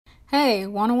Hey,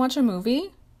 wanna watch a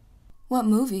movie? What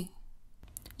movie?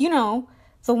 You know,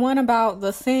 the one about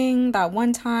the thing that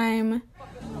one time.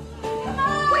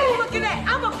 What are you looking at?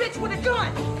 I'm a bitch with a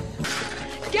gun.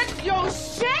 Get your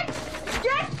shit,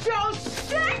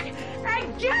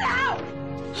 and get out.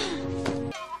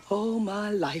 All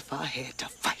my life I had to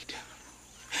fight.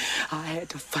 I had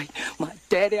to fight my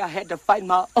daddy. I had to fight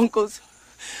my uncles.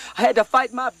 I had to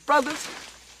fight my brothers.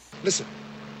 Listen,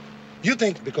 you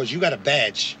think because you got a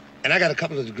badge and I got a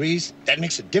couple of degrees, that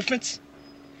makes a difference?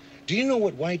 Do you know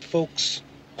what white folks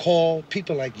call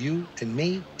people like you and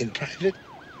me in private?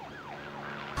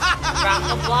 Rock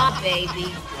the block,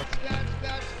 baby.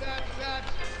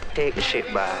 Take the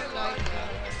shit back.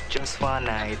 Just for a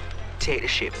night, take the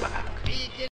shit back.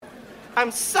 I'm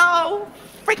so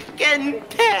freaking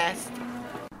pissed.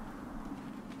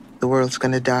 The world's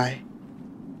gonna die.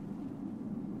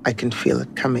 I can feel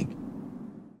it coming.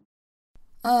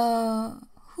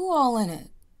 Who all in it?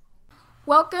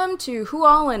 Welcome to Who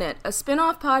All In It, a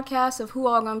spin-off podcast of Who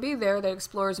All Gonna Be There that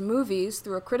explores movies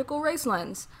through a critical race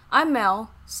lens. I'm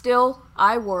Mel. Still,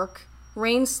 I work.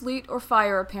 Rain, sleet, or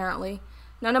fire, apparently.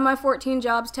 None of my 14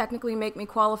 jobs technically make me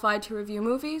qualified to review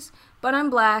movies, but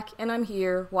I'm black and I'm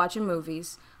here watching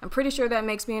movies. I'm pretty sure that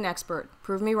makes me an expert.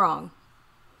 Prove me wrong.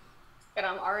 And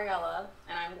I'm Ariella,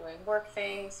 and I'm doing work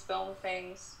things, film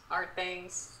things, art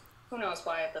things. Who knows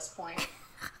why at this point.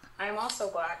 I am also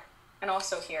black, and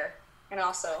also here, and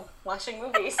also watching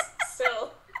movies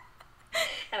still.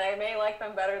 And I may like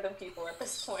them better than people at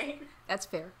this point. That's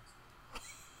fair.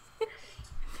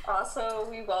 Also,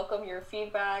 we welcome your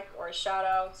feedback or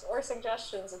shout-outs or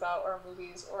suggestions about our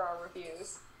movies or our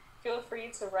reviews. Feel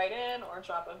free to write in or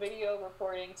drop a video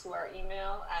recording to our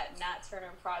email at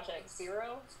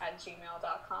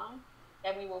natturnerproject0@gmail.com,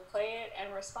 and we will play it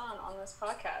and respond on this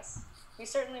podcast. We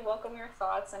certainly welcome your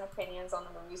thoughts and opinions on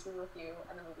the movies we review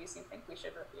and the movies you think we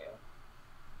should review.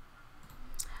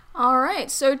 All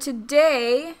right, so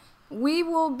today we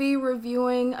will be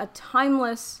reviewing a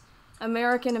timeless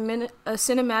American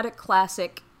cinematic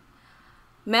classic,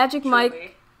 Magic Truly.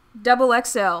 Mike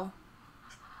XXL.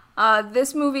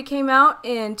 This movie came out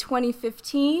in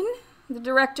 2015. The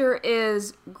director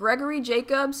is Gregory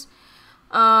Jacobs.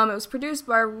 It was produced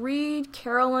by Reed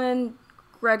Carolyn,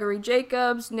 Gregory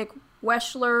Jacobs, Nick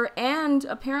Weschler, and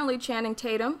apparently Channing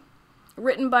Tatum.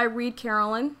 Written by Reed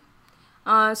Carolyn.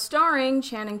 Starring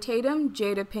Channing Tatum,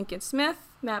 Jada Pinkett Smith,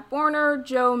 Matt Borner,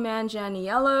 Joe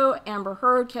Manganiello, Amber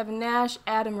Heard, Kevin Nash,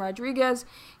 Adam Rodriguez,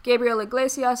 Gabriel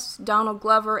Iglesias, Donald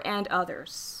Glover, and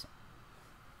others.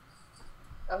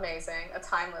 Amazing. A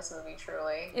timeless movie,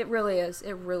 truly. It really is.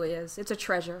 It really is. It's a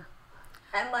treasure.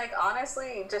 And,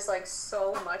 honestly, just,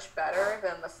 so much better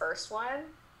than the first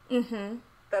one. Mm-hmm.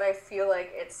 That I feel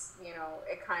like it's,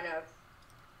 it kind of...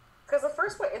 Because the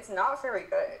first one, it's not very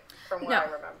good, from what I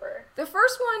remember. The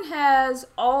first one has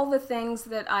all the things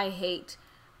that I hate.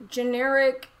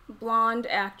 Generic blonde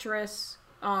actress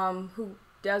who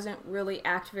doesn't really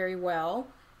act very well.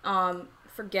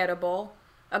 Forgettable.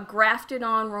 A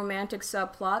grafted-on romantic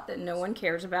subplot that no one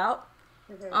cares about.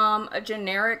 Mm-hmm. A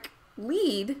generic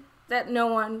lead that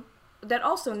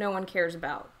also no one cares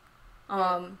about.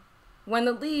 When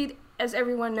the lead, as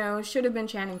everyone knows, should have been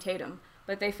Channing Tatum.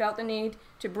 But they felt the need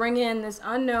to bring in this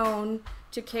unknown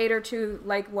to cater to,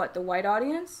 the white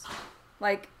audience.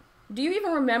 Do you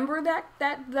even remember that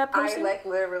person? I,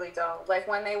 literally don't.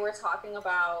 When they were talking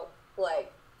about,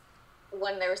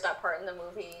 when there was that part in the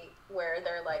movie where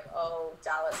they're like, oh,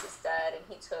 Dallas is dead, and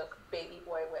he took Baby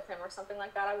Boy with him or something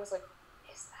like that, I was like,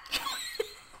 who is that?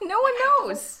 No one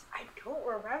knows. I don't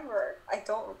remember.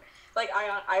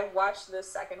 I watched the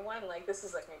second one, this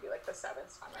is maybe the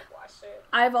seventh time I've watched it.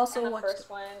 I've also watched watched the first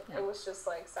one. Yeah. It was just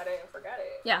set it and forget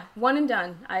it. Yeah, one and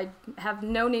done. I have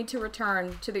no need to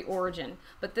return to the origin.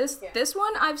 But this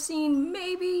one I've seen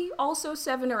maybe also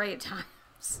 7 or 8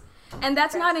 times. And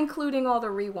that's not including all the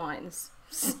rewinds.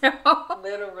 So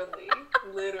Literally.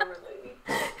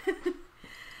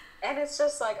 And it's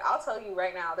just I'll tell you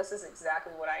right now, this is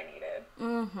exactly what I needed.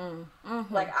 Mm-hmm.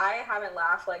 Mm-hmm. I haven't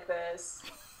laughed like this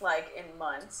in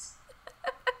months.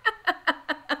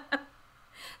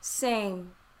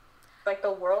 Same.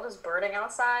 The world is burning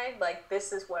outside.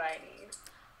 This is what I need.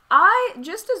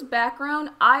 Just as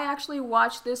background, I actually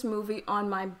watched this movie on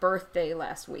my birthday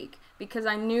last week because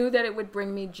I knew that it would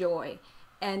bring me joy,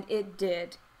 and it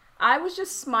did. I was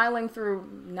just smiling through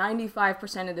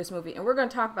 95% of this movie, and we're going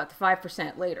to talk about the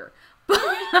 5% later. But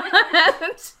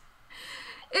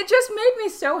it just made me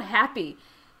so happy.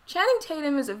 Channing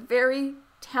Tatum is a very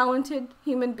talented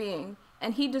human being,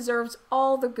 and he deserves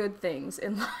all the good things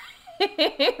in life.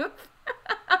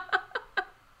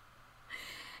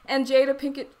 And Jada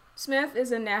Pinkett Smith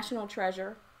is a national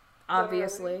treasure,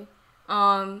 obviously.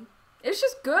 It's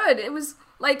just good. It was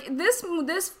like this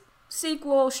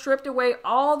sequel stripped away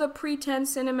all the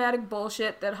pretense cinematic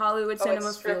bullshit that Hollywood cinema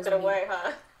feels. Stripped it away,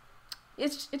 huh?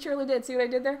 It surely did. See what I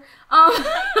did there?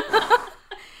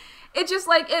 It just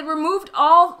like it removed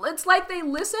all. It's like they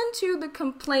listened to the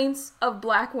complaints of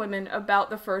black women about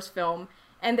the first film,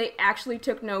 and they actually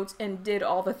took notes and did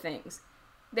all the things.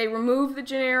 They removed the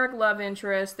generic love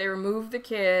interest. They removed the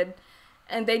kid,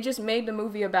 and they just made the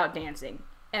movie about dancing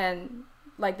and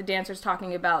like the dancers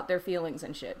talking about their feelings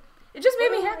and shit. It just made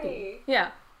me happy.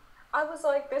 Yeah. I was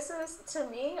like, this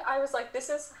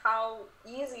is how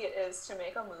easy it is to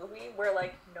make a movie where,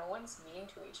 like, no one's mean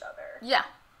to each other. Yeah.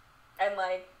 And,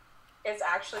 like, it's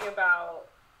actually about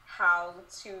how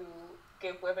to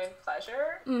give women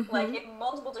pleasure, like, in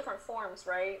multiple different forms,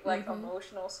 right? Like,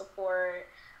 emotional support,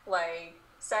 like,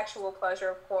 sexual pleasure,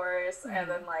 of course, and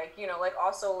then, like, you know, like,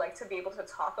 also, like, to be able to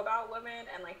talk about women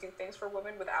and, like, do things for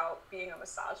women without being a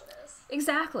misogynist.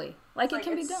 Exactly. Like, it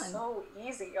can be done. It's so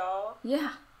easy, y'all.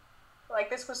 Yeah.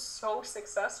 Like, this was so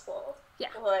successful. Yeah.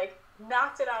 Like,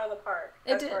 knocked it out of the park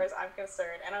as did. far as I'm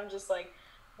concerned. And I'm just like,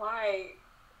 why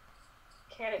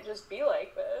can't it just be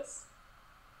like this?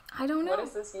 I don't know. What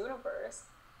is this universe?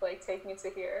 Like, take me to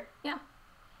here. Yeah.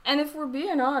 And if we're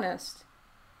being honest,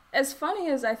 as funny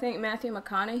as I think Matthew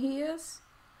McConaughey is,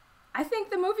 I think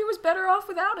the movie was better off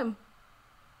without him.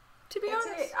 To be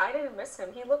honest. I didn't miss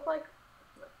him. He looked like...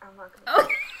 I'm not gonna...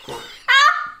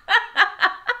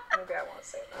 Maybe I won't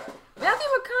say that. Matthew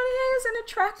McConaughey is an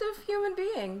attractive human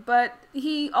being, but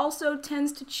he also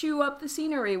tends to chew up the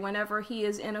scenery whenever he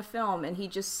is in a film, and he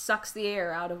just sucks the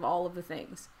air out of all of the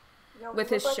things with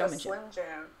his showmanship. He looked like a Slim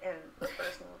Jim in the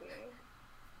first movie.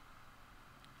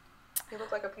 He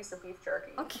looked like a piece of beef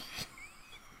jerky. Okay.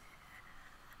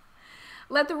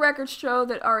 Let the record show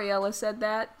that Ariella said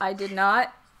that. I did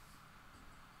not.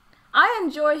 I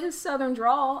enjoy his southern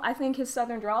drawl. I think his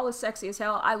southern drawl is sexy as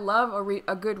hell. I love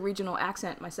a good regional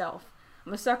accent myself.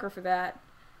 I'm a sucker for that.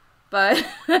 But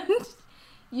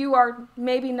you are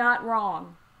maybe not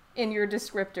wrong in your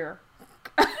descriptor.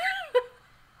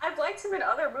 I've liked him in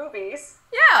other movies.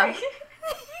 Yeah.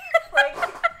 Like,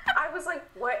 I was like,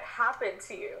 what happened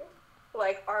to you?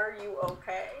 Like, are you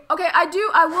okay? Okay,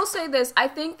 I will say this. I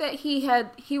think that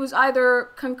he was either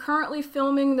concurrently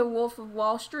filming The Wolf of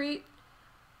Wall Street,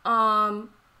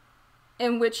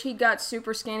 in which he got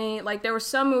super skinny. Like, there was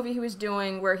some movie he was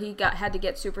doing where he had to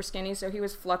get super skinny, so he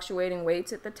was fluctuating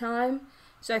weights at the time.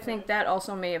 So I think that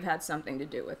also may have had something to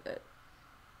do with it.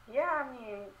 Yeah, I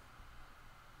mean,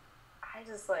 I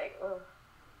just, like, ugh,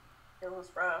 it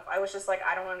was rough. I was just like,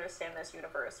 I don't understand this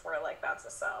universe where, like, that's a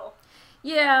sell.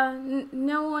 Yeah,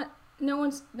 no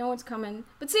one's coming.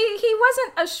 But see, he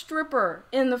wasn't a stripper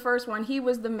in the first one. He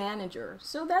was the manager.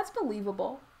 So that's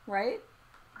believable, right?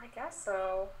 I guess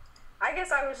so. I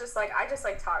guess I was just like,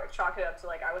 chalked it up to,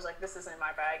 like, I was like, this isn't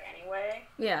my bag anyway.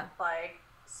 Yeah. Like,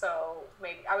 so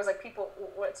maybe, I was like, people,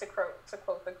 what to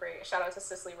quote the great, shout out to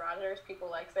Cicely Rogers,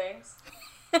 people like things.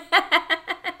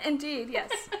 Indeed, yes.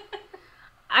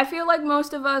 I feel like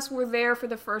most of us were there for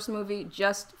the first movie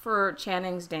just for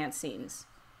Channing's dance scenes.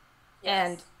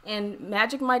 Yes. And in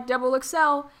Magic Mike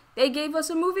XXL, they gave us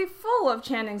a movie full of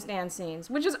Channing's dance scenes,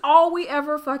 which is all we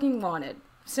ever fucking wanted.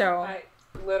 So...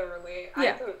 Literally.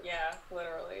 Yeah.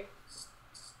 Literally.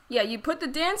 Yeah, you put the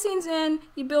dance scenes in,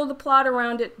 you build a plot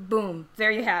around it, boom,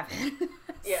 there you have it.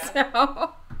 Yeah.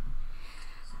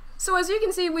 So as you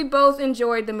can see, we both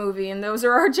enjoyed the movie, and those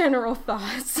are our general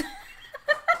thoughts.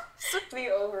 The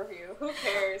overview. Who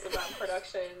cares about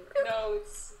production?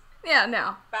 Notes. Yeah,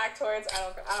 no. Factoids,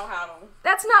 I don't have them.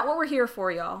 That's not what we're here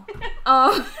for, y'all.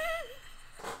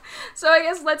 So I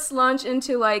guess let's launch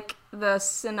into, like, the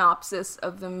synopsis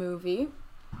of the movie.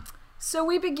 So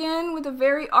we begin with a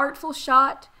very artful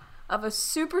shot of a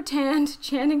super tanned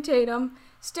Channing Tatum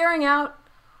staring out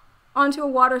onto a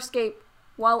waterscape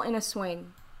while in a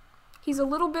swing. He's a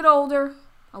little bit older,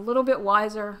 a little bit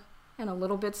wiser, and a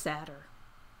little bit sadder.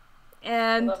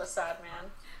 And I love a sad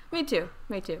man. Me too.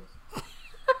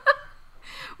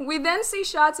 We then see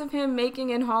shots of him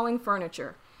making and hauling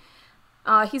furniture.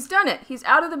 He's done it. He's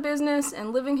out of the business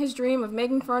and living his dream of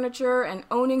making furniture and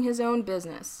owning his own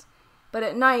business. But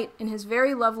at night, in his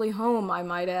very lovely home, I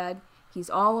might add, he's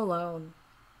all alone.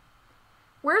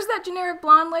 Where's that generic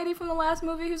blonde lady from the last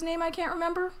movie whose name I can't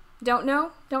remember? Don't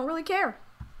know. Don't really care.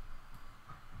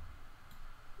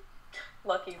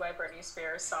 Lucky by Britney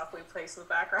Spears softly plays in the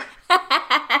background.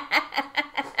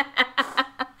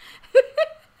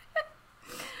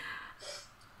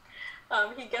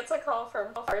 He gets a call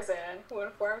from Tarzan, who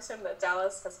informs him that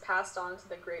Dallas has passed on to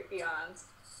the great beyond.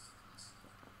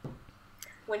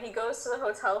 When he goes to the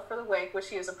hotel for the wake, which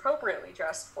he is appropriately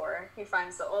dressed for, he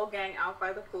finds the old gang out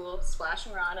by the pool,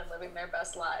 splashing around and living their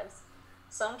best lives.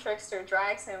 Some trickster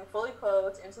drags him fully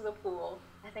clothed into the pool.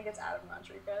 I think it's Adam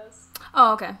Rodriguez.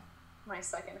 Oh, okay. My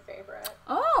second favorite.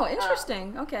 Oh,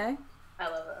 interesting. Okay. I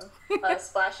love him.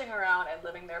 Splashing around and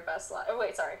living their best life. Oh,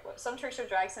 wait, sorry. Some trickster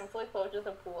drags him fully clothed to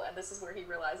the pool, and this is where he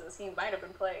realizes he might have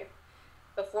been played.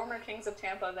 The former Kings of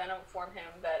Tampa then inform him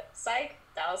that, psych,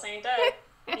 Dallas ain't dead.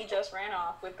 He just ran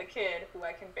off with the kid, who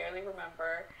I can barely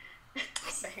remember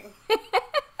saying.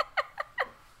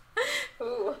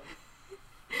 Ooh.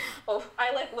 Oh,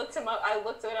 I looked him up. I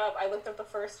looked it up. I looked up the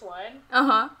first one.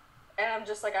 Uh-huh. And I'm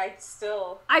just like, I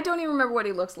don't even remember what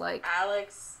he looks like.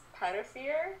 Alex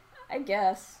Pettifer? I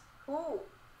guess. Who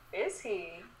is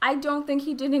he? I don't think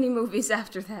he did any movies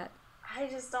after that. I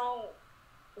just don't.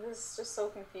 This is just so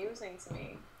confusing to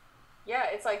me. Yeah,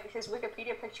 it's like his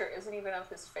Wikipedia picture isn't even of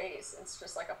his face. It's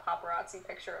just like a paparazzi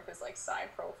picture of his like side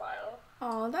profile.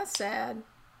 Oh, that's sad.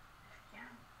 Yeah.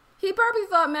 He probably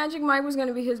thought Magic Mike was going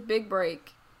to be his big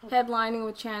break. Headlining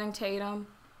with Channing Tatum.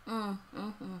 Pretty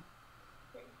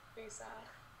sad.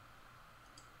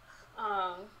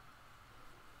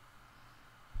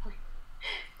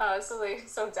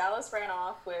 So Dallas ran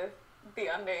off with the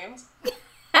unnamed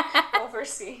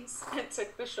overseas and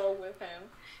took the show with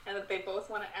him, and that they both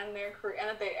want to end their career,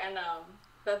 and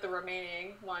that the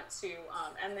remaining want to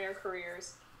end their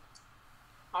careers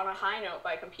on a high note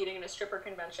by competing in a stripper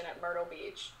convention at Myrtle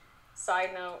Beach.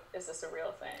 Side note, is this a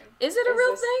real thing? Is it a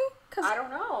real thing? 'Cause I don't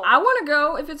know. I want to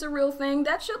go if it's a real thing.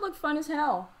 That should look fun as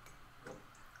hell.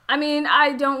 I mean,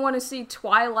 I don't want to see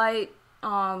Twilight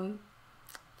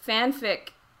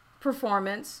fanfic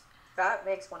performance. That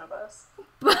makes one of us.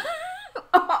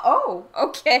 Oh,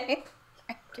 okay.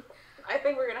 I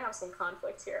think we're gonna have some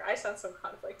conflict here. I sense some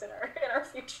conflict in our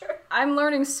future. I'm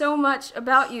learning so much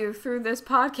about you through this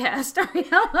podcast,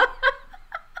 Ariella.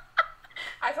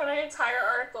 I found an entire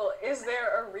article. Is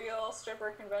there a real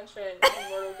stripper convention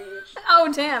in Myrtle Beach?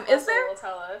 Oh, damn. Is there? Will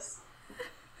tell us.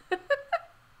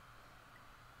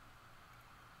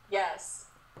 Yes.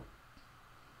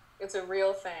 It's a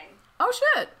real thing. Oh,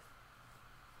 shit.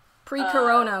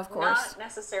 Pre-corona, of course. Not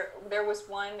necessarily. There was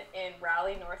one in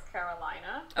Raleigh, North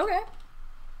Carolina. Okay.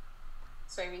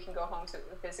 So maybe you can go home to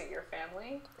visit your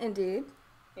family. Indeed.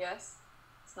 Yes.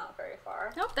 It's not very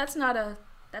far. Nope, that's not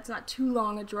too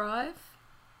long a drive.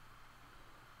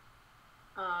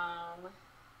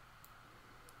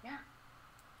 Yeah.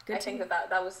 Good I think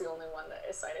that was the only one that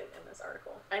is cited in this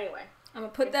article. Anyway. I'm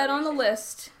going to put that on the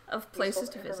list of places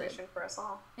to visit. Information for us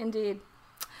all. Indeed.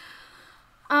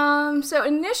 So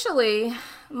initially,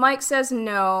 Mike says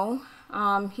no.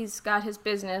 He's got his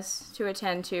business to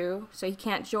attend to, so he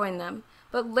can't join them.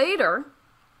 But later,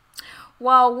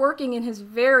 while working in his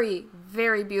very,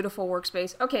 very beautiful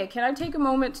workspace... Okay, can I take a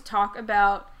moment to talk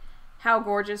about how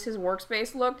gorgeous his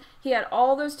workspace looked? He had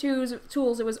all those tools.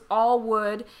 It was all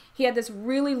wood. He had this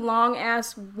really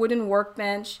long-ass wooden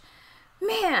workbench.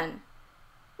 Man...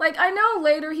 Like, I know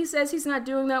later he says he's not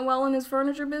doing that well in his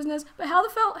furniture business, but how the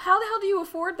hell do you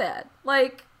afford that?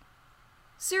 Like,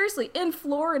 seriously, in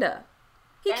Florida.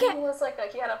 He was like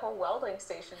he had a whole welding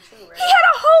station too, right? He had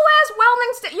a whole ass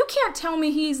welding station. You can't tell me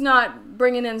he's not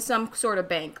bringing in some sort of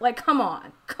bank. Like, come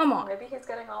on. Maybe he's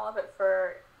getting all of it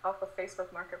off of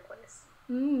Facebook Marketplace.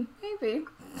 Maybe.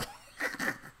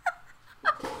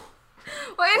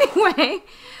 Well, anyway.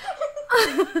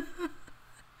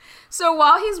 So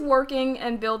while he's working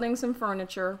and building some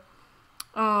furniture,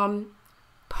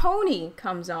 Pony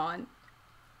comes on.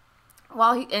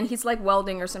 And he's like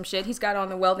welding or some shit. He's got on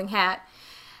the welding hat.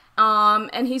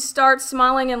 And he starts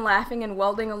smiling and laughing and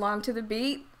welding along to the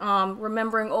beat,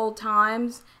 remembering old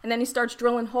times. And then he starts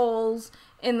drilling holes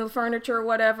in the furniture or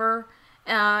whatever,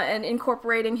 and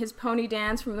incorporating his pony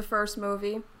dance from the first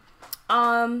movie.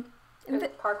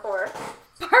 Parkour.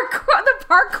 The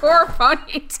parkour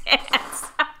pony dance.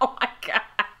 Oh my god.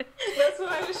 That's what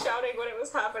I was shouting when it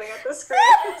was happening at the screen.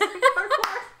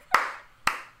 Parkour.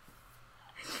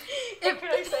 And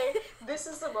can I say, this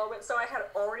is the moment, so I had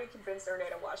already convinced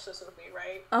Erne to watch this with me,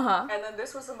 right? Uh-huh. And then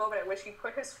this was the moment at which he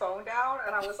put his phone down,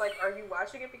 and I was like, are you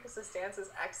watching it because this dance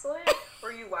is excellent? Or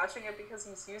are you watching it because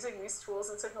he's using these tools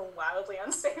in such a wildly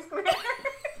unsafe manner?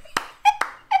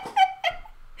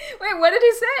 Wait, what did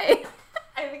he say?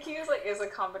 I think he was like, is a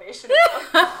combination of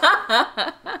both.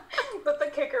 But the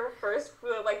kicker first,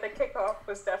 like the kickoff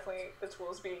was definitely the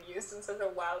tools being used in such a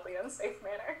wildly unsafe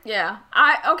manner. Yeah.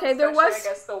 There Especially, was... I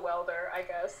guess the welder,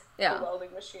 Yeah. The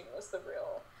welding machine was the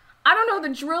real... I don't know, the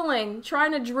drilling,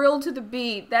 trying to drill to the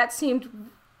beat, that seemed...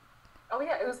 Oh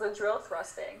yeah, it was the drill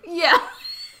thrusting. Yeah.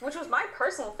 Which was my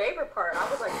personal favorite part. I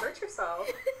was like, hurt yourself.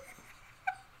 himself.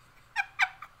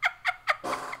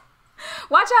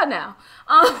 Watch out now.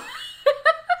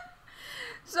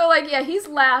 So, like, yeah, he's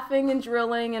laughing and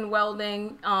drilling and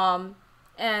welding, and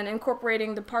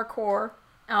incorporating the parkour.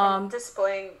 And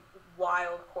displaying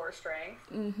wild core strength.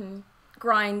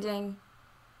 Grinding.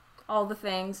 All the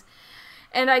things.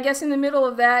 And I guess in the middle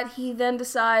of that, he then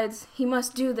decides he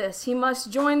must do this. He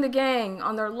must join the gang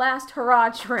on their last hurrah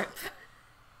trip.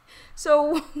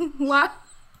 So, while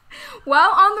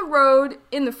on the road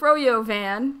in the Froyo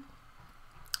van,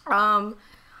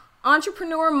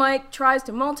 entrepreneur Mike tries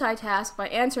to multitask by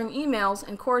answering emails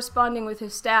and corresponding with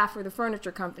his staff for the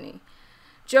furniture company.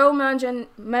 Joe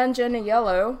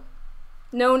Manganiello,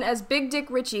 known as Big Dick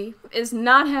Richie, is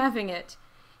not having it.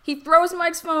 He throws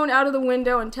Mike's phone out of the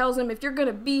window and tells him, if you're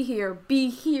gonna be here, be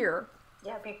here.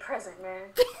 Yeah, be present, man.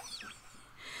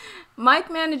 Mike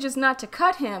manages not to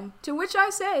cut him, to which I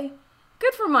say,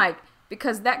 good for Mike,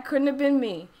 because that couldn't have been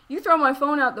me. You throw my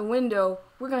phone out the window,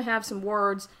 we're gonna have some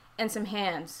words and some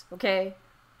hands, okay?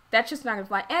 That's just not gonna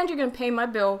fly. And you're gonna pay my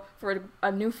bill for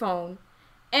a new phone.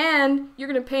 And you're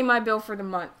gonna pay my bill for the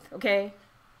month, okay?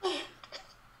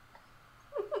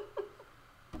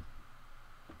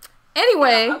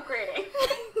 Anyway. Upgrading.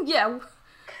 Yeah.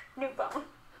 New phone.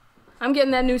 I'm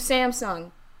getting that new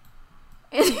Samsung.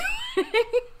 Anyway.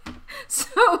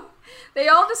 So, they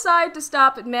all decide to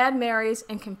stop at Mad Mary's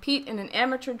and compete in an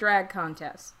amateur drag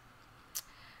contest.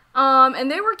 And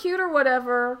they were cute or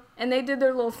whatever, and they did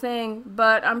their little thing,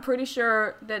 but I'm pretty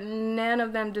sure that none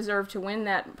of them deserve to win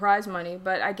that prize money,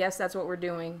 but I guess that's what we're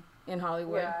doing in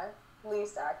Hollywood. Yeah,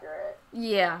 least accurate.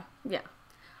 Yeah.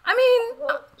 I mean...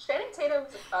 Well, Channing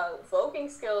Tatum's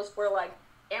voguing skills were, like,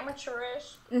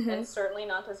 amateurish and certainly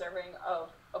not deserving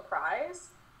of a prize,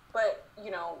 but,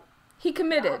 you know... He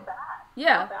committed. Not bad.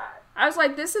 Yeah. Not bad. I was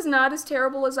like, this is not as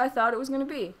terrible as I thought it was going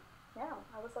to be. Yeah,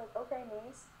 I was like, okay,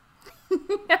 niece.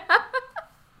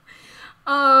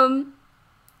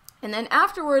 And then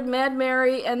afterward, Mad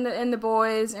Mary and the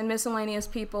boys and miscellaneous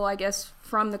people, I guess,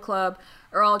 from the club,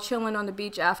 are all chilling on the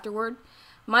beach afterward.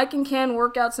 Mike and Ken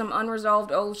work out some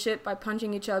unresolved old shit by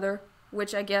punching each other,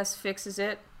 which I guess fixes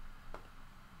it.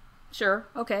 Sure,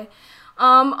 okay.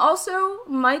 Also,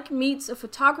 Mike meets a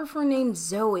photographer named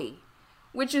Zoe,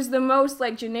 which is the most,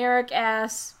 like,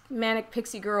 generic-ass manic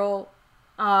pixie girl,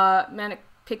 manic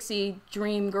pixie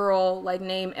dream girl, like,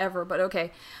 name ever, but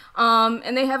okay.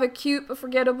 And they have a cute but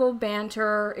forgettable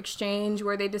banter exchange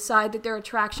where they decide that their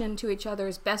attraction to each other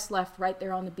is best left right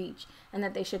there on the beach, and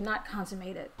that they should not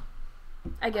consummate it.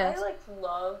 I guess. I, like,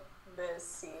 love this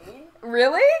scene.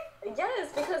 Really?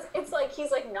 Yes, because it's like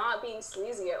he's, like, not being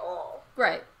sleazy at all.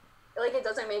 Right. Like, it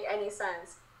doesn't make any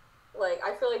sense. Like,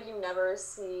 I feel like you never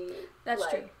see, That's like,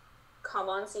 true.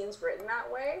 come-on scenes written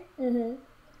that way. Mm-hmm.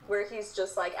 Where he's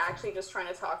just, like, actually just trying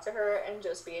to talk to her and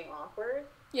just being awkward.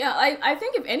 Yeah, I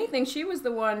think if anything, she was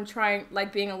the one trying,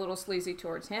 like, being a little sleazy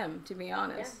towards him, to be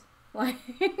honest. Yeah. Like...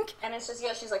 And it's just,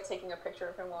 yeah, she's, like, taking a picture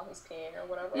of him while he's peeing or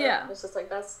whatever. Yeah. It's just, like,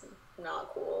 that's not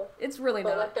cool. It's really but,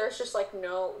 not. But, like, there's just, like,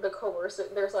 no,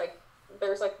 there's,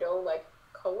 like, no, like,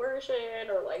 coercion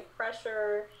or, like,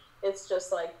 pressure. It's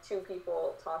just, like, two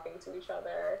people talking to each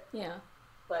other. Yeah.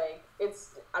 Like,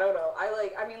 it's, I don't know.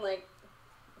 I mean,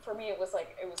 for me, it was,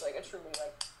 like, a truly,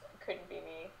 like, couldn't be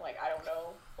me. Like, I don't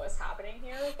know what's happening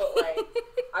here, but, like,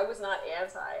 I was not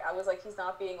anti. I was like, he's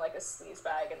not being, like, a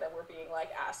sleazebag, and then we're being, like,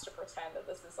 asked to pretend that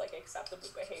this is, like, acceptable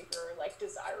behavior, or, like,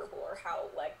 desirable, or how,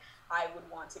 like, I would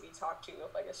want to be talked to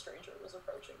if, like, a stranger was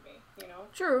approaching me, you know?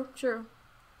 True.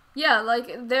 Yeah,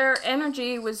 like, their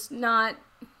energy was not...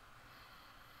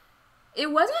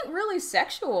 It wasn't really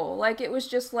sexual. Like, it was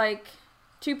just, like,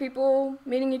 two people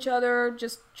meeting each other,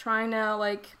 just trying to,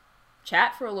 like,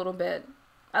 chat for a little bit.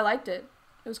 I liked it.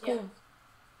 It was cool.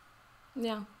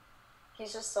 Yeah. He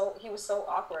was so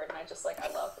awkward, and I just, like, I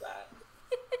loved that.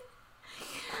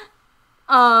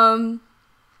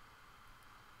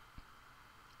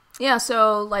 Yeah,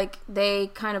 so, like, they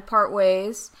kind of part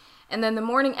ways, and then the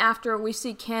morning after, we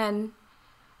see Ken,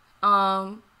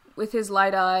 with his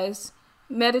light eyes,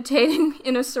 meditating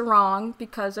in a sarong,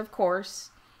 because, of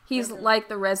course, he's like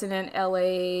the resident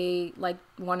LA, like,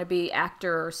 wannabe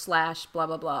actor / blah,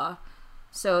 blah, blah.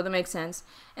 So that makes sense.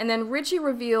 And then Richie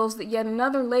reveals that yet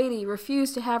another lady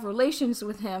refused to have relations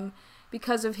with him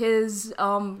because of his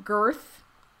girth.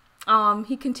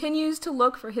 He continues to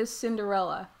look for his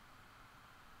Cinderella.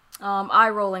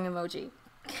 Eye-rolling emoji.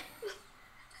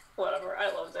 Whatever,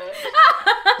 I loved it.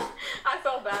 I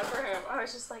felt bad for him. I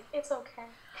was just like, it's okay.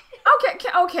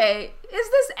 Okay. Is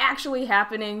this actually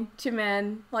happening to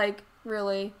men? Like,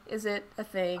 really? Is it a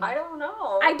thing? I don't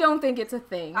know. I don't think it's a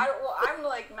thing. I'm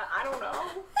like, I don't know.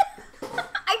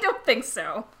 I don't think think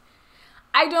so.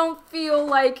 I don't feel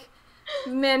like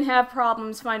men have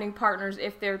problems finding partners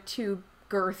if they're too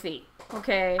girthy.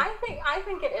 Okay. I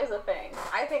think it is a thing.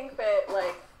 I think that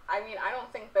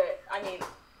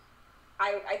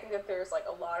I think that there's like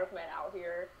a lot of men out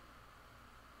here.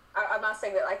 I'm not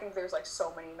saying that I think there's like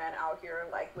so many men out here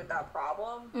like with that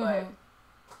problem, but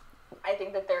I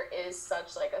think that there is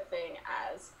such like a thing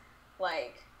as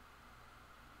like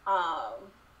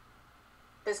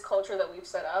this culture that we've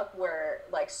set up where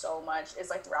like so much is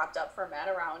like wrapped up for men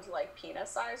around like penis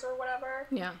size or whatever.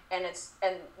 Yeah. And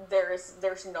there's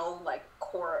no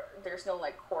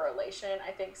correlation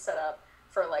I think set up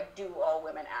for like, do all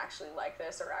women actually like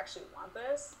this or actually want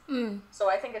this?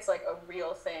 So I think it's like a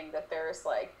real thing that there's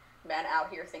like men out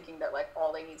here thinking that like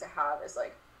all they need to have is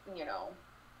like, you know,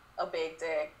 a big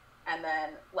dick, and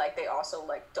then like they also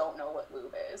like don't know what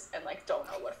lube is and like don't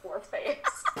know what foreplay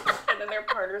is, and then their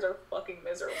partners are fucking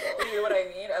miserable. You know what I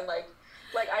mean? And like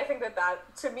I think that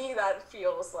to me that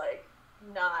feels like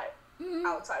not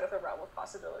outside of the realm of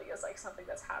possibility as like something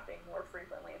that's happening more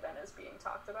frequently than is being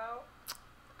talked about.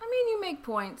 I mean, you make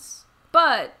points,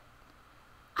 but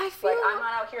I feel like I'm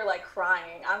not out here like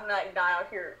crying. I'm not out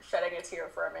here shedding a tear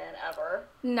for a man ever.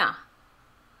 Nah.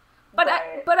 But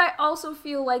I also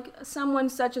feel like someone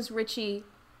such as Richie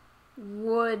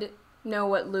would know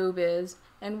what lube is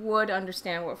and would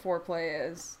understand what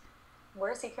foreplay is.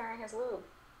 Where's he carrying his lube?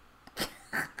 He's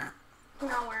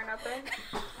not wearing nothing.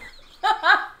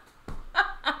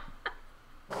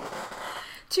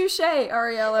 Touche,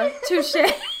 Ariella. Touche.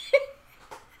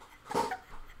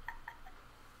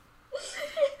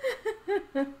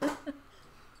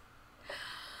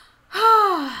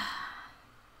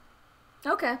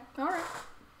 Okay, all right.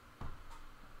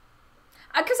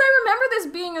 Because I remember this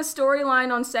being a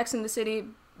storyline on Sex and the City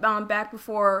back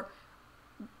before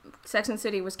Sex and the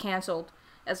City was canceled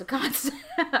as a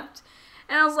concept.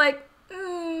 And I was like,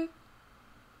 would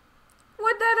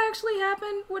that actually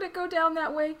happen? Would it go down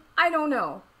that way? I don't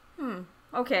know.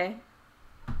 Okay.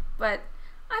 But,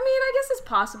 I mean, I guess it's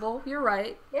possible. You're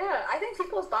right. Yeah, I think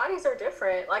people's bodies are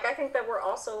different. Like, I think that we're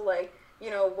also, like,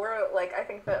 you know, we're, like, I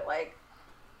think that, like,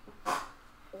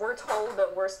 we're told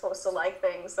that we're supposed to like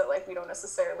things that, like, we don't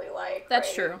necessarily like.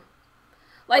 That's right? true.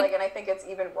 Like, and I think it's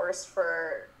even worse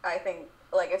for, I think,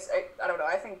 like, I don't know,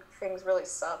 I think things really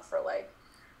suck for, like,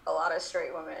 a lot of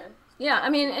straight women. Yeah, I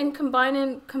mean, and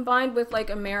combined with, like,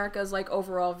 America's, like,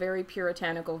 overall very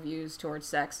puritanical views towards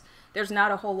sex, there's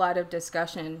not a whole lot of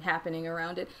discussion happening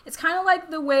around it. It's kind of like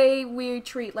the way we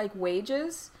treat, like,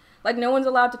 wages. Like, no one's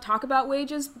allowed to talk about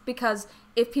wages because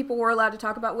if people were allowed to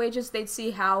talk about wages, they'd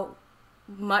see how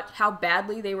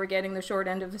badly they were getting the short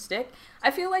end of the stick.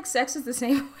 I feel like sex is the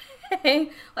same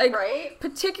way. Like, right?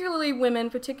 Particularly women,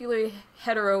 particularly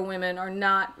hetero women, are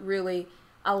not really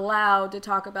allowed to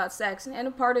talk about sex. And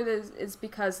a part of it is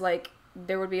because, like,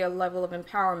 there would be a level of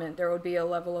empowerment. There would be a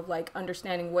level of, like,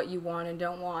 understanding what you want and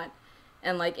don't want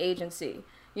and, like, agency,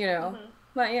 you know?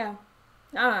 But, yeah.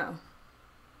 I don't know.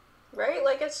 Right?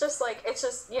 Like, it's just,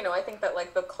 you know, I think that,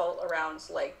 like, the cult around,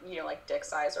 like, you know, like, dick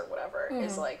size or whatever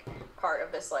is, like, part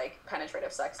of this, like,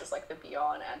 penetrative sex is, like, the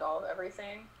be-all and end-all of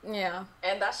everything. Yeah.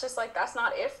 And that's just, like, that's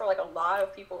not it for, like, a lot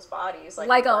of people's bodies.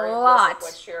 Like a lot. Of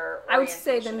what your I would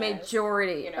say the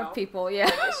majority is, you know? of people, yeah.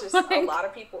 Like, it's just a lot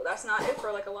of people. That's not it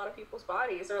for, like, a lot of people's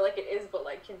bodies. Or, like, it is, but,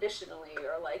 like, conditionally.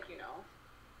 Or, like, you know,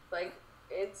 like,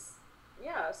 it's,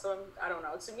 yeah. So, I don't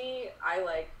know. To me, I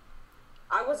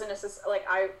wasn't like,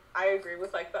 I agree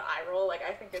with, like, the eye roll. Like,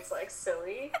 I think it's, like,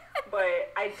 silly,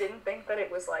 but I didn't think that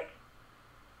it was, like,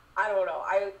 I don't know.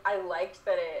 I liked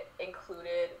that it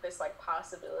included this, like,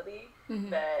 possibility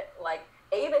that, like,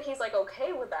 that he's, like,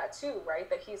 okay with that, too, right?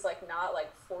 That he's, like, not, like,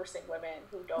 forcing women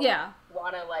who don't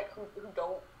want to, like, who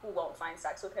won't find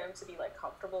sex with him to be, like,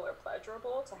 comfortable or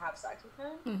pleasurable to have sex with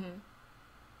him.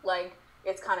 Like,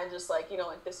 it's kind of just, like, you know,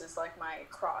 like, this is, like, my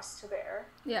cross to bear.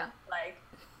 Yeah. Like,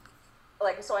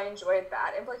 so I enjoyed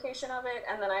that implication of it,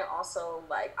 and then I also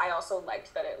liked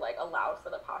that it, like, allowed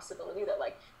for the possibility that,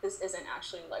 like, this isn't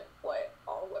actually, like, what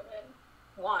all women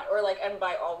want, or, like, and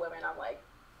by all women, I'm, like,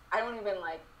 I don't even,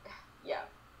 like, yeah,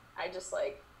 I just,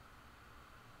 like,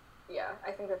 yeah, I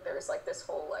think that there's, like, this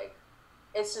whole, like,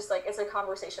 it's just, like, it's a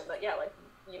conversation that, yeah, like,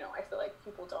 you know, I feel like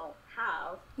people don't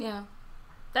have. Yeah,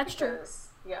 that's true.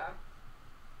 Yeah,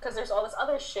 because there's all this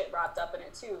other shit wrapped up in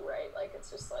it, too, right? Like, it's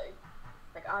just, like,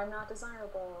 I'm not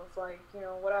desirable, if, like, you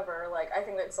know, whatever. Like, I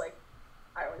think that's, like,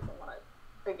 I don't even want to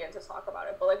begin to talk about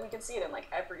it, but, like, we can see it in, like,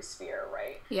 every sphere,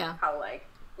 right? Yeah. How, like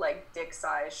dick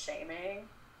size shaming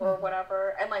or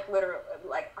whatever, and, like, literally,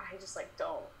 like, I just, like,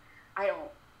 I don't,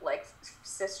 like,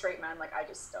 cis straight men, like, I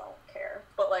just don't care.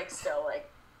 But, like, still, like,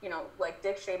 you know, like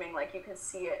dick shaming, like you can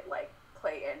see it like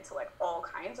play into like all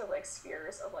kinds of like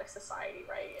spheres of like society,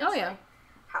 right? It's, like,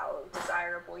 how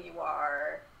desirable you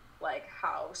are, like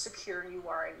how secure you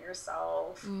are in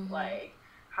yourself, like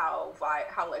how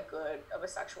like good of a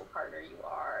sexual partner you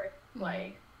are,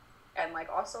 like, and like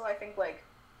also I think like,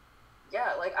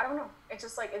 yeah, like I don't know, it's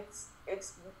just like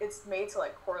it's made to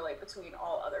like correlate between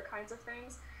all other kinds of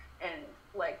things, and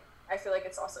like I feel like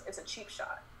it's a cheap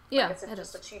shot. Yeah, like, it's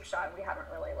just a cheap shot, and we haven't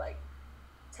really like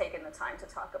taken the time to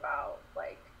talk about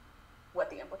like what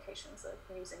the implications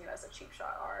of using it as a cheap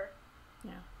shot are.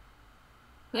 Yeah.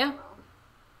 Yeah.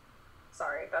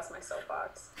 Sorry, that's my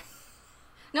soapbox.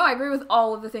 No, I agree with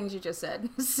all of the things you just said.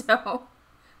 So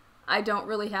I don't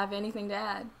really have anything to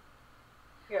add.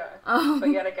 Yeah. But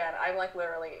yet again, I'm like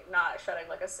literally not shedding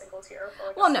like a single tear for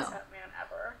like a cis-het man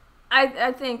ever.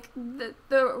 I think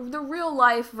the real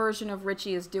life version of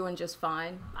Richie is doing just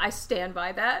fine. I stand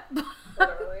by that.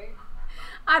 Literally.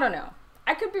 I don't know.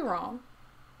 I could be wrong.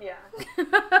 Yeah.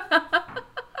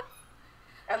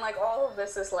 And like all of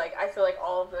this is like, I feel like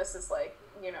all of this is like,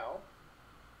 you know,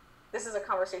 this is a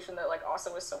conversation that like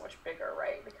also is so much bigger,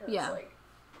 right? Because like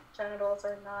genitals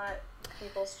are not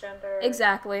people's gender.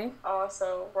 Exactly.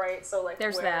 Also, right? So like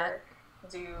there's where that.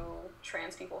 Do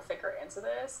trans people figure into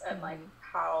this, and like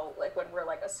how like when we're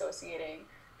like associating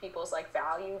people's like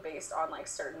value based on like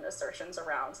certain assertions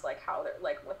around like how they're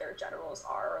like what their genitals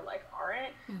are or like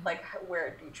aren't, like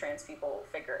where do trans people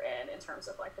figure in terms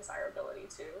of like desirability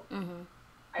too?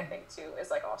 I think too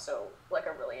is like also like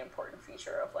a really important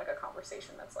feature of like a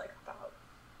conversation that's like about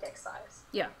dick size.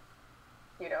 Yeah.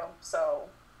 You know, so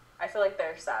I feel like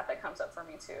there's that comes up for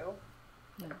me too.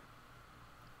 Yeah.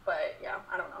 But yeah,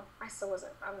 I don't know. I still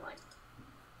wasn't. I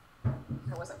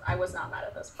was not mad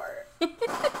at this part.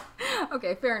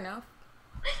 Okay, fair enough.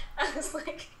 I was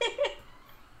like,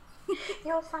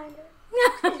 you'll find her.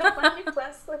 You'll find your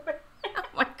glass slipper. Oh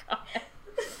my god.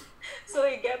 So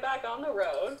they get back on the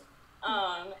road.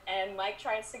 And Mike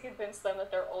tries to convince them that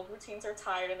their old routines are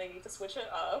tired and they need to switch it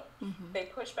up. They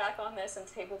push back on this and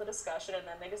table the discussion, and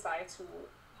then they decide to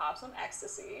pop some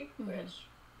ecstasy, which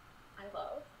I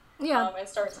love. Yeah. And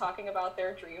start talking about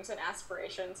their dreams and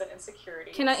aspirations and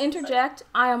insecurities. Can I interject?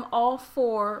 I am all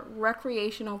for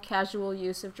recreational, casual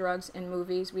use of drugs in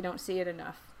movies. We don't see it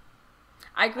enough.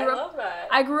 I love that.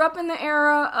 I grew up in the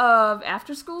era of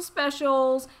after-school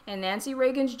specials and Nancy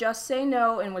Reagan's Just Say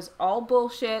No, and was all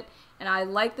bullshit. And I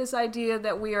like this idea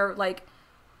that we are like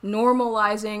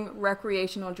normalizing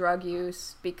recreational drug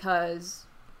use because,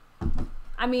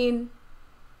 I mean,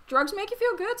 drugs make you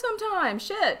feel good sometimes.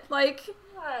 Shit, like.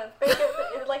 Yeah,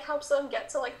 it like helps them get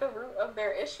to like the root of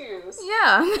their issues.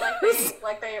 Yeah.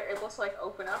 like they are able to like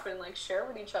open up and like share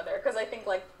with each other. Because I think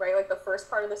like right like the first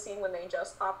part of the scene when they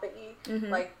just pop the E,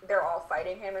 like they're all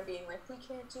fighting him and being like, we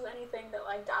can't do anything that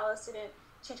like Dallas didn't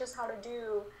teach us how to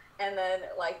do. And then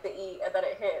like the E, and then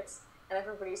it hits, and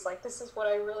everybody's like, this is what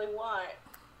I really want.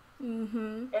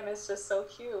 And it's just so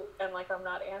cute, and like I'm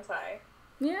not anti.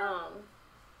 Yeah.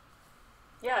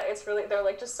 Yeah, it's really, they're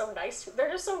like just so nice.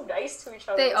 They're just so nice to each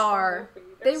other. They are.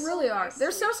 They really are. Nice they're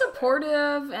so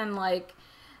supportive and like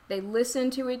they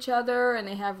listen to each other and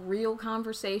they have real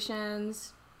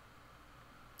conversations.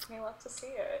 I love to see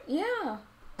it. Yeah.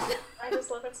 I just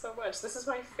love it so much. This is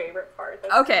my favorite part.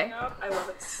 Okay. I love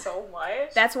it so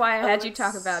much. That's why I had you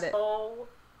talk about it. So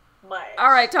much.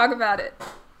 All right, talk about it.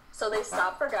 So they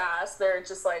stop for gas. They're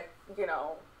just like, you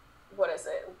know, what is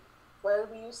it? What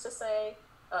did we used to say?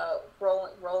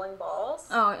 Rolling balls.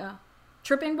 Oh yeah,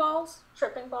 tripping balls.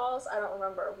 Tripping balls. I don't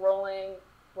remember. Rolling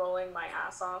my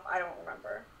ass off. I don't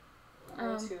remember.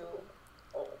 I'm too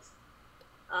old.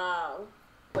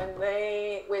 When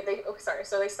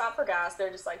so they stop for gas.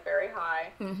 They're just like very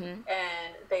high, and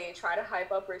they try to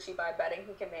hype up Richie by betting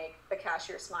he can make the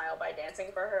cashier smile by dancing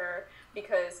for her,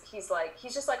 because he's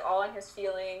just like all in his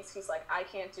feelings. He's like, I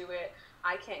can't do it.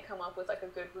 I can't come up with like a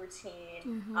good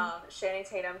routine. Channing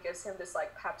Tatum gives him this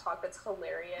like pep talk that's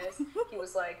hilarious. He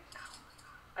was like,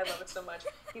 I love it so much.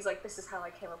 He's like, this is how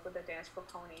I came up with the dance for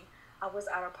Pony. I was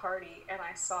at a party and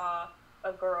I saw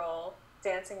a girl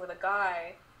dancing with a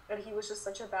guy, and he was just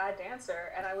such a bad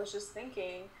dancer. And I was just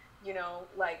thinking, you know,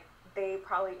 like they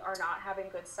probably are not having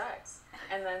good sex.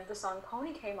 And then the song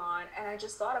Pony came on, and I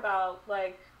just thought about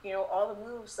like, you know, all the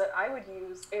moves that I would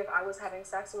use if I was having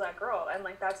sex with that girl, and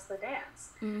like that's the dance.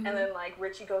 And then like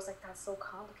Richie goes like, that's so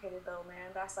complicated though, man,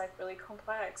 that's like really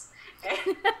complex.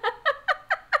 And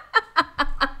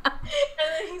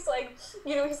then he's like,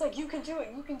 you know, he's like, you can do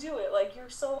it, like you're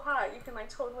so hot, you can like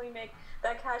totally make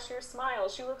that cashier smile.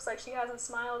 She looks like she hasn't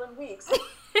smiled in weeks.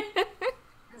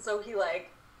 And so he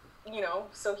like you know,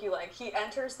 so he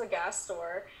enters the gas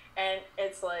store, and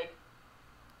it's like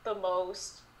the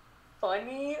most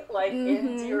funny, like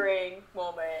endearing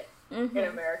moment in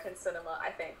American cinema,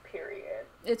 I think, period.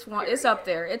 It's up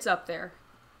there. It's up there.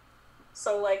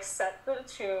 So, like, set the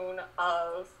tune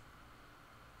of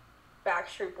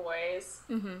Backstreet Boys.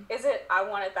 Is it I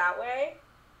Want It That Way?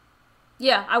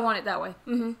 Yeah, I Want It That Way.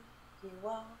 You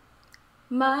are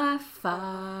my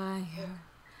fire.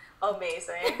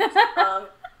 Amazing.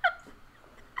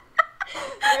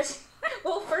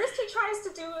 Well, first he tries to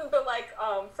do the, like,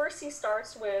 first he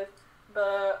starts with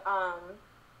the,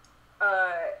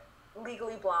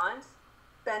 Legally Blonde,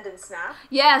 Bend and Snap.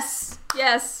 Yes.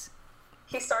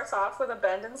 He starts off with a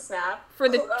Bend and Snap. For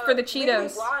the Cheetos. Legally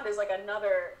Blonde is, like,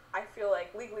 another, I feel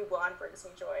like Legally Blonde brings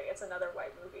me joy. It's another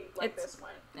white movie like this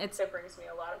one. It brings me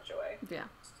a lot of joy. Yeah.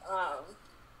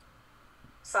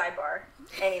 Sidebar.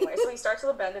 Anyway, so he starts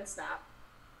with a Bend and Snap.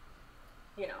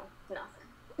 You know, nothing.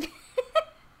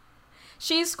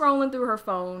 She's scrolling through her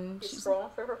phone. She's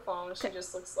scrolling through her phone. She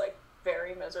just looks, like,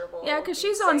 very miserable. Yeah, because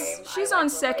she's on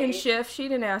second shift. She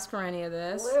didn't ask for any of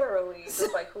this. Literally,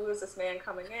 just like, who is this man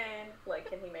coming in? Like,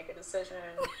 can he make a decision?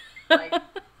 Like,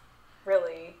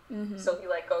 really? So he,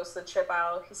 like, goes to the chip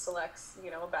aisle. He selects, you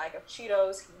know, a bag of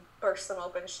Cheetos. He bursts them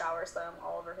open, showers them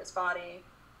all over his body.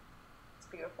 It's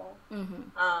beautiful.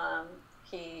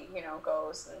 He, you know,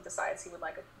 goes and decides he would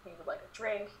like a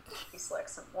drink. He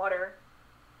selects some water.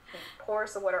 He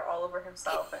pours the water all over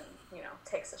himself and, you know,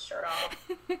 takes his shirt off.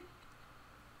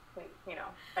 You know,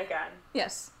 again.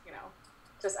 Yes. You know,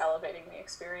 just elevating the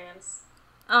experience.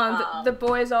 The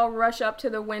boys all rush up to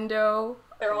the window.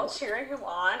 They're all cheering him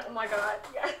on. Oh my god,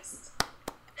 yes.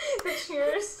 The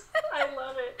cheers. I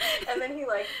love it. And then he,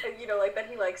 like, you know, like, then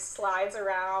he, like, slides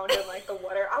around in, like, the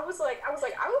water. I was like, I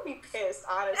would be pissed,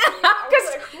 honestly. I was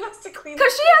like, who has to clean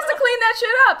that shit up? Because she has to clean that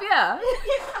shit up, yeah.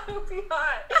 Yeah, I would be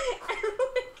hot.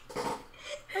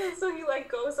 And so he, like,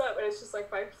 goes up, and it's just,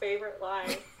 like, my favorite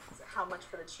line. How much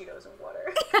for the Cheetos and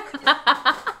water?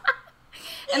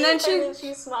 And then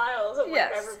she smiles, and,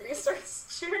 like, everybody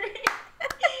starts cheering.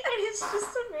 And it's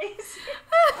just amazing.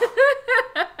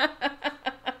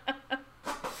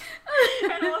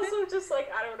 And also just,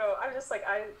 like, I don't know, I'm just, like,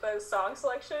 the song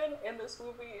selection in this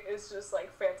movie is just,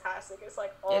 like, fantastic. It's,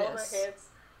 like, all the hits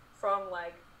from,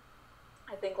 like,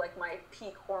 I think, like, my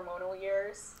peak hormonal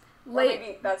years. Or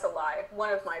maybe that's a lie.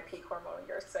 One of my peak hormonal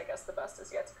years, because I guess the best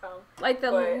is yet to come. Like the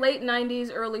late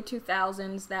 90s, early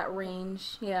 2000s, that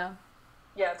range, yeah.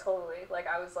 Yeah, totally. Like,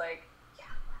 I was like,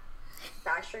 yeah,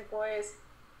 Backstreet Boys,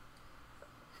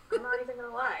 I'm not even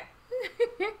gonna lie.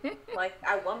 Like,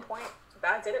 at one point,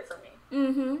 that did it for me.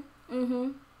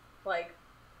 Like,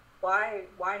 why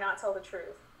not tell the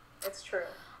truth? It's true.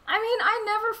 I mean, I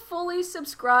never fully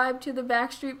subscribed to the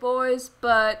Backstreet Boys,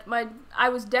 but I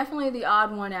was definitely the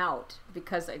odd one out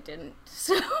because I didn't.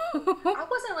 So I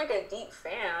wasn't, like, a deep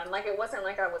fan. Like, it wasn't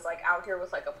like I was, like, out here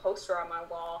with, like, a poster on my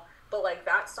wall. But, like,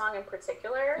 that song in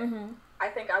particular, I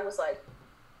think I was like,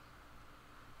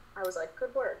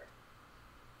 good work.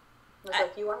 I was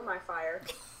like, you are my fire.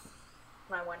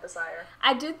 My one desire.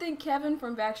 I did think Kevin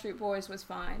from Backstreet Boys was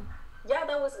fine. Yeah,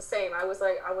 that was the same. I was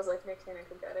like, Nick Cannon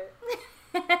could get it.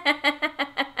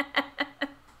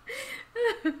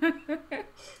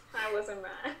 I wasn't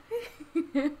mad.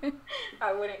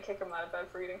 I wouldn't kick him out of bed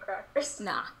for eating crackers.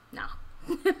 Nah.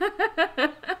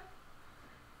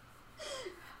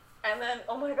 And then,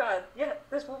 oh my god, yeah,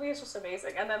 this movie is just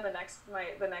amazing. And then the next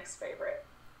favorite.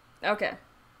 Okay.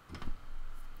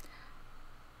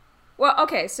 Well,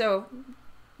 okay, so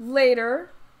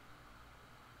later.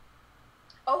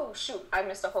 Oh shoot, I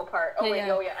missed a whole part. Oh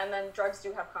yeah. And then drugs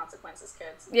do have consequences,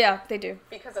 kids. Yeah, they do.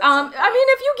 Because I mean,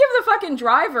 if you give the fucking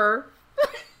driver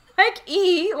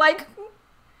like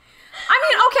I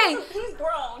mean, okay. He's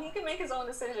grown. He can make his own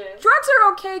decisions. Drugs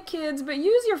are okay, kids, but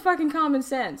use your fucking common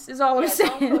sense, is all I'm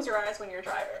saying. Don't close your eyes when you're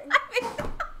driving.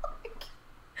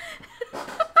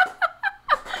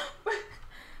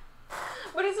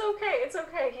 But it's okay. It's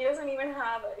okay. He doesn't even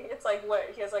have, it's like, what?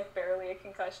 He has, like, barely a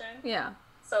concussion. Yeah.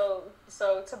 So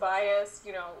Tobias,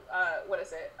 you know, what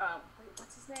is it?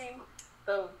 What's his name?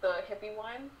 The hippie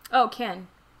one? Oh, Ken.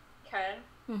 Ken.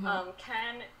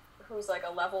 Ken, who's like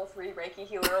a level 3 Reiki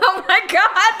healer. Oh my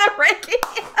god, the Reiki!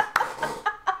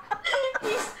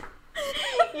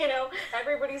 You know,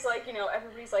 everybody's like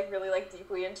really, like,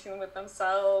 deeply in tune with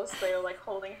themselves. They're, like,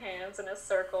 holding hands in a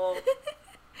circle.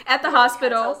 At the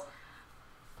hospital.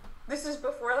 This is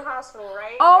before the hospital,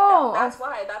 right? Oh, like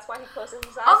that's why he closes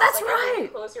his eyes. Oh, that's like, right. You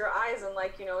close your eyes and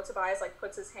like, you know, Tobias like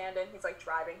puts his hand in. He's like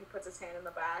driving. He puts his hand in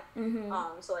the back,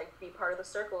 to like be part of the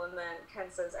circle. And then Ken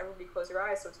says, "Everybody close your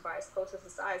eyes." So Tobias closes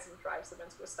his eyes and drives them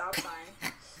into a stop sign.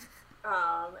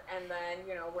 And then,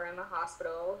 you know, we're in the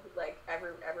hospital. Like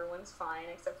everyone's fine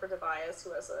except for Tobias,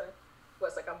 who has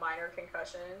like a minor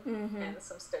concussion and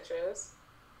some stitches.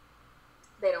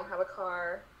 They don't have a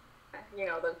car. You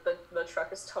know, the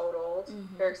truck is totaled.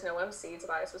 There's no MC.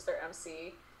 Tobias was their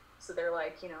MC. So they're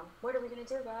like, you know, what are we going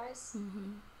to do, guys?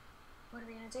 What are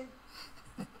we going to do?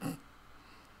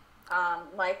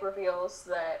 Mike reveals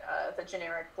that the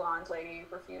generic blonde lady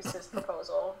refused his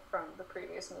proposal from the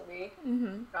previous movie.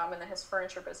 And that his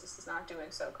furniture business is not doing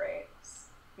so great.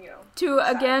 You know.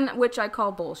 Again, which I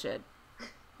call bullshit.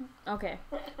 Okay.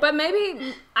 But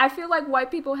maybe I feel like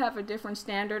white people have a different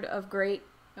standard of great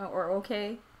or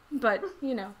okay. But,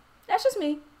 you know, that's just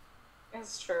me.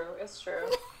 It's true.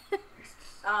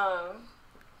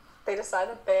 They decide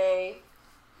that they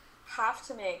have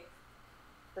to make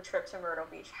the trip to Myrtle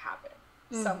Beach happen.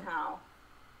 Somehow.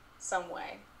 Some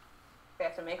way. They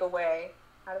have to make a way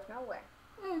out of no way.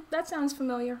 That sounds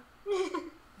familiar.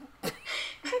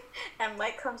 And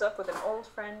Mike comes up with an old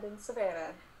friend in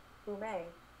Savannah who may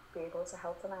be able to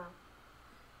help them out.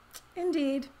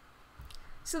 Indeed.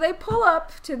 So they pull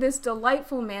up to this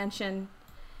delightful mansion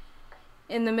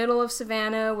in the middle of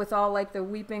Savannah with all like the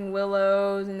weeping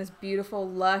willows and this beautiful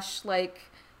lush like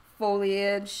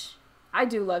foliage. I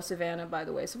do love Savannah, by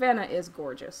the way. Savannah is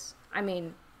gorgeous. I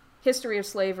mean, history of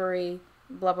slavery,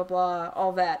 blah, blah, blah,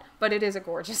 all that. But it is a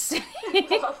gorgeous city.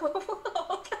 I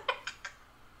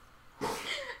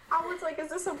was like, is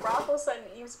this a brothel set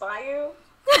in Eve's Bayou?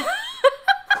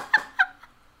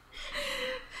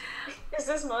 Is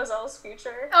this Mozelle's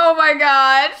future? Oh my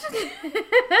god.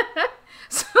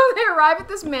 So they arrive at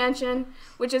this mansion,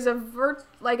 which is a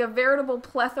veritable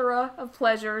plethora of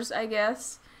pleasures, I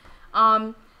guess.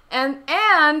 And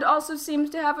also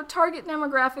seems to have a target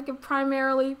demographic of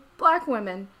primarily black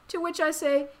women, to which I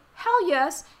say, hell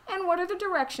yes, and what are the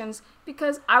directions?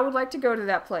 Because I would like to go to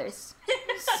that place.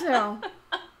 So.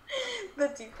 The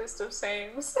deepest of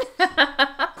sames.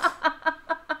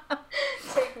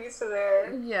 Take me to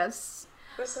there. Yes.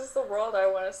 This is the world I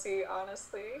want to see,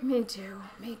 honestly. Me too.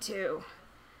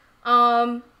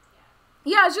 Yeah,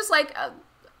 it's just like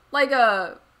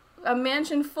a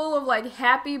mansion full of like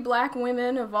happy black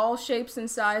women of all shapes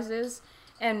and sizes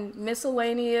and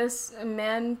miscellaneous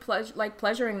men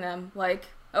pleasuring them, like,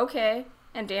 okay,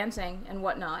 and dancing and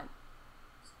whatnot.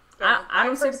 I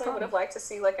don't see the personally problem. would have liked to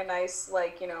see like a nice,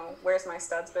 like, you know, where's my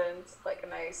studs been? Like a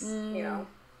nice, you know,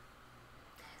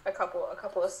 a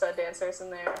couple of stud dancers in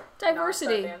there.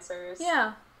 Diversity. Dancers.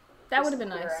 Yeah, that would have been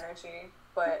nice. Energy,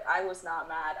 but I was not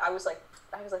mad. I was like,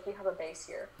 we have a base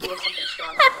here. We have something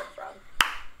strong to work from.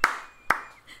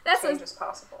 Change is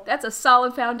possible. That's a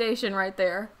solid foundation right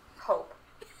there. Hope.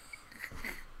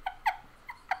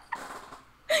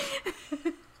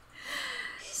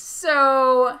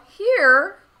 So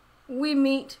here we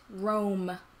meet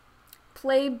Rome,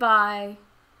 played by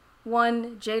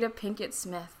one Jada Pinkett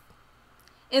Smith,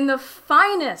 in the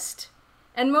finest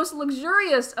and most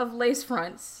luxurious of lace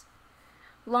fronts,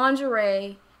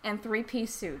 lingerie, and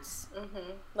three-piece suits.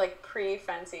 Like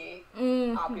pre-Fenty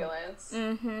opulence.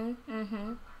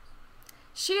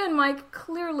 She and Mike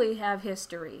clearly have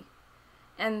history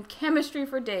and chemistry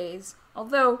for days,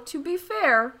 although, to be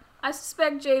fair, I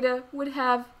suspect Jada would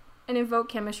have and invoke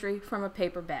chemistry from a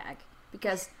paper bag,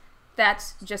 because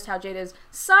that's just how Jada is.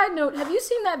 Side note, have you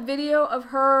seen that video of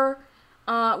her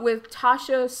with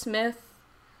Tasha Smith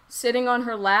sitting on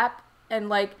her lap, and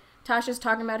like Tasha's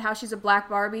talking about how she's a black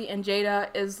Barbie and Jada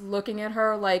is looking at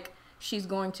her like she's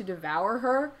going to devour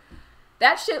her?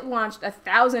 That shit launched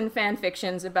 1,000 fan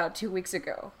fictions about 2 weeks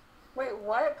ago. Wait,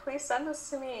 what? Please send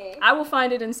this to me. I will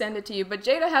find it and send it to you. But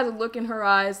Jada has a look in her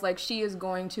eyes like she is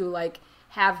going to like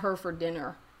have her for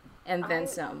dinner and then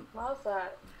some. Love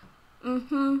that.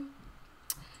 Jada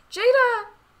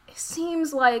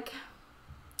seems like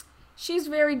she's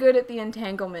very good at the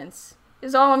entanglements,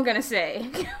 is all I'm gonna say.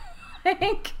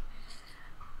 Like,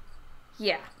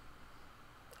 yeah.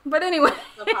 But anyway.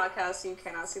 The podcast, you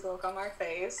cannot see the look on my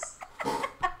face.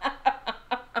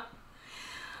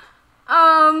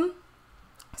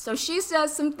 So she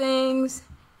says some things,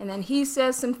 and then he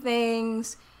says some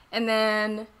things, and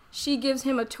then she gives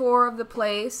him a tour of the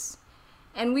place,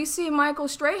 and we see Michael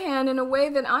Strahan in a way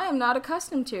that I am not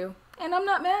accustomed to, and I'm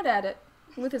not mad at it,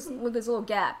 with his little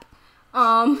gap.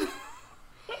 Okay,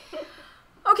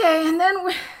 and then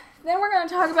we're going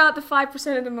to talk about the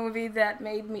 5% of the movie that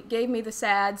gave me the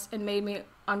sads and made me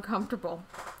uncomfortable.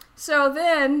 So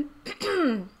then,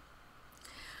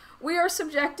 we are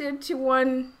subjected to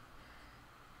one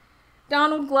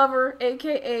Donald Glover,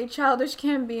 aka Childish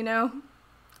Gambino,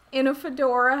 in a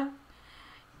fedora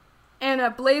and a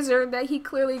blazer that he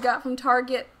clearly got from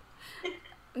Target,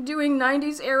 doing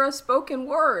 90s era spoken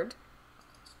word.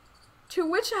 To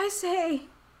which I say,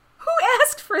 who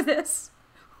asked for this?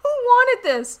 Who wanted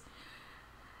this?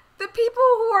 The people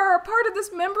who are a part of this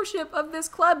membership of this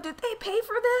club, did they pay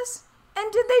for this? And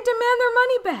did they demand their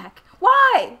money back?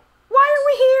 Why? Why are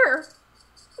we here?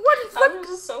 What? I'm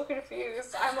just so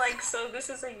confused. I'm like, so this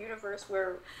is a universe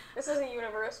where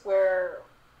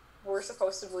we're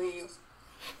supposed to believe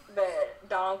that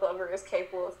Donald Glover is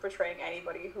capable of portraying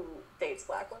anybody who dates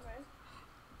black women.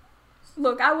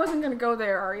 Look, I wasn't gonna go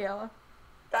there, Ariella.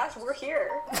 We're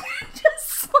here.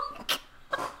 Just like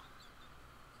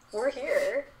we're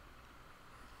here.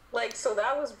 Like, so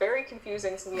that was very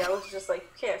confusing to me. I was just like, you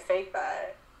can't fake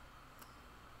that.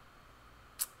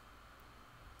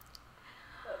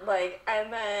 Like,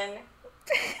 and then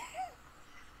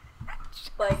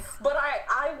like, but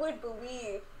I would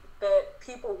believe that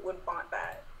people would want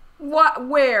that. What?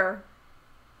 Where?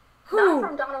 Who? Not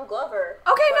from Donald Glover.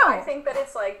 Okay, but no. I think that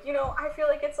it's like, you know, I feel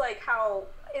like it's like how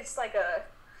it's like a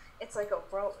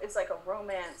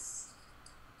romance,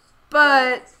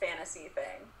 but fantasy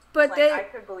thing. But like, they, I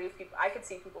could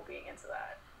see people being into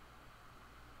that.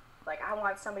 Like, I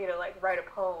want somebody to like write a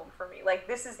poem for me. Like,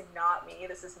 this is not me.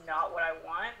 This is not what I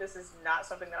want. This is not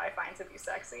something that I find to be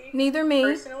sexy. Neither me.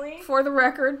 Personally, for the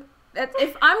record, that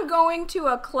if I'm going to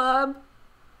a club,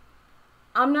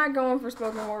 I'm not going for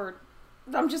spoken word.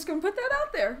 I'm just gonna put that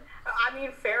out there. I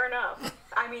mean, fair enough.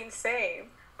 I mean,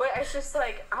 same. But it's just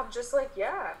like, I'm just like,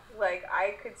 yeah. Like,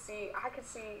 I could see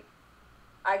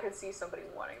somebody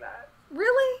wanting that.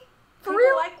 Really? For People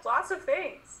real? like lots of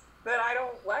things that I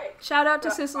don't like. Shout out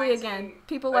to Cicely again.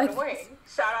 People like annoying.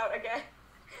 Shout out again.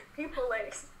 People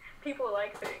like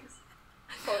things.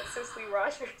 Quote Cicely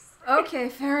Rogers. Okay,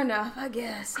 fair enough. I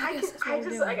guess. I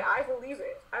believe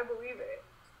it. I believe it.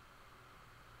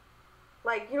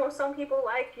 Like, you know, some people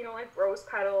like, you know, like rose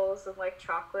petals and like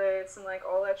chocolates and like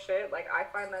all that shit. Like, I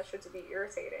find that shit to be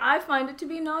irritating. I find it to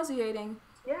be nauseating.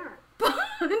 Yeah.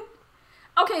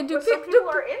 Okay, some people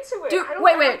are into it.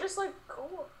 Wait. I'm just like,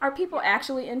 cool. Are people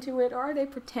actually into it, or are they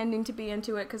pretending to be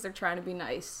into it because they're trying to be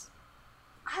nice?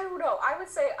 I don't know. I would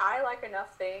say I like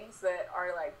enough things that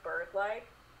are like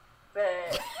bird-like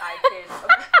that I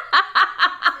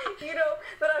can, you know,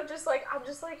 that I'm just like,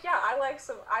 yeah, I like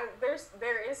some.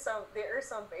 There is some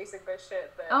basic bitch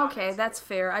shit that. Okay, that's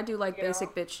fair. I do like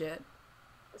basic bitch shit.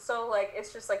 So like,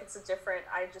 it's just like it's a different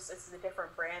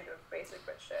brand of basic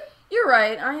bitch shit. You're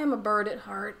right. I am a bird at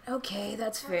heart. Okay,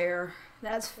 that's fair.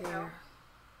 That's fair. You know?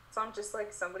 So I'm just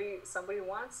like, somebody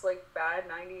wants like bad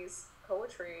 90s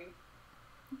poetry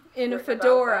in a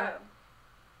fedora.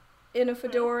 In a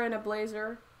fedora and a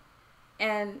blazer,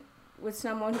 and with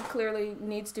someone who clearly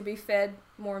needs to be fed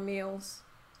more meals.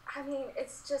 I mean,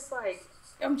 it's just like,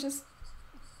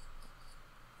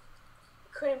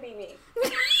 couldn't be me.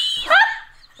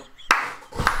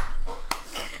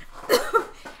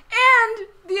 And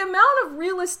the amount of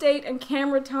real estate and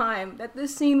camera time that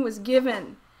this scene was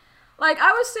given. Like,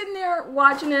 I was sitting there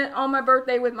watching it on my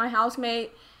birthday with my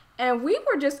housemate, and we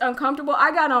were just uncomfortable.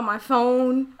 I got on my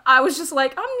phone. I was just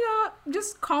like,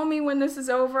 just call me when this is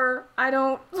over. I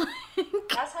don't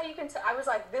That's how you can tell. I was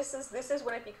like, this is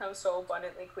when it becomes so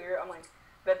abundantly clear. I'm like,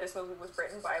 that this movie was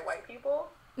written by white people.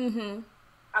 Mm-hmm.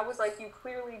 I was like, you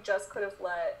clearly just could have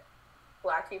let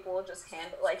black people just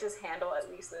handle at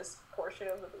least this portion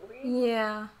of the movie.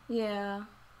 Yeah.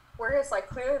 Whereas like,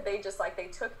 clearly they just like, they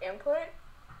took input,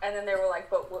 and then they were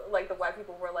like, but like the white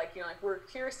people were like, you know, like, we're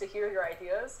curious to hear your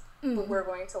ideas, but we're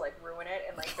going to like ruin it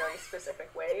in like very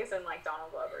specific ways, and like Donald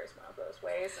Glover is one of those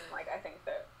ways, and like I think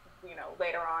that, you know,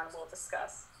 later on we'll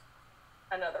discuss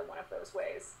another one of those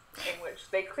ways in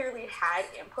which they clearly had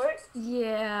input.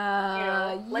 Yeah. You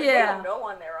know, like they don't know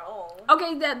on their own.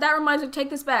 Okay, that reminds me, take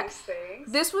this back.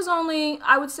 This was only,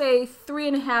 I would say,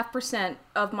 3.5%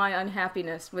 of my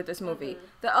unhappiness with this movie. Mm-hmm.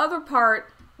 The other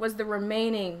part was the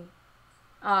remaining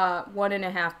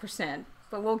 1.5%,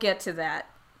 but we'll get to that.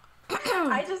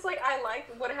 I just like,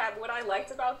 what I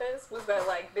liked about this was that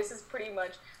like, this is pretty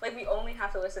much like, we only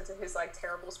have to listen to his like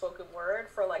terrible spoken word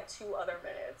for like 2 other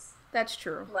minutes. That's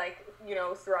true. Like, you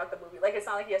know, throughout the movie, like, it's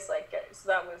not like he has to like so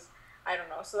that was, I don't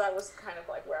know, so that was kind of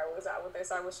like where I was at with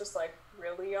this. I was just like,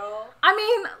 really, y'all? I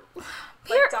mean,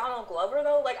 like Donald Glover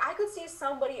though, like, I could see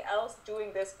somebody else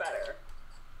doing this better.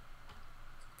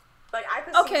 Like, I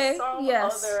could see some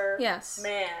other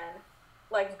man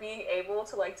like being able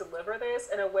to like deliver this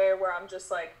in a way where I'm just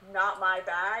like not my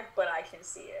bag, but I can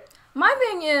see it. My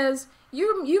thing is,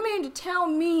 you mean to tell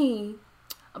me,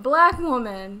 a black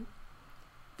woman,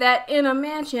 that in a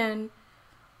mansion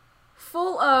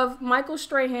full of Michael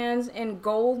Strahans and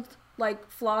gold like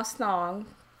floss thong,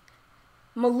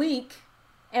 Malik,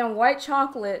 and white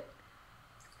chocolate,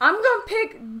 I'm gonna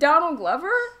pick Donald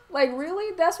Glover? Like,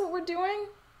 really? That's what we're doing?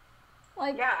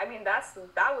 Like, yeah, I mean that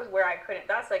was where I couldn't.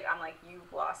 That's like I'm like,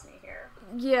 you've lost me here.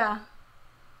 Yeah,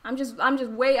 I'm just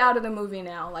way out of the movie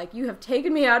now. Like, you have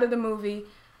taken me out of the movie.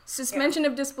 Suspension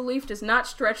of disbelief does not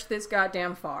stretch this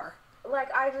goddamn far. Like,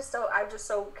 I'm just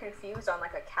so confused on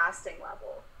like a casting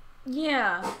level.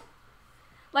 Yeah.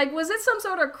 Like, was it some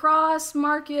sort of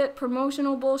cross-market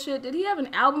promotional bullshit? Did he have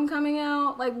an album coming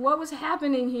out? Like, what was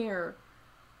happening here?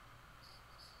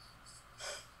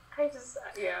 I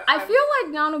feel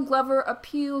like Donald Glover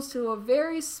appeals to a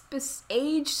very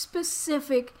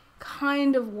age-specific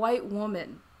kind of white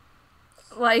woman.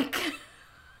 Like...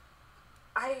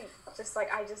 I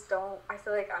just don't, I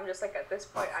feel like I'm just like, at this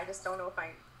point, I just don't know if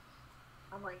I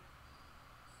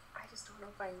just don't know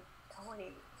if I know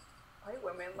any white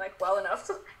women, like, well enough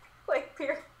to, like,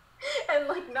 peer, and,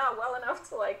 like, not well enough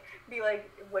to, like, be like,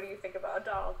 what do you think about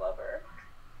Donald Glover?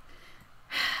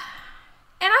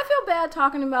 And I feel bad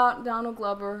talking about Donald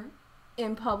Glover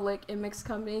in public, in mixed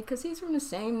company, because he's from the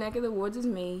same neck of the woods as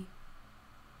me.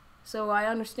 So I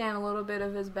understand a little bit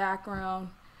of his background.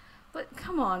 But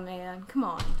come on, man. Come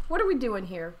on. What are we doing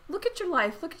here? Look at your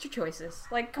life. Look at your choices.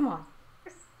 Like, come on.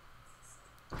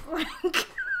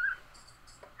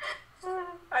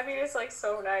 I mean, it's, like,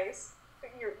 so nice.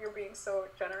 You're being so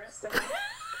generous to me.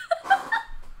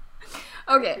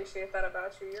 Okay. I appreciate that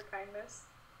about you, your kindness.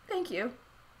 Thank you.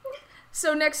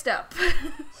 So, next up.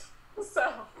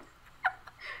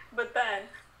 But then,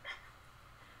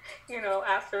 you know,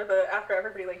 after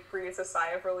everybody, like, breathes a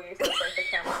sigh of relief, it's like the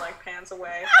camera, like, pans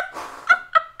away.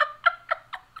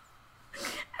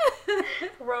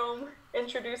 Rome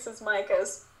introduces Mike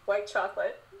as white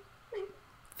chocolate.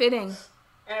 Fitting.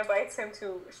 And invites him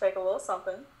to shake a little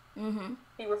something. Mm-hmm.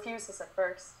 He refuses at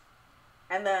first.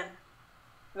 And then,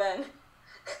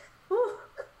 whew.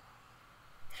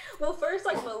 Well, first,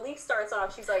 like, Malik starts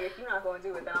off, she's like, if you're not going to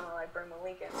do it, then I'm going to, like, bring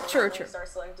Malik in. So True. Malik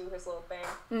starts to, like, do his little thing.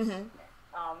 Mm-hmm.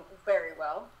 Very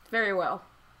well. Very well.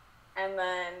 And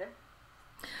then...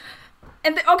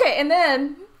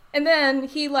 And then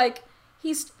he, like,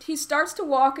 he starts to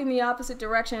walk in the opposite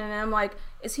direction, and I'm like,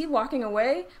 is he walking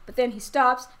away? But then he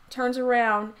stops, turns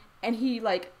around, and he,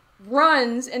 like,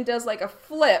 runs and does, like, a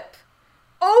flip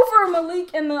over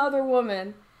Malik and the other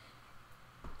woman.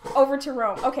 Over to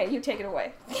Rome. Okay, you take it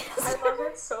away. I love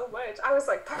it so much. I was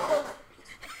like, parkour.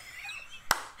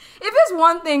 If there's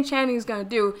one thing Channing's gonna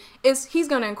do, is he's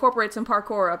gonna incorporate some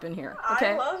parkour up in here.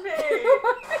 Okay? I love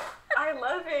it. I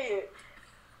love it.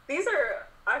 These are,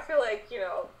 I feel like, you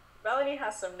know, Melanie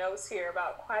has some notes here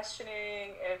about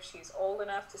questioning if she's old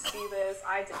enough to see this.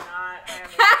 I did not. I am a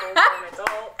full-grown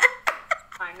adult.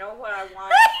 I know what I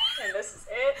want, and this is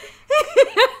it.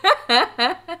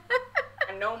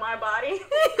 I know my body.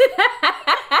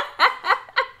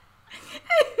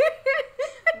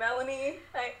 Melanie,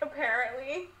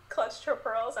 apparently clutched her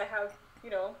pearls. I have,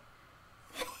 you know,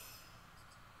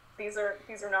 these are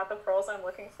not the pearls I'm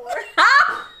looking for.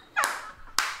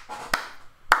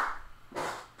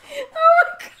 Oh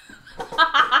my God.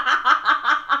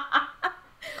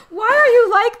 Why are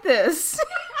you like this?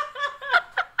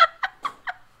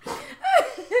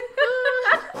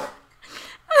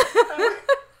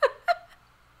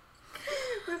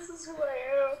 This is who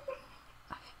I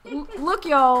am. Look,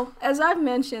 y'all, as I've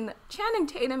mentioned, Channing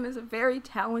Tatum is a very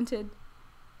talented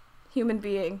human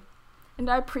being, and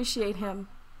I appreciate him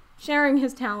sharing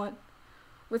his talent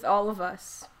with all of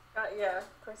us. Yeah,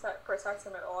 protect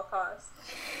him at all costs.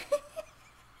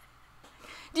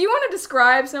 Do you want to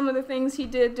describe some of the things he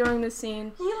did during this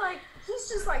scene? He's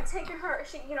just like taking her,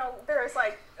 you know, there's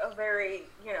like a very,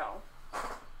 you know,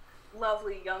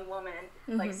 lovely young woman,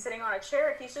 like sitting on a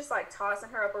chair. He's just like tossing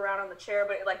her up around on the chair,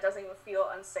 but it like doesn't even feel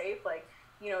unsafe. Like,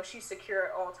 you know, she's secure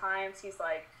at all times. He's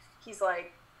like,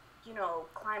 you know,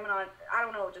 climbing on, I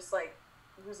don't know, just like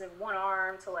using one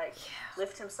arm to like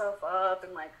lift himself up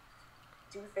and like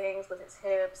do things with his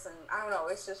hips, and I don't know,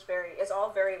 it's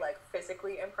all very like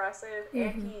physically impressive,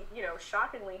 and he, you know,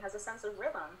 shockingly has a sense of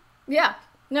rhythm. Yeah,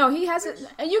 no, he has it,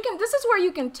 and this is where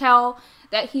you can tell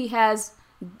that he has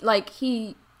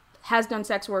done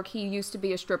sex work. He used to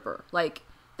be a stripper, like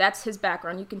that's his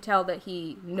background. You can tell that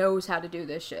he knows how to do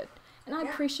this shit, and I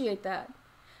appreciate that,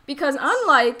 because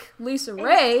unlike Lisa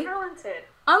Ray,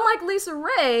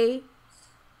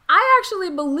 I actually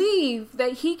believe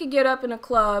that he could get up in a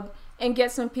club and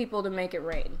get some people to make it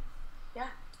rain. Yeah.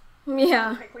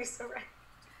 Yeah. Like Lisa Ray.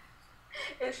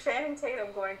 Is Channing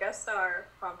Tatum going guest star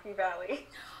on P-Valley?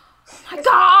 My God!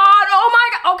 Oh my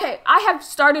God! Okay, I have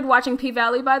started watching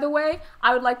P-Valley, by the way.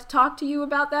 I would like to talk to you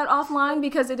about that offline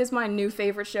because it is my new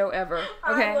favorite show ever.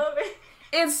 Okay? I love it.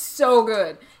 It's so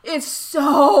good. It's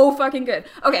so fucking good.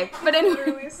 Okay, but anyway. It's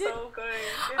literally so good.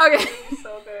 It's Okay. literally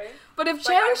so good. But if Like,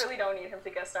 Channing... I really don't need him to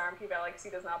guest star on P-Valley because he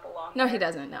does not belong No, there. he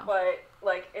doesn't, no. But,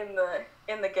 like, in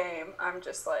the game, I'm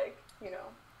just like, you know...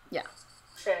 Yeah.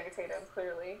 Channing Tatum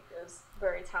clearly is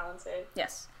very talented.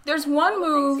 Yes. There's one All the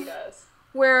move things he does.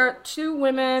 where two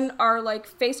women are like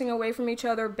facing away from each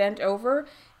other, bent over,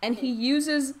 and he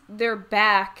uses their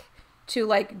back to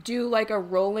like do like a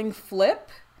rolling flip.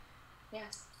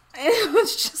 Yes. And it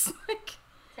was just like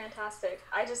Fantastic.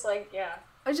 I just like, yeah.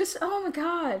 oh my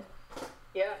God.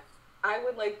 Yeah. I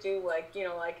would like do like, you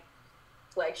know, like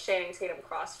Channing Tatum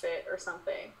CrossFit or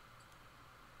something.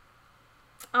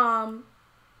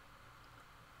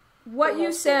 What For you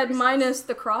multiple said reasons. minus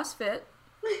the CrossFit.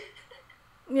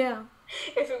 Yeah.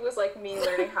 If it was like me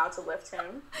learning how to lift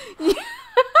him.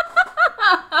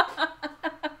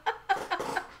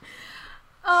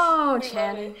 Oh, We love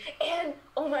Channing. it. And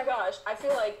oh my gosh, I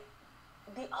feel like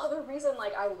the other reason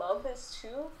like I love this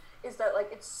too is that like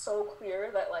it's so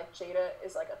clear that like Jada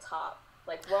is like a top.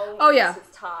 Like Rome Oh, yeah. is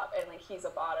his top and like he's a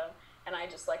bottom. And I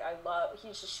just like I love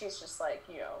she's just like,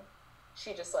 you know,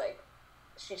 she's just like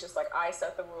I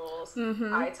set the rules.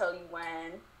 Mm-hmm. I tell you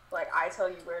when, like I tell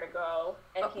you where to go.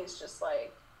 And he's just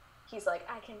like he's like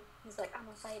I'm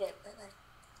gonna fight it, but like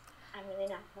I'm really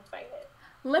not gonna fight it.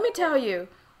 Let me tell you,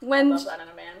 I when love that in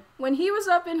a man. when he was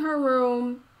up in her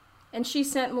room and she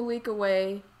sent Malik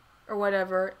away or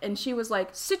whatever, and she was like,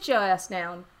 sit your ass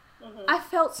down. Mm-hmm. I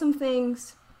felt some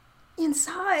things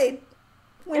inside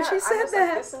when she I said was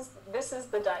that. like, this is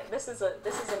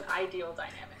an ideal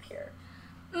dynamic here.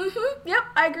 Mm-hmm. Yep,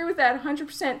 I agree with that.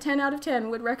 100%. 10 out of 10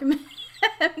 would recommend.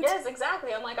 Yes,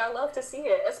 exactly. I'm like, I love to see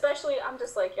it. Especially,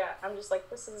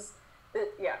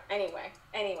 Anyway.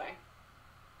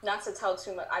 Not to tell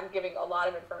too much. I'm giving a lot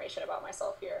of information about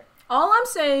myself here. All I'm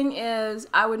saying is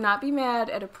I would not be mad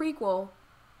at a prequel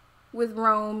with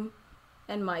Rome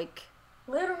and Mike.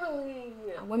 Literally.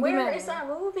 I wouldn't be Where mad is at that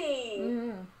movie?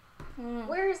 Mm-hmm.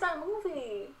 Where is that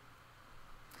movie?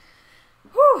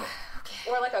 Whew. Okay.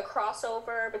 Or like a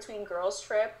crossover between Girls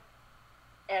Trip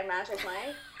and Magic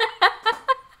Mike.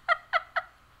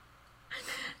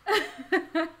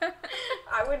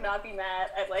 I would not be mad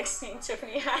at like seeing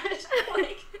Tiffany Haddish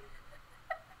like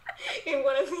in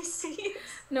one of these scenes.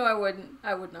 No, I wouldn't.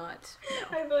 I would not.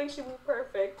 No. I feel like she'd be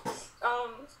perfect.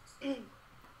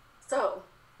 So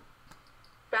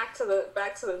back to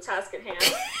the task at hand.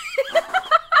 I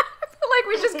feel like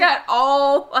we just got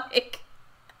all like.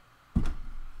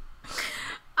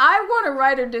 I want to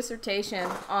write a dissertation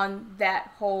on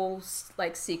that whole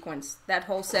like sequence, that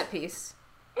whole set piece.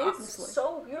 It's honestly.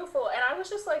 so beautiful, and I was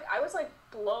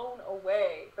blown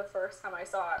away the first time I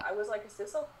saw it. I was like, is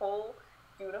this a whole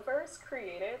universe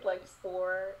created like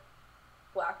for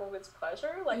Black women's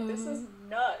pleasure? Like, this is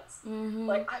nuts. Mm-hmm.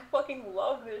 Like, I fucking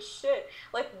love this shit.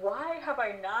 Like, why have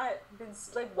I not been,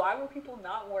 like, why were people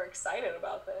not more excited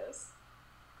about this?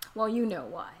 Well, you know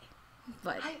why.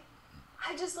 But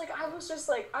I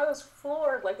was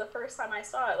floored, like, the first time I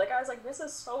saw it. Like, I was like, this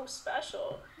is so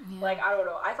special. Yeah. Like, I don't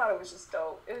know. I thought it was just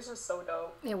dope. It was just so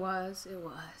dope. It was.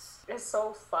 It's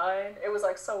so fun. It was,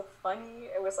 like, so funny.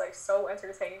 It was, like, so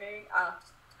entertaining.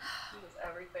 It was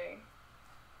everything.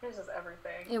 It was just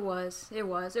everything. It was. It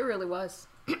really was.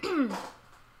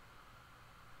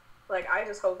 Like, I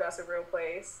just hope that's a real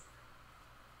place.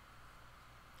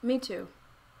 Me too.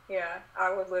 Yeah,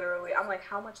 I would literally. I'm like,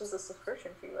 how much is the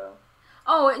subscription fee, though?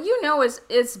 Oh, you know it's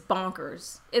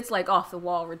bonkers. It's like off the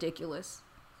wall ridiculous.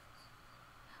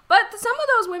 But some of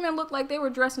those women looked like they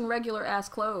were dressed in regular ass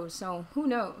clothes, so who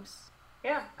knows?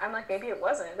 Yeah, I'm like, maybe it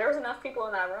wasn't. There was enough people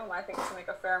in that room, I think, to make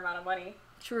a fair amount of money.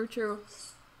 True.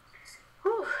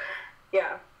 Whew.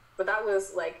 Yeah, but that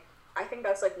was, like, I think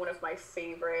that's, like, one of my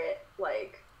favorite,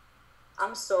 like,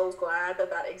 I'm so glad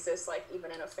that exists, like, even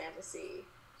in a fantasy,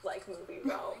 like, movie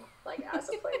realm, like, as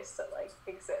a place that, like,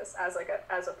 exists, as, like,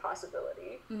 as a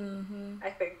possibility. Mm-hmm.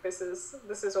 I think this is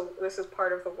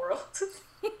part of the world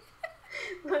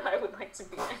that I would like to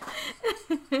be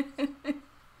in.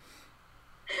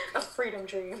 A freedom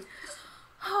dream.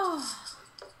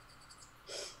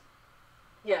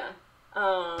 Yeah.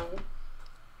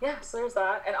 Yeah, so there's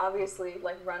that. And obviously,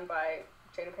 like, run by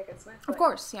Jada Pinkett Smith. Of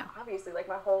course, yeah. Obviously, like,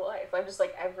 my whole life. I'm just,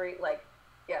 like,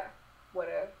 what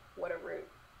a root.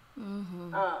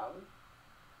 Mm-hmm.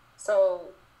 So,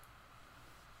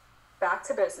 back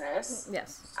to business.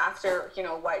 Yes. After,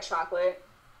 White Chocolate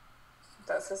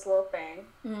does his little thing.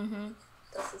 Mm-hmm.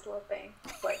 Does his little thing.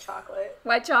 White Chocolate.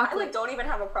 White Chocolate. I, don't even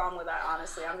have a problem with that,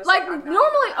 honestly. I'm just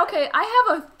normally, okay, I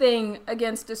have a thing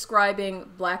against describing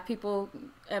black people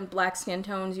and black skin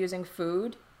tones using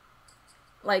food.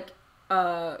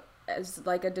 As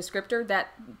like a descriptor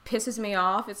that pisses me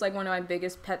off. It's like one of my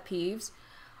biggest pet peeves.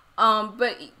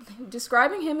 But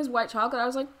describing him as white chocolate, I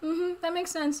was like, that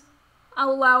makes sense.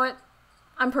 I'll allow it.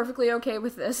 I'm perfectly okay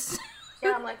with this.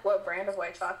 Yeah, I'm like, what brand of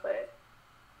white chocolate?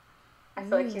 I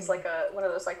feel like he's like one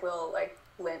of those like little like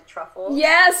lint truffles.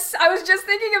 Yes, I was just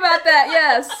thinking about that.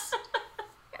 Yes.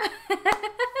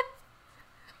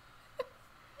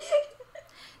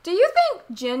 Do you think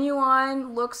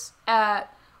Genuine looks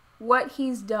at what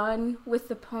he's done with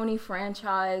the Pony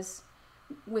franchise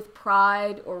with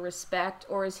pride or respect,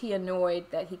 or is he annoyed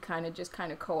that he kind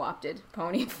of co-opted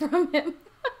Pony from him?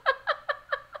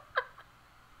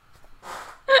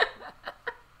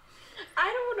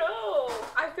 I don't know.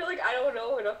 I feel like I don't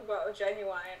know enough about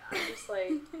Genuine. I'm just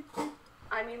like,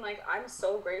 I mean, like, I'm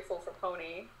so grateful for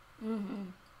Pony. Mm-hmm.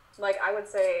 Like, I would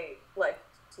say, like,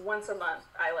 once a month,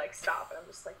 I, like, stop and I'm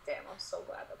just like, damn, I'm so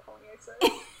glad that Pony exists.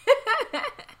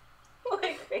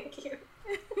 Like, thank you.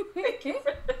 Thank you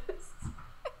for this.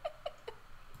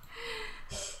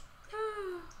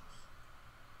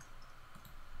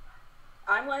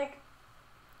 I'm like,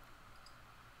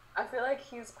 I feel like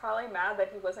he's probably mad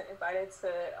that he wasn't invited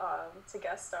to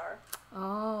guest star.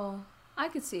 Oh, I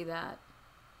could see that.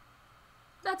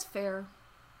 That's fair.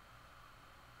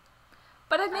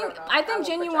 But I think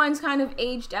Genuine's kind of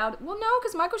aged out. Well, no,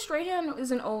 because Michael Strahan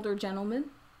is an older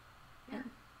gentleman. Yeah.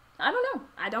 I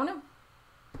don't know.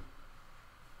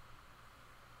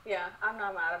 Yeah, I'm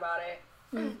not mad about it.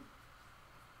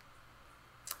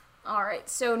 All right,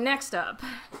 so next up,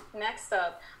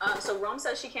 so Rome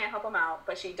says she can't help him out,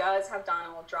 but she does have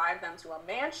Donald drive them to a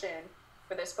mansion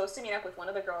where they're supposed to meet up with one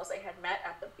of the girls they had met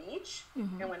at the beach.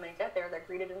 Mm-hmm. And when they get there, they're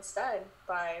greeted instead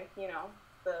by,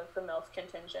 the MILF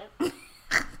contingent.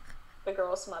 The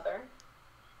girl's mother,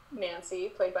 Nancy,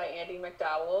 played by Andie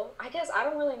MacDowell. I guess I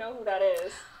don't really know who that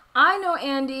is. I know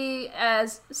Andie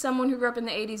as someone who grew up in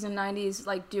the 80s and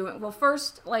 90s,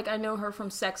 first, I know her from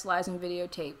Sex, Lies, and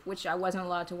Videotape, which I wasn't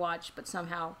allowed to watch, but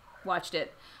somehow watched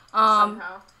it.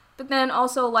 Somehow. But then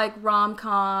also,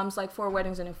 rom-coms, like Four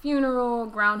Weddings and a Funeral,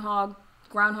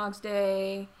 Groundhog's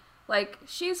Day.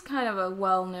 She's kind of a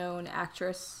well-known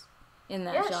actress in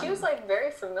that genre. Yeah, she was,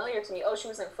 very familiar to me. Oh, she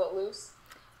was in Footloose.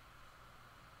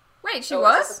 Wait, she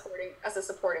was? As a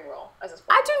supporting role. I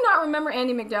do not remember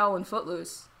Andie MacDowell in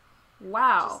Footloose.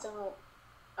 Wow. Just don't.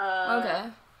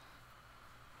 Okay.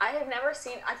 I have never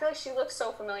seen. I feel like she looks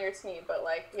so familiar to me, but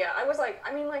I was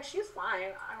she's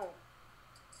fine.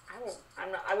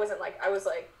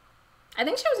 I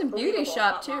think she was in Beauty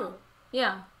Shop too. Mom.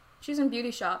 Yeah, she's in Beauty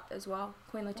Shop as well.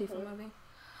 Queen Latifah movie.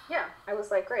 Yeah, I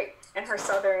was great. And her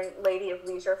Southern Lady of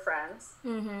Leisure friends.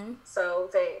 Mm-hmm. So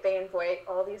they invite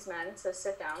all these men to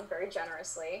sit down very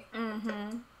generously.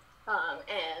 Mm-hmm.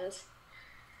 And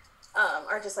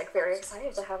are just very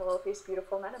excited to have all of these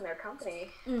beautiful men in their company,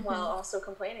 while also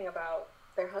complaining about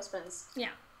their husbands. Yeah.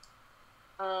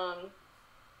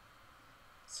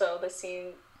 So did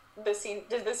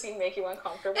the scene make you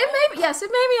uncomfortable? Yes, it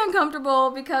made me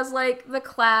uncomfortable because the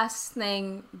class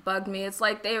thing bugged me. It's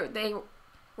they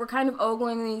were kind of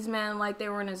ogling these men like they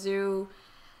were in a zoo,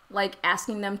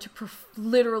 asking them to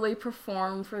literally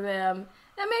perform for them.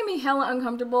 That made me hella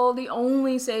uncomfortable. The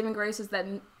only saving grace is that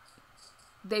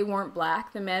they weren't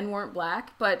black. The men weren't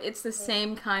black, but it's the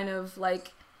same kind of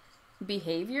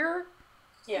behavior.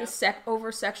 Yeah.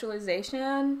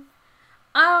 Over-sexualization.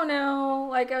 I don't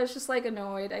know. I was just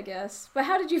annoyed, I guess. But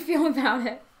how did you feel about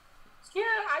it? Yeah,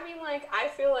 I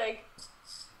feel like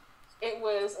it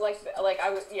was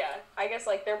I guess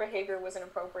their behavior was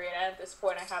inappropriate, and at this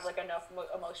point I have enough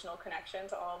emotional connection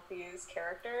to all of these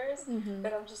characters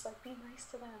that I'm just be nice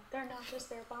to them. They're not just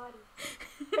their bodies.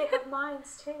 They have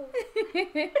minds too.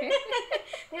 They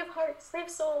have hearts. They have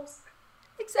souls.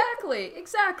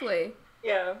 Exactly.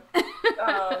 Yeah.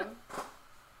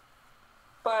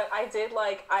 But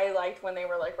I liked when they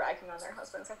were ragging on their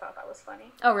husbands. I thought that was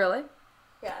funny. Oh, really?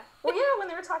 Yeah. Well, yeah, when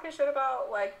they were talking shit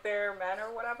about their men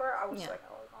or whatever, I was just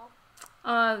oh,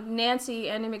 well. Nancy,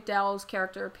 Andie MacDowell's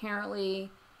character,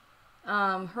 apparently,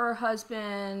 her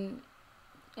husband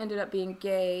ended up being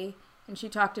gay, and she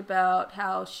talked about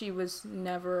how she was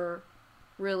never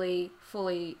really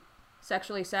fully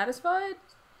sexually satisfied.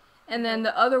 And then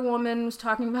the other woman was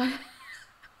talking about,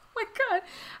 oh my God,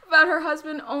 about her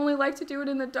husband only liked to do it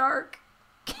in the dark.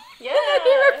 Yeah.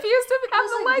 He refused to have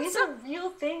the like, lights these are real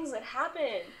things that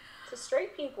happen to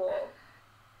straight people.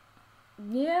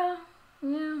 Yeah.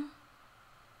 Yeah.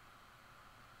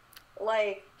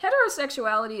 Like,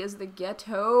 heterosexuality is the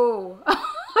ghetto of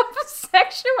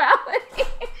sexuality.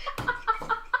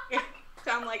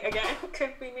 I'm like, again,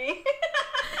 could be me.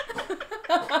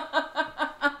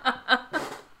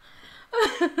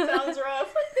 Sounds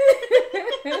rough.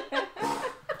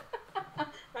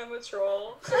 I'm a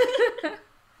troll.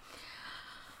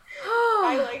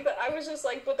 I like that. I was just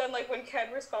like, but then like when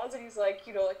Ken responds and he's like,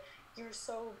 you know, like, you're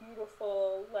so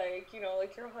beautiful, like, you know,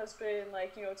 like your husband,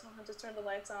 like, you know, tell him to turn the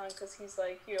lights on because he's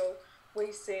like, you know,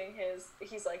 wasting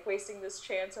this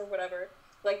chance or whatever.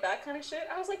 Like that kind of shit.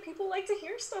 I was like, people like to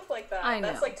hear stuff like that. I know.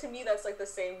 That's like, to me, that's like the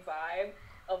same vibe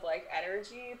of like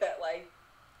energy that like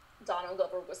Donald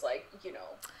Glover was like, you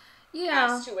know,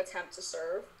 asked to attempt to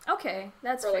serve. Okay,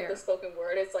 that's for fair. Like the spoken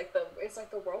word. It's like the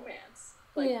romance.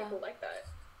 Like people like that.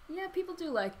 Yeah, people do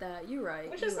like that. You're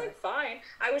right. Which is like fine.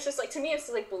 I was just like, to me, it's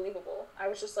like believable. I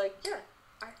was just like, yeah,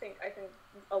 I think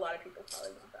a lot of people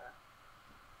probably want that.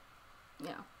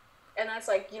 Yeah. And that's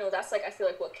like, you know, that's like, I feel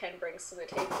like what Ken brings to the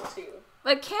table too.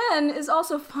 But Ken is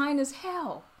also fine as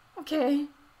hell. Okay.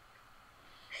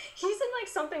 He's in like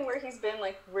something where he's been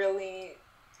like really,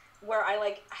 where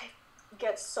I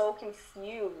get so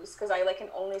confused because I like can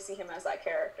only see him as that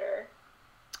character.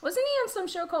 Wasn't he in some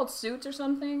show called Suits or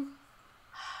something?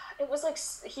 It was like,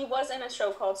 he was in a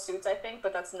show called Suits, I think,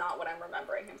 but that's not what I'm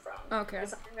remembering him from. Okay. It's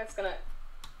something that's gonna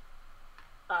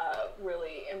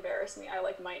really embarrass me. I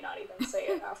like might not even say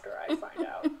it after I find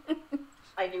out.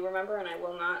 I do remember, and I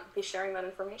will not be sharing that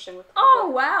information with people. Oh,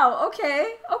 wow.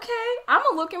 Okay. I'm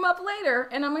gonna look him up later,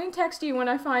 and I'm gonna text you when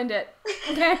I find it.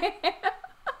 Okay?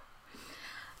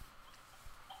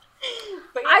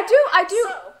 But I do.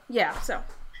 So. Yeah, so.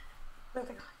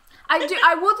 Moving on.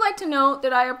 I would like to note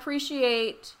that I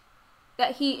appreciate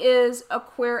that he is a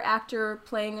queer actor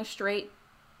playing a straight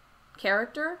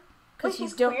character. Wait,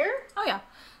 he's queer? Oh, yeah.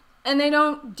 And they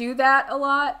don't do that a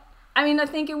lot. I mean, I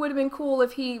think it would have been cool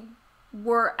if he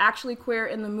were actually queer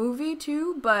in the movie,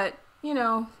 too. But, you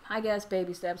know, I guess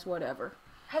baby steps, whatever.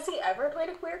 Has he ever played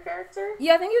a queer character?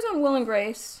 Yeah, I think he was on Will and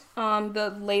Grace,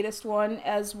 the latest one,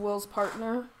 as Will's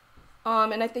partner.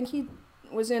 And I think he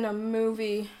was in a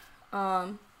movie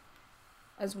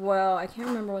as well. I can't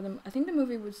remember what I think the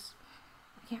movie was...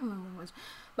 I can't remember what it was.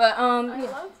 But, I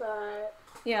love that.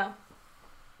 Yeah.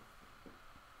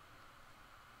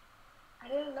 I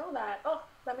didn't know that. Oh,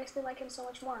 that makes me like him so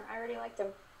much more. I already liked him.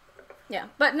 Yeah,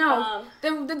 but no,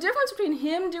 the difference between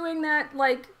him doing that,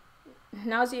 like,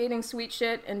 nauseating sweet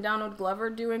shit and Donald Glover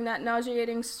doing that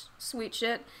nauseating sweet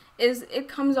shit is it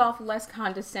comes off less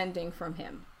condescending from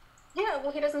him. Yeah,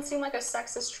 well, he doesn't seem like a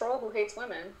sexist troll who hates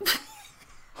women.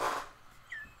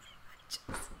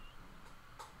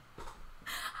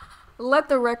 Let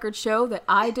the record show that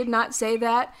I did not say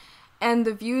that, and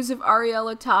the views of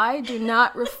Ariella Ty do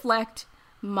not reflect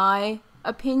my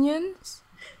opinions.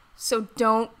 So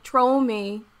don't troll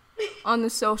me on the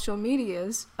social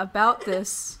medias about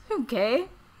this, okay?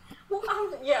 Well,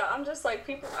 I'm just like,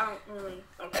 people,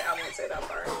 okay, I won't say that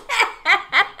part.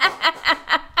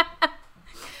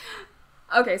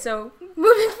 Okay, so,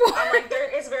 moving forward. I'm like,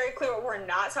 it's very clear what we're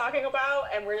not talking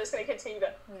about, and we're just going to continue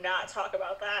to not talk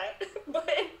about that. But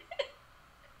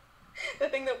the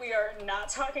thing that we are not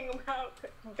talking about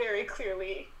very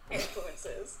clearly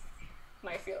influences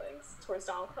my feelings towards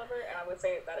Donald Glover, and I would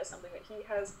say that is something that he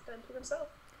has done to himself.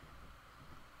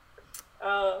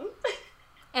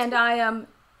 And I am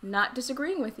not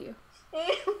disagreeing with you.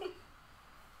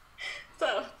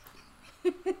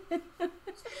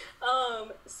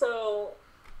 So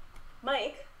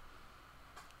Mike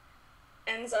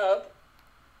ends up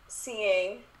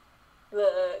seeing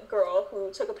the girl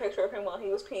who took a picture of him while he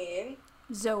was peeing.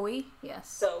 Zoe,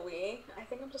 yes. Zoe. I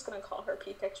think I'm just gonna call her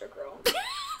Pee Picture Girl.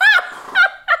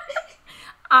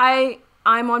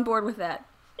 I'm on board with that.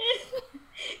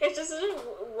 It's just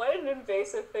what an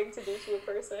invasive thing to do to a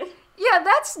person. Yeah,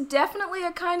 that's definitely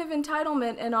a kind of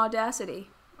entitlement and audacity.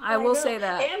 I will say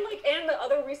that. And the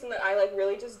other reason that I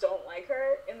really just don't like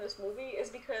her in this movie is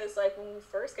because when we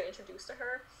first get introduced to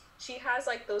her, she has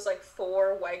those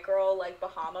 4 white girl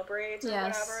Bahama braids or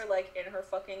whatever in her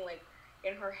fucking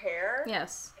in her hair.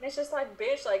 Yes. And it's just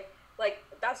bitch,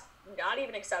 that's not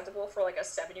even acceptable for a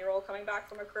 7-year-old coming back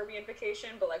from a Caribbean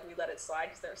vacation, but we let it slide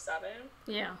because they're 7.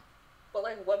 Yeah. But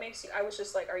what makes you? I was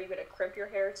just are you gonna crimp your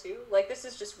hair too? This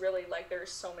is just really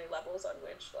there's so many levels on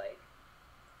which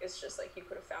it's just you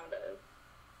could have found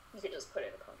you could just put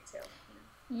it in a ponytail.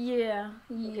 Yeah.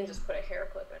 You can just put a hair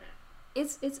clip in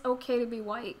it. It's okay to be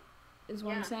white, is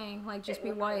what I'm saying. Just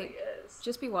be white. Really is.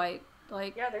 Just be white.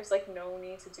 Like, yeah, there's like no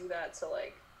need to do that. So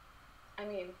like, I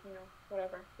mean, you know,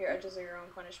 whatever. Your edges are your own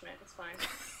punishment. It's fine.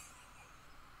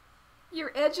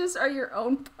 Your edges are your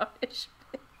own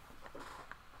punishment.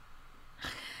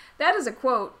 That is a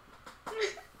quote.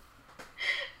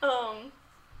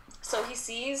 So he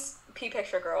sees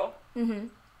P-Picture Girl, Mm-hmm.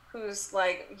 who's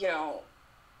like, you know,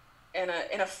 in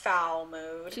a foul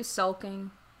mood. She's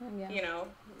sulking. Yeah. You know,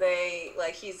 they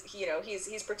like he's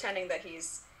pretending that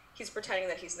he's pretending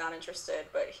that he's not interested,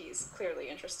 but he's clearly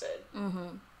interested.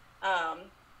 Mm-hmm.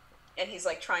 And he's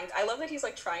like trying. I love that he's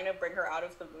like trying to bring her out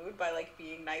of the mood by like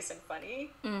being nice and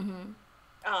funny. Mm-hmm.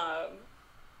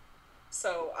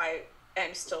 So I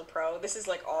am still pro. This is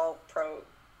like all pro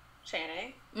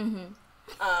Channing. Mm-hmm.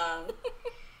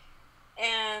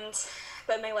 And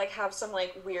then they like have some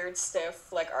like weird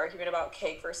stiff like argument about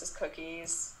cake versus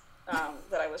cookies.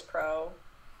 That I was pro.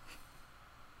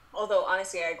 Although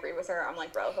honestly, I agree with her. I'm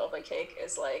like, red velvet cake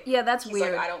is like, yeah, that's he's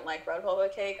weird. Like, I don't like red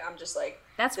velvet cake. I'm just like,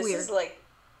 that's this weird. Is like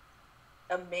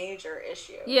a major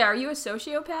issue. Yeah, are you a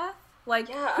sociopath? Like,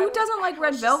 yeah, who doesn't like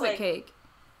red velvet like, cake?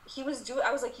 I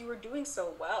was like, you were doing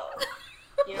so well.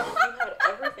 You know, you had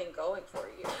everything going for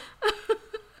you.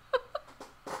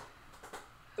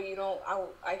 But you don't.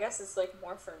 I guess it's like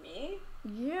more for me.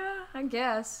 Yeah, I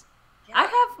guess. Yeah.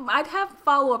 I'd have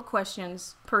follow-up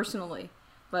questions personally,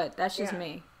 but that's just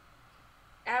me.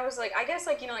 And I was like, I guess,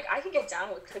 like, you know, like, I could get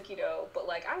down with cookie dough, but,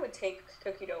 like, I would take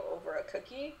cookie dough over a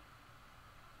cookie,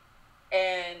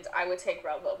 and I would take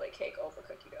red velvet cake over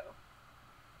cookie dough.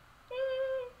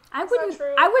 I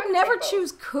would never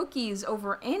choose cookies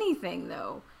over anything,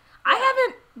 though. Yeah. I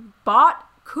haven't bought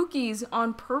cookies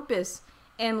on purpose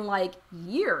in, like,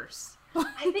 years.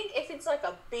 I think if it's, like,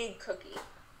 a big cookie,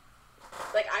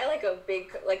 like, I like a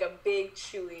big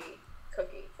chewy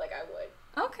cookie, like, I would.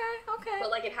 Okay. But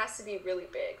like it has to be really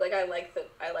big. Like I like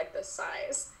the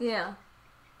size. Yeah.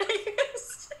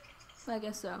 I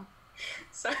guess so.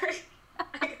 Sorry.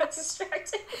 I got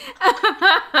distracted.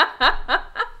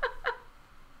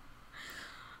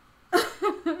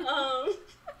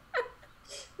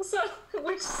 So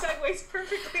which segues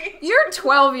perfectly. You're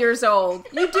 12 years old.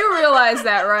 You do realize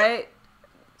that, right?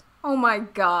 Oh my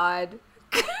god.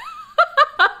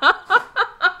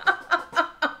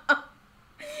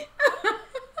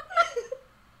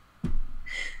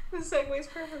 Segues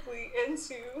perfectly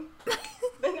into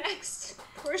the next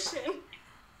portion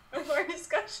of our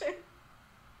discussion.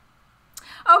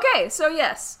 Okay, so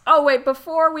yes. Oh, wait,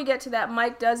 before we get to that,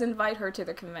 Mike does invite her to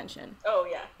the convention. Oh,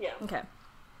 yeah. Okay.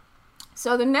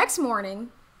 So the next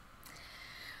morning,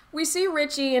 we see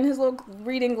Richie in his little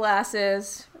reading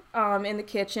glasses in the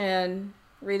kitchen,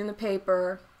 reading the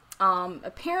paper.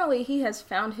 Apparently, he has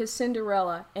found his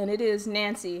Cinderella, and it is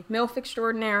Nancy, MILF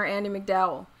extraordinaire Andy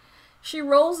McDowell. She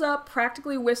rolls up,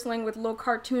 practically whistling with little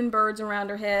cartoon birds around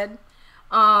her head.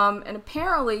 And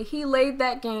apparently, he laid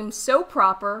that game so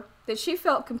proper that she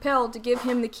felt compelled to give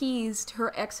him the keys to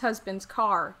her ex-husband's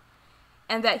car,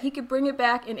 and that he could bring it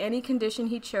back in any condition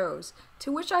he chose.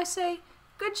 To which I say,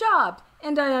 good job,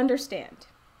 and I understand.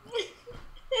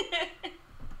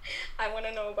 I want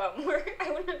to know about more.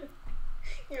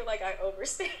 You're like, I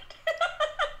overstand.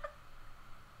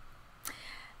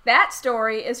 That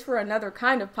story is for another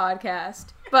kind of podcast.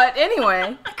 But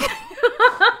anyway.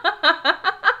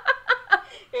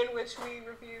 In which we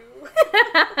review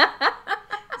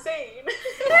Zane.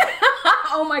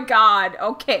 Oh my god.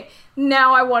 Okay.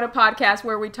 Now I want a podcast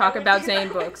where we talk about Zane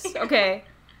books. Okay.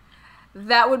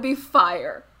 That would be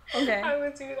fire. Okay. I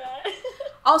would do that.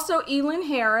 Also, Elin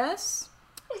Harris.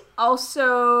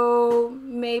 Also,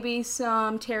 maybe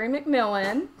some Terry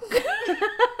McMillan.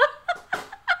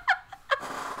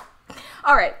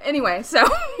 All right. Anyway, so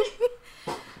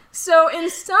in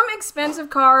some expensive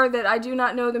car that I do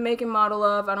not know the make and model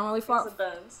of, I don't really follow. It's a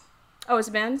Benz. Oh, it's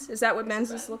Benz? Is that what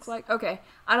Benz's look like? Okay.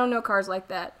 I don't know cars like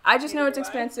that. I just know it's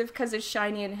expensive because it's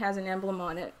shiny and it has an emblem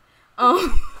on it.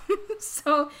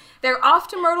 So they're off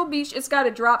to Myrtle Beach. It's got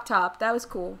a drop top. That was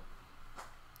cool.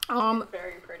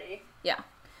 Very pretty. Yeah.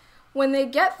 When they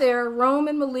get there, Rome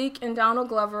and Malik and Donald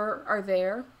Glover are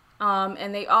there,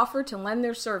 and they offer to lend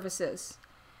their services.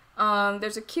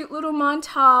 There's a cute little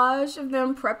montage of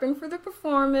them prepping for the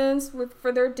performance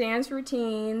for their dance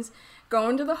routines,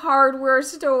 going to the hardware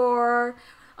store.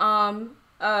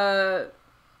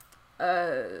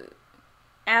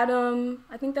 Adam,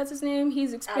 I think that's his name.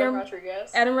 Adam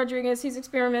Rodriguez. He's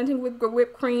experimenting with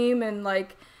whipped cream and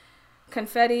like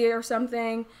confetti or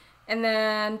something. And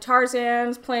then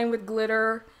Tarzan's playing with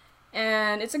glitter.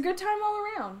 And it's a good time all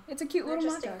around. It's a cute little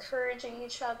montage. They're just encouraging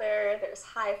each other. There's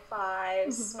high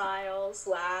fives, smiles,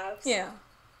 laughs. Yeah.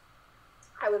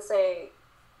 I would say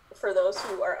for those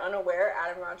who are unaware,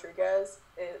 Adam Rodriguez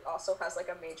also has like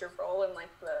a major role in like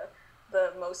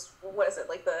the most, what is it,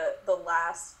 like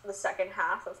the second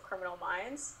half of Criminal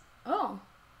Minds. Oh.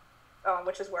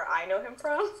 Which is where I know him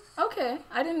from. Okay,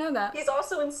 I didn't know that. He's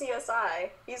also in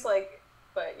CSI. He's like,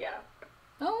 but yeah.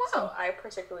 Oh, wow. So I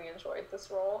particularly enjoyed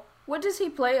this role. What does he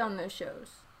play on those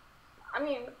shows? I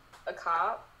mean, a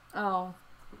cop. Oh.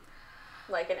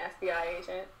 Like an FBI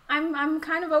agent. I'm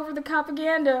kind of over the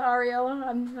propaganda, Ariella.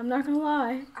 I'm not gonna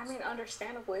lie. I mean,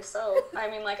 understandably so. I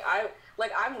mean,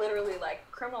 I'm literally like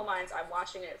Criminal Minds. I'm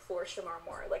watching it for Shamar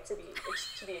Moore, like to be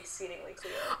exceedingly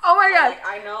clear. Oh my god! Like,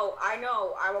 I know,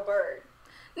 I'm a bird.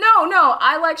 No,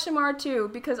 I like Shamar too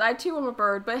because I too am a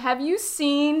bird. But have you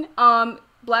seen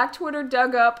Black Twitter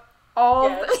dug up all?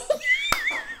 Yes. The...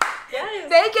 Yes.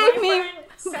 They gave me.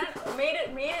 Made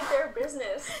it their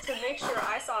business to make sure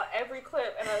I saw every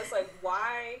clip, and I was like,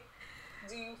 why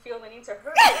do you feel the need to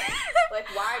hurt me? Like,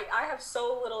 why? I have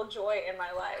so little joy in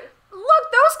my life.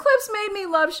 Look, those clips made me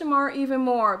love Shamar even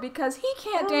more because he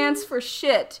can't dance for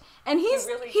shit, and he's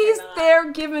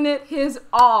there giving it his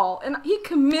all, and he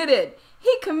committed.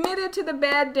 He committed to the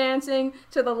bad dancing,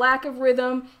 to the lack of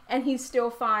rhythm, and he's still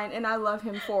fine, and I love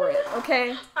him for it.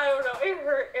 Okay. I don't know. It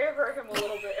hurt him a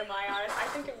little bit in my eyes. I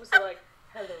think it was like,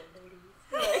 hello, ladies.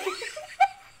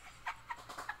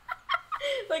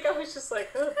 Like I was just like,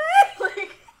 ugh.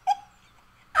 Like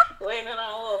laying it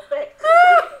on a little thick.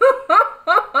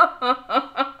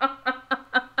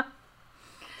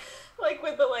 Like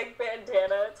with the like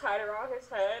bandana tied around his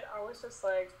head, I was just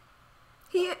like,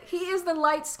 he is the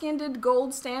light-skinned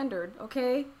gold standard,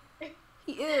 okay?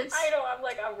 He is. I know.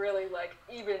 I'm really like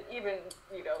even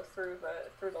through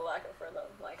the lack of rhythm,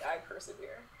 like I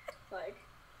persevere. Like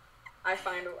I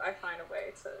find a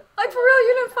way to. Like for real,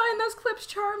 you didn't find those clips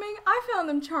charming? I found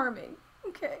them charming.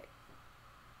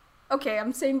 Okay,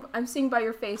 I'm seeing by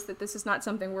your face that this is not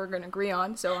something we're gonna agree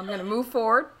on, so I'm gonna move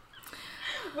forward.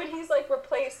 When he's like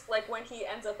replaced, like when he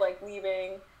ends up like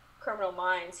leaving Criminal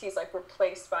Minds, he's like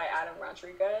replaced by Adam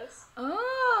Rodriguez.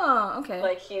 Oh, okay.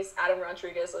 Like Adam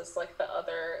Rodriguez is like the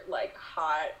other like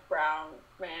hot brown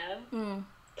man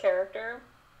character.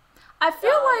 I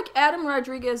feel like Adam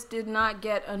Rodriguez did not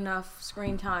get enough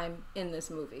screen time in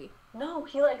this movie. No,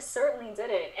 he like certainly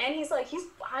didn't, and he's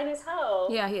fine as hell.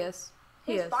 Yeah, he is.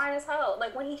 He's fine as hell.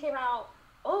 Like when he came out,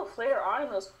 later on in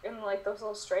those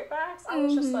little straight backs, I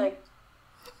was just like.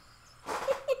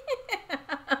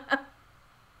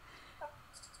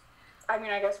 I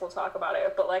mean, I guess we'll talk about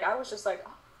it, but like I was just like,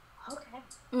 oh, okay.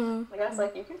 Like that's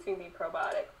like you can feed me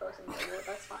probiotic frozen yogurt.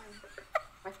 That's fine.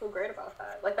 I feel great about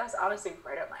that. Like that's honestly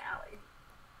right up my alley.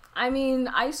 I mean,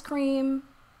 ice cream,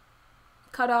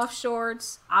 cut off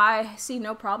shorts. I see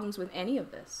no problems with any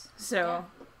of this. So,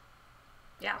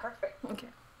 yeah. Perfect. Okay.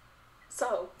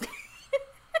 So,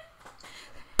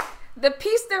 the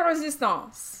piece de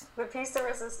resistance. The piece de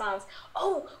resistance.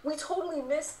 Oh, we totally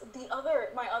missed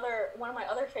one of my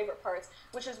other favorite parts,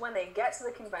 which is when they get to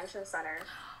the convention center,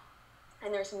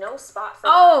 and there's no spot for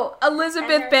them.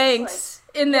 Elizabeth Banks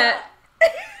like, in that.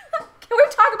 Can we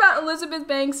talk about Elizabeth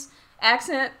Banks'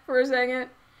 accent for a second?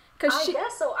 I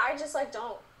guess so. I just like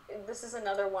don't. This is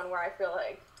another one where I feel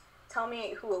like, tell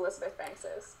me who Elizabeth Banks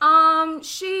is.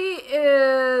 She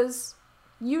is.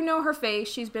 You know her face.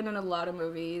 She's been in a lot of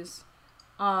movies.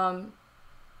 Blonde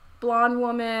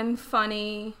woman,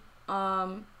 funny.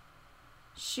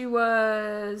 She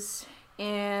was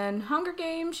in Hunger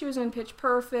Games. She was in Pitch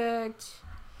Perfect.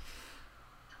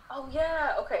 Oh,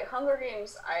 yeah. Okay, Hunger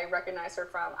Games, I recognize her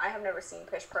from. I have never seen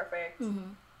Pitch Perfect.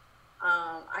 Mm-hmm.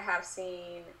 I have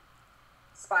seen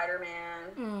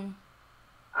Spider-Man.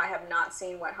 I have not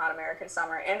seen Wet Hot American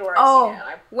Summer, and or I've seen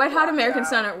it. Wet Hot American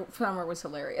Summer was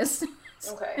hilarious.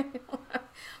 Okay.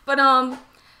 But,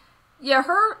 yeah,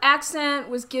 her accent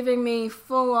was giving me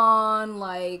full-on,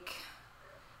 like,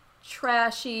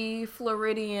 trashy,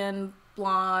 Floridian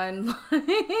blonde,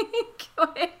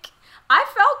 like, I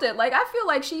felt it. Like, I feel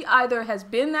like she either has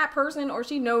been that person or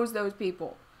she knows those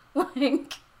people.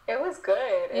 Like... It was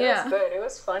good. It was good. It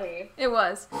was funny. It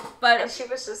was. But... And she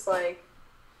was just like,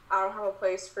 I don't have a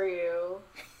place for you.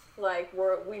 Like,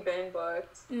 we've been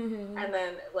booked. Mm-hmm. And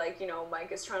then, like,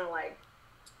 Mike is trying to, like,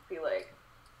 be like,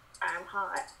 I'm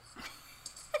hot.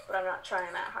 But I'm not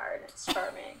trying that hard. It's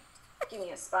charming. Give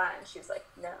me a spot. And she's like,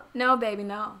 no. No, baby,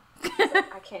 no. She's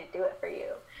like, I can't do it for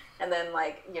you. And then,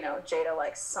 like, Jada,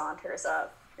 like, saunters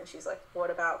up. And she's like,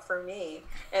 what about for me?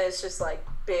 And it's just, like,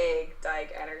 big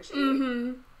dyke energy.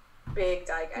 Mm-hmm. Big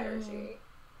dyke energy.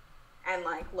 And,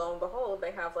 like, lo and behold,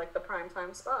 they have, like, the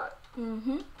primetime spot.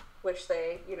 Mm-hmm. Which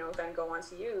they, then go on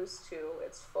to use to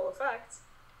its full effect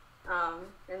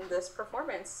in this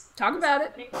performance. Talk about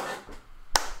it.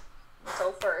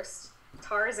 So first,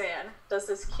 Tarzan does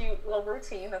this cute little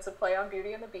routine that's a play on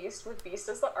Beauty and the Beast with Beast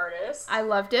as the artist. I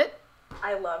loved it.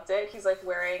 I loved it. He's like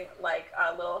wearing like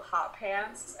little hot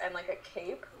pants and like a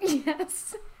cape.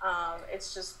 Yes.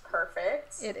 It's just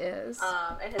perfect. It is.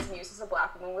 And his muse is a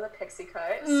black woman with a pixie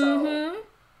cut. Mm-hmm. So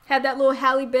Had that little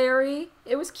Halle Berry.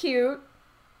 It was cute.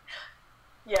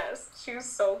 yes, she was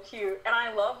so cute. And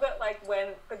I love that like when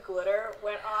the glitter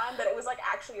went on, that it was like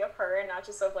actually of her and not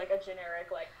just of like a generic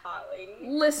like hot lady.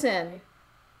 Listen,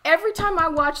 every time I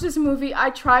watch this movie, I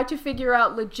try to figure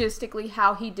out logistically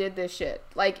how he did this shit.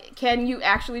 Like, can you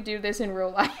actually do this in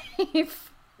real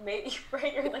life? Maybe,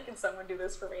 right? You're like, can someone do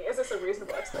this for me? Is this a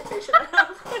reasonable expectation I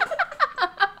have?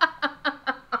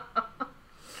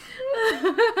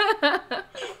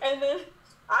 And then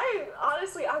I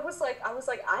honestly, I was like,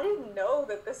 I didn't know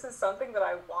that this is something that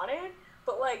I wanted,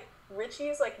 but like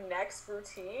Richie's like next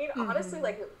routine, honestly,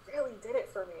 like it really did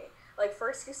it for me. Like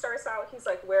first he starts out, he's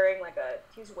wearing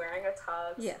a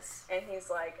tux. Yes. And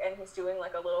he's doing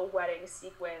like a little wedding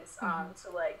sequence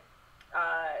to like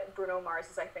Bruno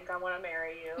Mars's I Think I Want to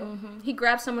Marry You. Mm-hmm. He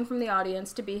grabs someone from the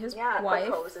audience to be his wife.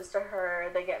 Proposes to her,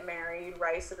 they get married,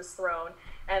 rises to his throne,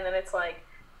 and then it's like,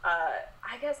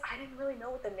 I guess I didn't really know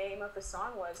what the name of the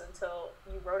song was until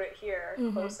you wrote it here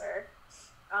closer.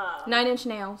 9 Inch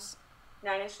Nails.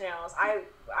 9 Inch Nails. I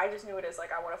just knew it as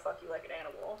like, I want to fuck you like an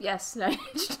animal. Yes, 9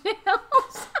 Inch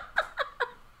Nails.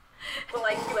 But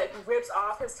like he like rips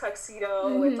off his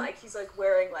tuxedo and like he's like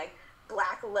wearing like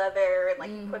black leather and like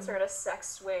he puts her in a sex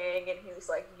swing and he's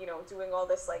like, you know, doing all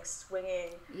this like swinging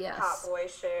hot boy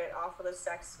shit off of the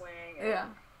sex swing. And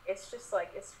it's just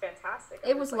like, it's fantastic.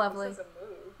 It was lovely. This is a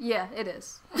move. Yeah, it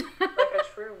is. Like a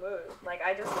true move. Like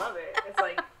I just love it. It's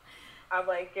like, I'm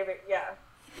like giving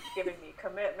me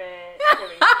commitment, giving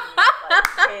me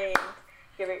like pink,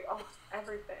 giving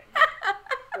everything.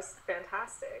 Just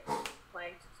fantastic.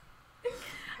 Like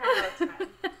 10 out of 10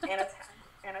 and a 10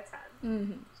 and a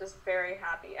 10. Just very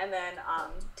happy. And then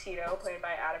Tito, played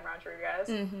by Adam Rodriguez,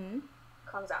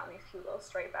 comes out in these cute little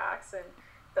straight backs and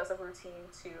does a routine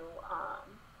to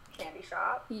Candy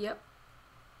Shop. Yep.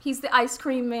 He's the ice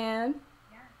cream man.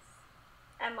 Yes.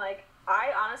 And like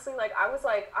I honestly I was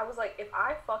like if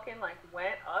I fucking like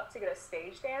went up to get a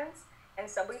stage dance and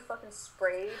somebody fucking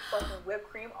sprayed fucking whipped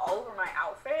cream all over my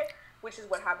outfit, which is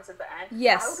what happens at the end.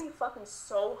 Yes. I would be fucking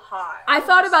so hot. I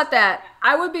thought about that.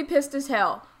 I would be pissed as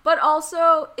hell. But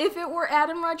also, if it were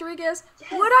Adam Rodriguez,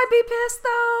 would I be pissed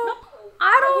though? No,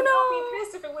 I don't know. I would not be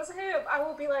pissed if it was him. I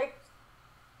will be like,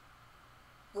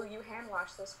 will you hand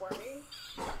wash this for me?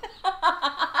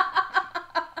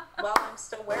 While I'm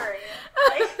still wearing it.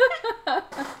 Like,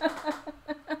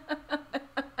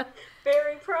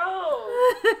 very pro.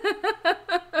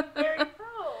 Very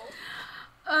pro.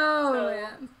 Oh, so,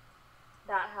 man.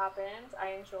 That happened.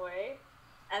 I enjoyed.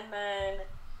 And then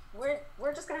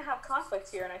we're just gonna have conflict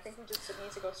here, and I think we just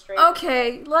need to go straight.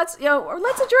 Okay, let's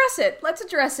address it. Let's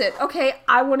address it. Okay,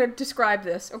 I want to describe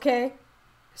this. Okay,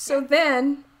 so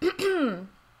then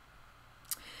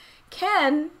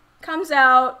Ken comes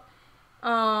out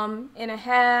in a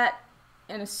hat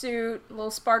and a suit, a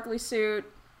little sparkly suit,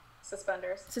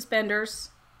 suspenders,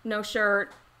 no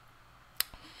shirt,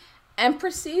 and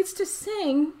proceeds to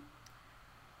sing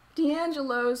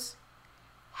D'Angelo's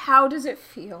 "How Does It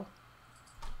Feel?"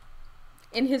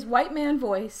 in his white man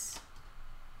voice,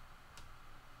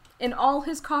 in all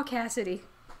his caucasity.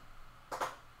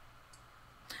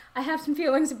 I have some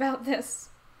feelings about this.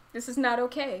 This is not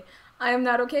okay. I am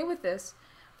not okay with this.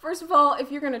 First of all,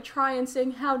 if you're going to try and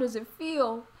sing "How Does It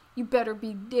Feel?", you better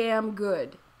be damn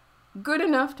good. Good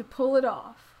enough to pull it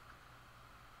off.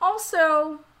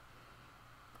 Also,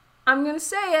 I'm going to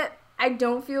say it, I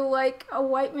don't feel like a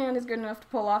white man is good enough to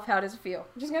pull off "How Does It Feel?"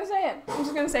 I'm just going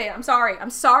to say it. I'm sorry.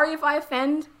 I'm sorry if I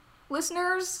offend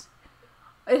listeners.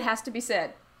 It has to be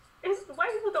said.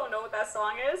 White people don't know what that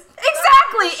song is.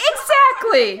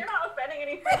 Exactly. You're not offending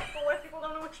any people. White people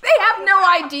don't know what They have no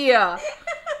idea.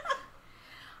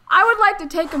 I would like to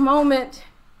take a moment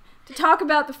to talk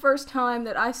about the first time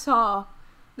that I saw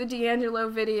the D'Angelo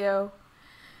video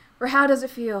for "How Does It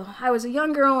Feel?" I was a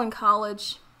young girl in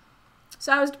college,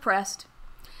 so I was depressed,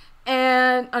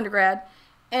 and undergrad,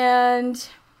 and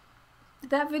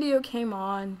that video came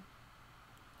on,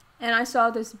 and I saw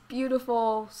this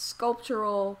beautiful,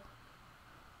 sculptural,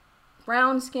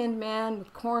 brown-skinned man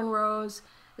with cornrows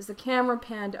as the camera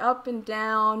panned up and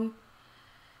down,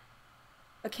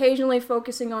 occasionally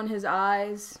focusing on his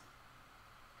eyes.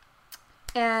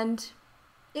 And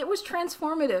it was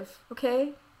transformative,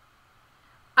 okay?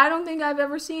 I don't think I've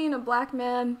ever seen a black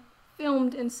man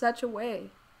filmed in such a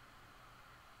way.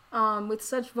 with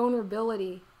such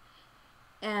vulnerability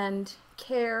and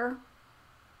care,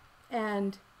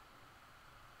 and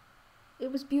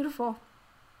it was beautiful.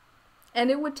 And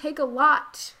it would take a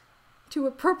lot to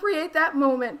appropriate that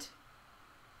moment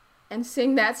and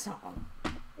sing that song.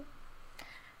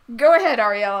 Go ahead,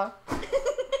 Ariella.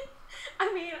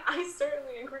 I mean, I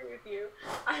certainly agree with you.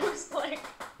 I was like,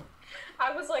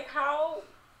 how?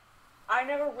 I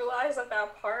never realized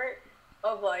that part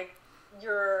of like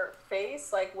your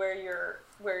face, like where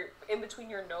in between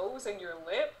your nose and your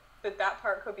lip, that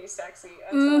part could be sexy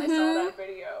until I saw that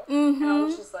video. And I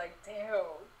was just like, damn.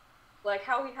 Like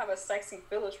how we have a sexy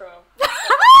philotron.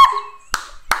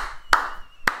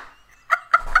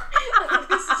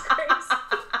 This is crazy.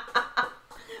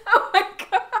 Oh my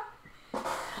god.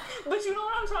 But you know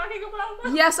what I'm talking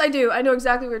about? Yes, I do. I know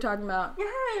exactly what you're talking about.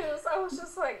 Yes. I was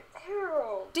just like,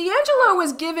 damn. D'Angelo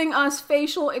was giving us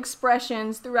facial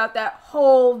expressions throughout that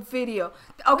whole video.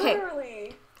 Okay.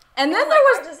 Literally. And then like, there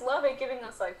was... I just love it giving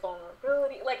us like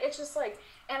vulnerability. Like it's just like,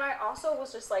 and I also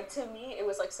was just like, to me, it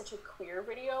was like such a queer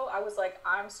video. I was like,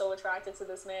 I'm so attracted to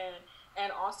this man.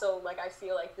 And also like, I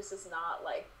feel like this is not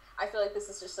like, I feel like this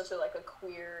is just such a like a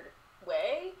queer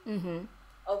way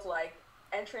of like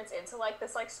entrance into like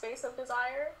this like space of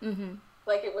desire.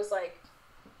 Like it was like,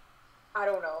 I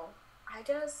don't know. I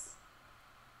guess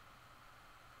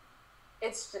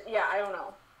it's, yeah, I don't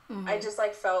know. I just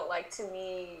like felt like to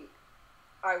me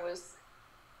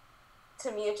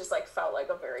it just like felt like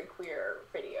a very queer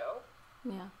video.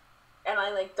 Yeah. And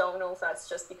I like don't know if that's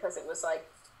just because it was like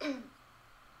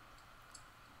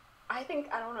I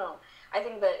don't know. I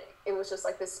think that it was just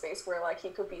like this space where like he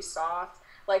could be soft,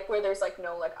 like where there's like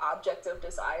no like object of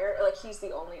desire, like he's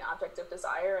the only object of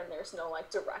desire and there's no like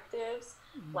directives.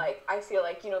 Like I feel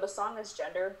like, you know, the song is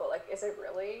gendered, but like is it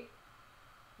really?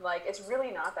 Like it's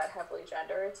really not that heavily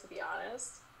gendered, to be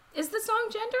honest. Is the song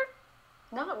gendered?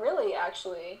 Not really,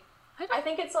 actually. I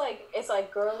think it's like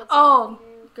girl. It's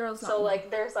girls. So like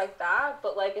there's like that,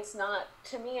 but like it's not,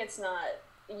 to me it's not,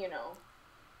 you know,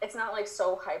 it's not like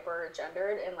so hyper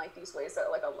gendered in like these ways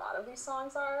that like a lot of these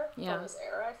songs are from this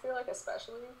era, I feel like,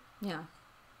 especially. Yeah.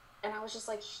 And I was just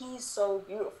like, he's so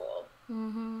beautiful.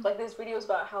 Like this video is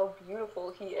about how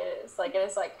beautiful he is, like, and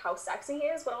it's like how sexy he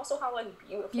is, but also how like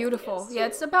beautiful he is, yeah,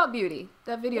 it's about beauty.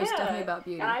 That video is definitely about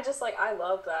beauty. And I just like, I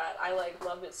love that. I like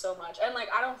loved it so much. And like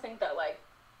I don't think that like,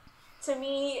 to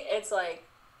me it's like,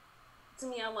 to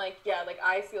me I'm like, yeah, like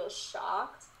I feel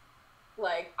shocked,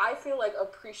 like I feel like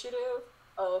appreciative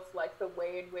of like the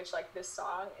way in which like this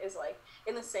song is like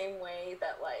in the same way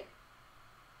that like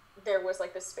there was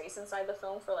like the space inside the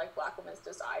film for like Black women's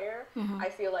desire. I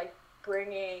feel like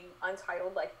bringing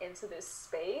Untitled like into this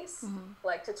space,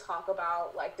 like to talk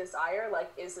about like desire,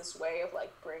 like is this way of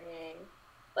like bringing,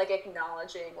 like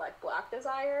acknowledging like Black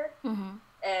desire.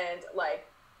 And like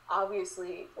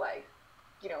obviously like,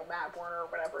 you know, Matt Warner or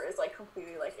whatever is like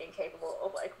completely like incapable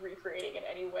of like recreating in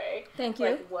any way Thank you.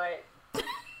 like what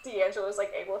D'Angelo is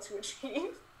like able to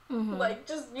achieve. Like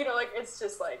just, you know, like it's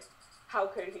just like, how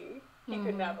could he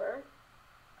could never.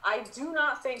 I do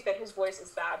not think that his voice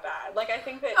is that bad. Like I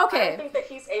think that I don't think that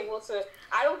he's able to,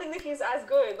 I don't think that he's as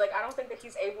good. Like I don't think that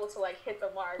he's able to like hit the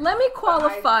mark. Let me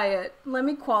qualify it.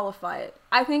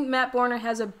 I think Matt Borner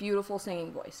has a beautiful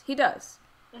singing voice. He does.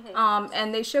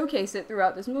 And they showcase it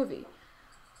throughout this movie.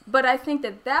 But I think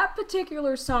that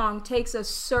particular song takes a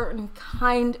certain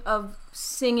kind of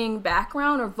singing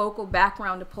background or vocal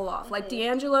background to pull off. Like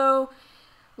D'Angelo,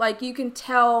 like you can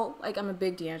tell, like I'm a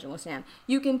big D'Angelo fan.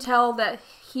 You can tell that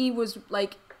he was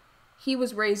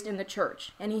raised in the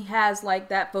church and he has like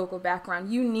that vocal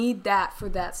background. You need that for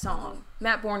that song.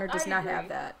 Matt Borner does not have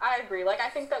that. I agree. Like I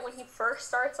think that when he first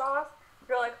starts off,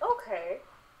 you're like, okay.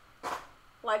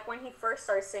 Like when he first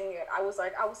started singing it, I was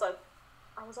like,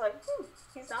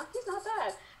 he's not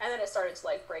bad. And then it started to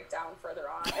like break down further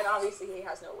on. And obviously he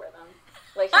has no rhythm.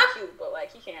 Like he's cute, but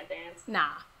like he can't dance. Nah.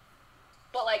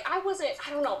 But like I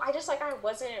don't know. I just like I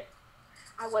wasn't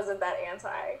that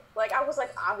anti. Like I was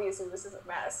like, obviously this is a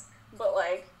mess. But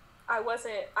like I was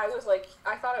like,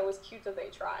 I thought it was cute that they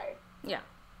tried. Yeah.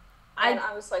 And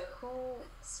I was like, who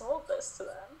sold this to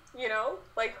them? You know?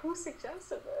 Like who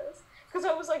suggested this? Because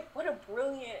I was like, what a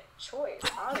brilliant choice,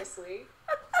 honestly.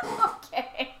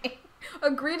 Okay.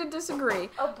 Agree to disagree.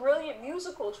 A brilliant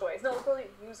musical choice. No, a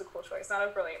brilliant musical choice, not a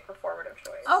brilliant performative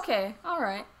choice. Okay, all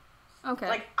right. Okay.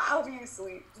 Like,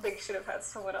 obviously, they should have had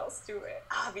someone else do it.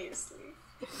 Obviously.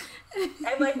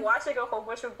 And, like, watching a whole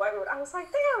bunch of white women, I was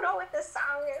like, they don't know what this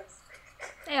song is.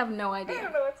 They have no idea. They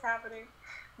don't know what's happening.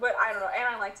 But I don't know.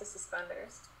 And I liked his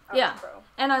suspenders. Yeah.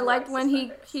 And I liked when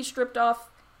he stripped off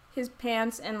his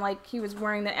pants and like he was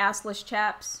wearing the assless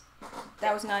chaps.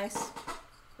 That was nice.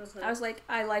 I was like,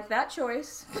 I like that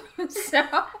choice. So,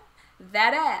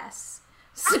 that ass.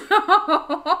 So,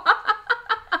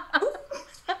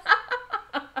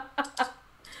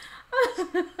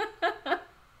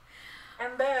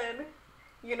 and then,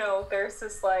 you know, there's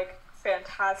this like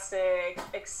fantastic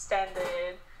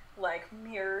extended like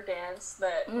mirror dance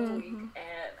that Malik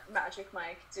and Magic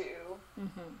Mike do.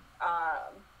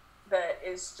 That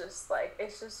is just like,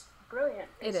 it's just brilliant.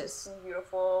 It's just some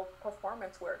beautiful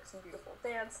performance work, some beautiful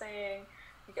dancing.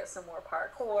 You get some more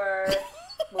parkour.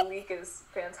 Malik is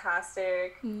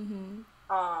fantastic.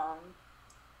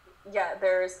 Yeah,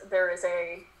 there is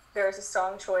a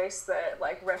song choice that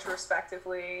like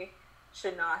retrospectively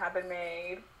should not have been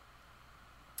made.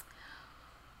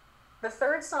 The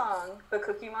third song, the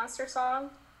Cookie Monster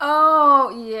song. oh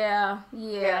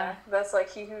yeah. That's like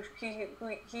he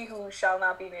who shall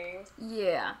not be named.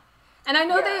 Yeah. And I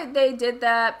know they did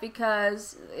that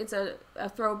because it's a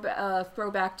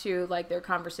throwback to like their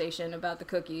conversation about the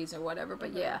cookies or whatever.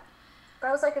 But yeah, But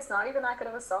I was like, it's not even that good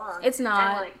of a song. It's not.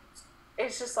 And like,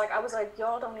 it's just like, I was like,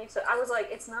 y'all don't need to. I was like,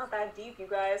 it's not that deep, you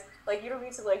guys. Like, you don't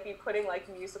need to like be putting like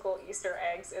musical Easter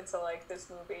eggs into like this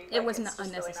movie. Like, it was it's not just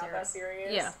unnecessary. Really not that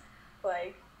serious. Yeah.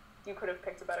 Like, you could have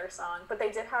picked a better song. But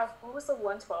they did have, what was the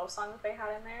 112 song that they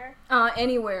had in there?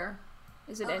 Anywhere.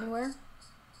 Is it Anywhere?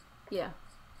 Yeah.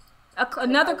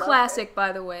 Another classic,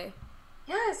 by the way.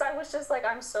 Yes, I was just like,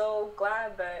 I'm so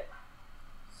glad that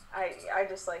I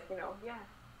just like, you know,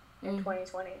 in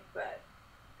 2020 that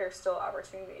there's still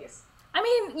opportunities. I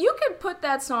mean, you could put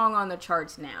that song on the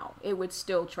charts now. It would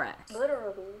still track.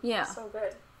 Literally. Yeah. So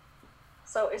good.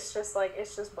 So it's just like,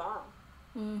 it's just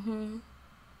bomb.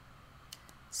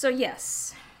 So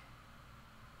yes.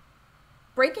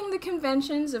 Breaking the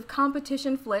conventions of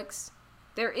competition flicks,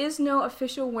 there is no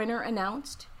official winner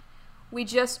announced. We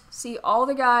just see all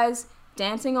the guys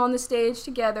dancing on the stage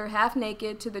together, half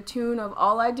naked, to the tune of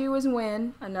All I Do Is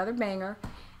Win, another banger,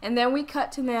 and then we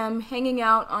cut to them hanging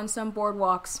out on some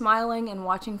boardwalk, smiling and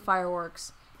watching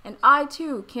fireworks. And I,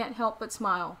 too, can't help but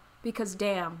smile, because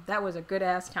damn, that was a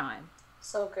good-ass time.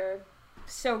 So good.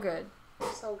 So good.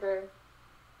 So good.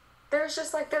 There's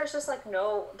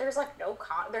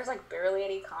barely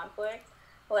any conflict.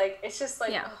 Like, it's just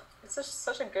like, it's just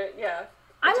such a good, it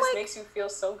just makes you feel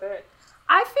so good.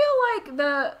 I feel like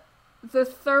the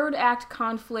third act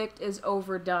conflict is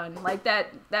overdone. Like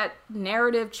that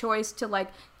narrative choice to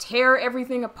like tear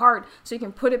everything apart so you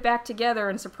can put it back together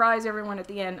and surprise everyone at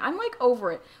the end. I'm like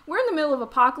over it. We're in the middle of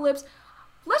apocalypse.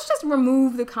 Let's just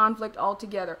remove the conflict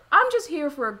altogether. I'm just here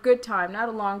for a good time, not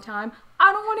a long time.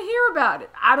 I don't want to hear about it.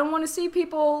 I don't want to see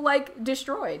people like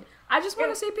destroyed. I just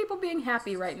want to see people being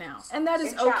happy right now. And that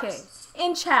is okay.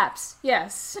 In chaps,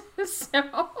 yes.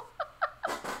 So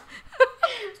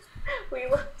we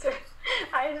looked at,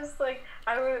 I just like,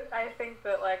 I think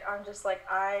that like, I'm just like,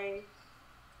 I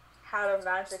had a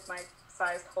Magic Mike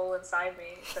sized hole inside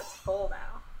me that's full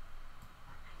now.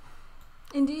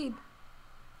 Indeed.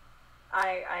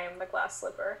 I am the glass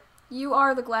slipper. You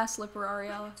are the glass slipper,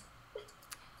 Ariella.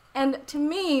 And to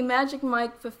me, Magic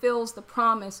Mike fulfills the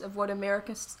promise of what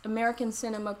American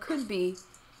cinema could be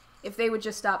if they would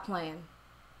just stop playing.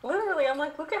 Literally, I'm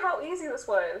like, look at how easy this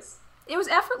was. It was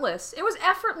effortless. It was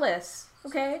effortless,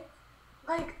 okay?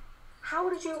 Like, I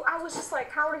was just like,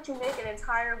 how did you make an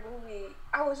entire movie?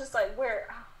 I was just like, where?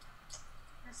 Oh,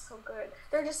 that's so good.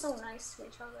 They're just so nice to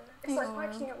each other. It's like, why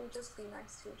can't we just be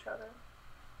nice to each other?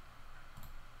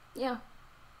 Yeah.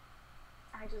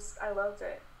 I loved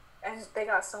it. And they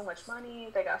got so much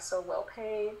money. They got so well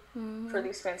paid for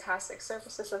these fantastic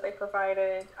services that they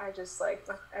provided. I just like,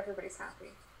 everybody's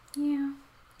happy. Yeah.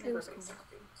 Everybody's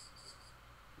happy.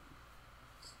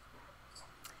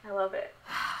 I love it.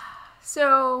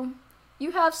 So,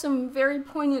 you have some very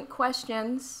poignant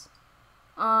questions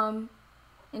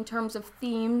in terms of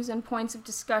themes and points of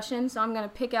discussion, so I'm going to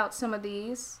pick out some of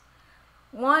these.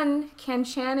 One, can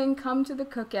Channing come to the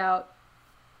cookout?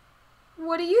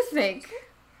 What do you think?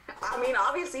 I mean,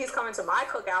 obviously he's coming to my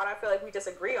cookout. I feel like we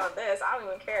disagree on this. I don't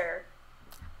even care.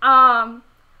 I'm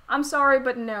sorry,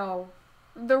 but no.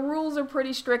 The rules are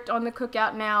pretty strict on the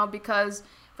cookout now because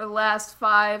for the last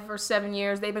 5 or 7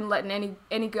 years they've been letting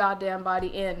any goddamn body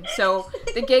in. So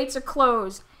the gates are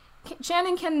closed.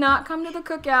 Channing cannot come to the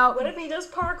cookout. What if he does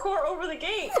parkour over the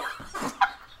gate?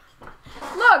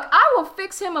 Look, I will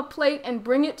fix him a plate and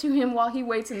bring it to him while he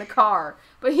waits in the car.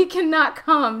 But he cannot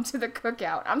come to the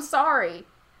cookout. I'm sorry.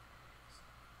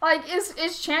 Like,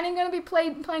 is Channing going to be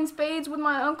playing spades with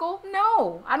my uncle?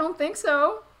 No, I don't think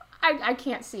so. I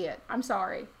can't see it. I'm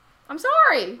sorry. I'm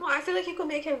sorry. Well, I feel like you could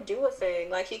make him do a thing.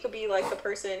 Like, he could be, like, the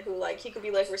person who, like, he could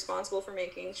be, like, responsible for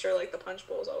making sure, like, the punch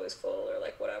bowl is always full or,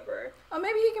 like, whatever. Oh,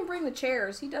 maybe he can bring the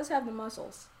chairs. He does have the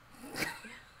muscles.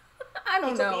 I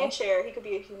don't know. He could be a chair. He could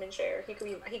be a human chair. He could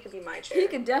be my chair. He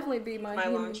could definitely be my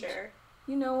human lawn chair.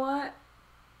 You know what?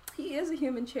 He is a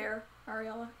human chair,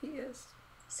 Ariella. He is.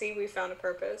 See, we found a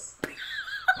purpose.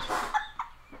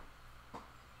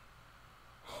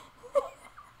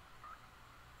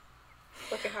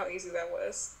 Look at how easy that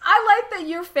was. I like that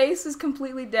your face is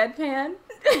completely deadpan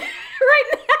right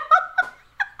now.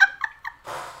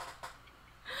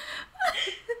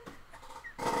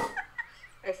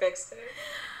 I fixed it.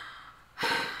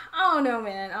 I don't know,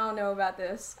 man. I don't know about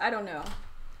this. I don't know.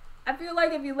 I feel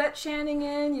like if you let Channing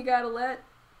in, you gotta let,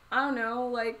 I don't know,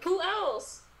 like... Who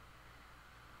else?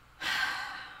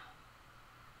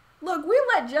 Look, we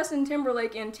let Justin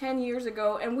Timberlake in 10 years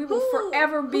ago, and we will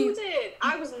forever be... Who did?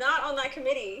 I was not on that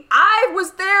committee. I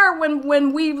was there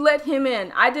when we let him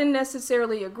in. I didn't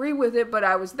necessarily agree with it, but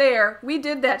I was there. We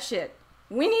did that shit.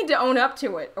 We need to own up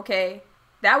to it, okay?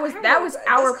 That was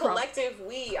our collective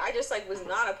we. I just, like, was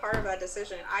not a part of that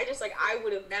decision. I just, like, I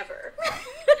would have never.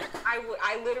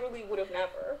 I literally would have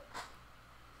never.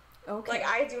 Okay. Like,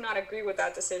 I do not agree with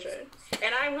that decision.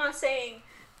 And I'm not saying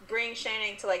bring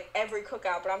Channing to, like, every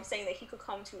cookout, but I'm saying that he could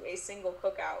come to a single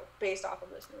cookout based off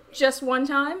of this movie. Just one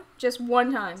time? Just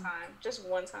one time? Just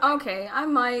one time. Okay, I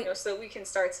might... You know, so we can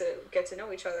start to get to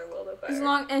know each other a little bit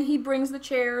better. And he brings the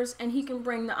chairs, and he can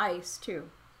bring the ice,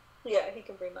 too. Yeah, he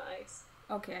can bring the ice.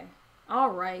 Okay. All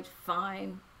right,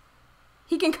 fine.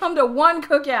 He can come to one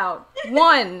cookout.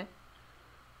 One.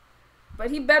 But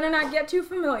he better not get too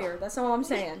familiar. That's all I'm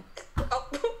saying. Oh,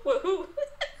 woohoo.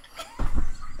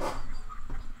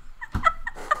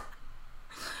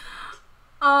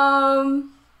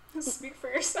 Speak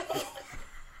for yourself.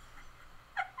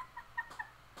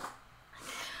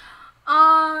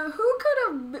 Who could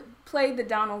have played the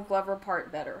Donald Glover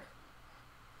part better?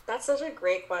 That's such a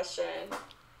great question.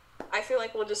 I feel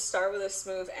like we'll just start with a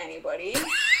smooth anybody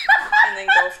and then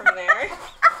go from there.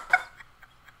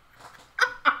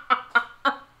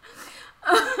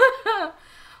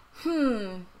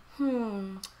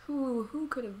 Who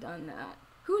could have done that?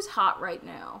 Who's hot right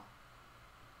now?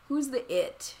 Who's the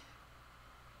it?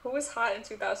 Who was hot in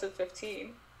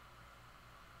 2015?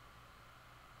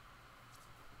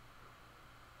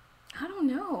 I don't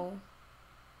know.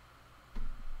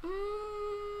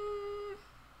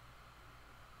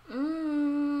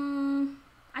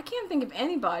 I can't think of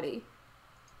anybody.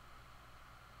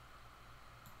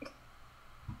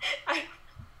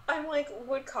 I'm like,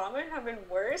 would Common have been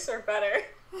worse or better?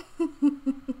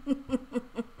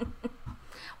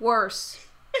 Worse.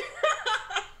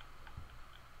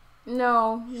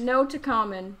 No to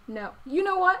Common. No. You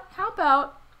know what? How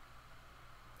about,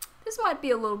 this might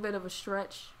be a little bit of a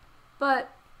stretch,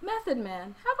 but Method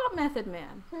Man. How about Method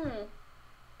Man?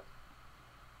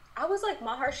 I was like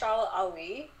Mahershala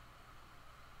Ali.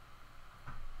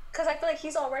 Because I feel like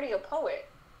he's already a poet.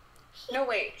 No,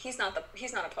 wait. He's not a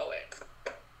poet.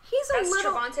 That's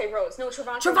Trevante Rhodes. No,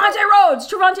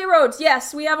 Trevante Rhodes.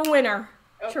 Yes, we have a winner.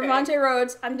 Okay. Trevante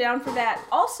Rhodes. I'm down for that.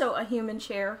 Also a human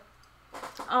chair.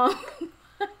 I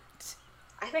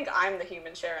think I'm the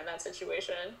human chair in that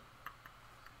situation.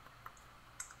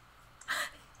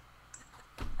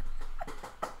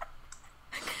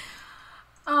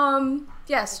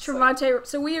 Yes, Trevante.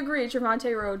 So we agree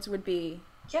Trevante Rhodes would be.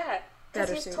 Yeah, because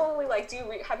he's totally like.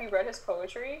 Have you read his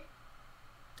poetry?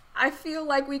 I feel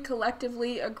like we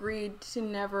collectively agreed to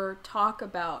never talk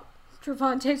about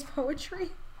Trevante's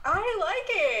poetry. I like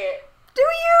it. Do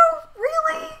you?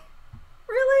 Really?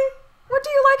 Really? What do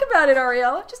you like about it,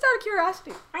 Ariella? Just out of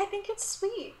curiosity. I think it's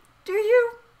sweet. Do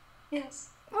you? Yes.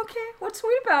 Okay. What's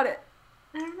sweet about it?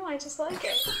 I don't know. I just like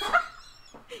it.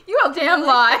 You a damn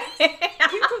lie.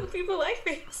 People like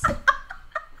things.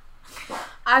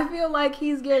 I feel like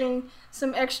he's getting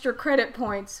some extra credit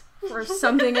points for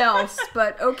something else,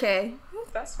 but okay.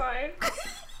 That's fine.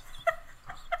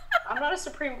 I'm not a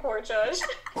Supreme Court judge.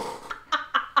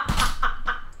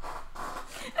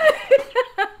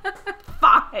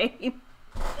 Fine.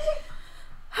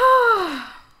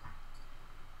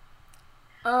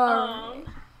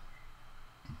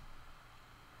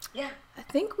 Yeah. I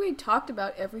think we talked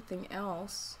about everything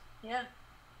else. Yeah.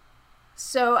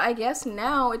 So I guess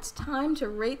now it's time to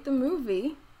rate the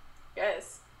movie.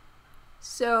 Yes.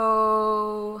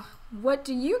 So what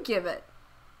do you give it?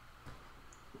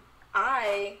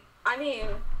 I mean,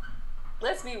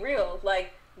 let's be real.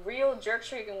 Like, real jerk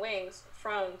chicken wings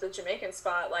from the Jamaican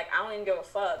spot. Like, I don't even give a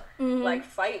fuck. Mm-hmm. Like,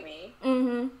 fight me.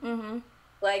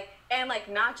 Like, and like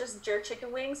not just jerk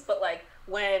chicken wings, but like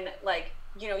when like,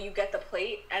 you know, you get the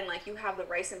plate and like you have the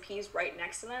rice and peas right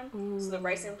next to them. Ooh. So the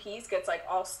rice and peas gets like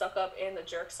all stuck up in the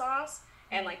jerk sauce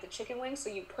and like the chicken wings. So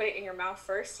you put it in your mouth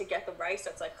first to get the rice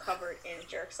that's like covered in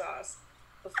jerk sauce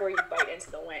before you bite into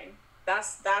the wing.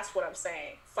 That's what I'm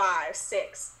saying. 5,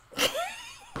 6.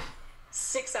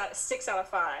 6 out of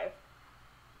 5.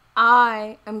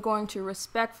 I am going to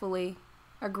respectfully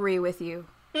agree with you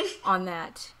on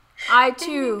that. I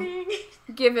too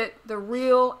give it the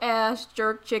real ass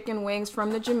jerk chicken wings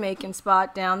from the Jamaican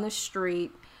spot down the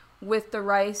street with the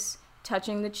rice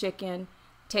touching the chicken,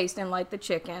 tasting like the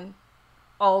chicken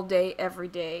all day, every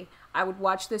day. I would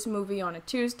watch this movie on a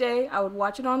Tuesday. I would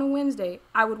watch it on a Wednesday.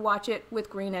 I would watch it with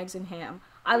green eggs and ham.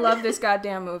 I love this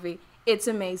goddamn movie. It's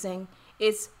amazing.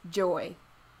 It's joy.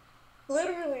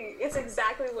 Literally, it's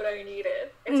exactly what I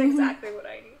needed. It's exactly what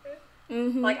I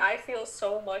needed. Like, I feel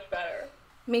so much better.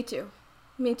 Me too.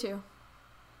 Me too.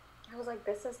 I was like,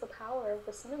 this is the power of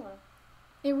the cinema.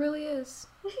 It really is.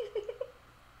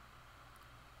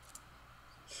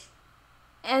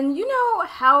 And you know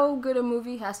how good a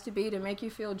movie has to be to make you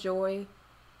feel joy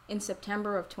in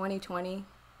September of 2020?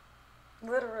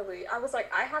 Literally. I was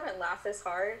like, I haven't laughed this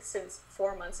hard since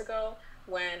 4 months ago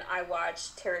when I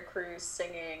watched Terry Crews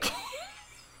singing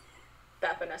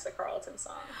that Vanessa Carlton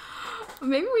song.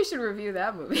 Maybe we should review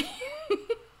that movie.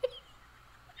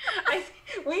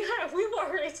 We've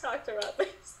already talked about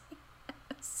this.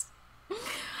 Yes.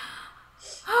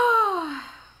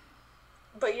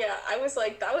 But yeah, I was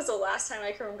like, that was the last time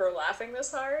I can remember laughing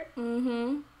this hard.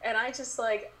 Mm-hmm. And I just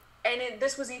like, and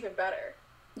this was even better.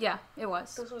 Yeah, it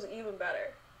was. This was even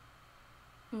better.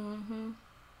 Mm-hmm.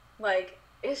 Like,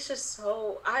 it's just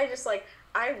so, I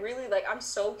really, like, I'm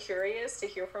so curious to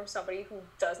hear from somebody who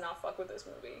does not fuck with this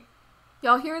movie.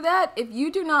 Y'all hear that? If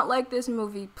you do not like this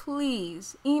movie,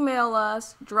 please email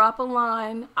us, drop a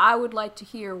line. I would like to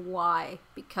hear why,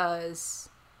 because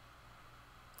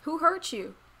who hurt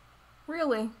you?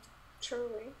 Really?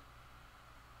 Truly.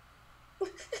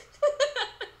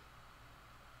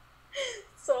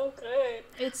 So good.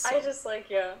 I just like,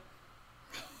 yeah.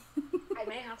 I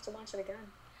may have to watch it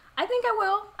again. I think I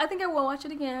will. I think I will watch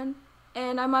it again.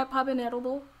 And I might pop an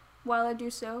edible while I do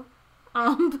so.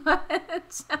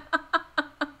 But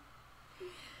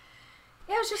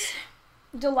yeah, it's just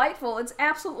delightful. It's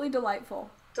absolutely delightful.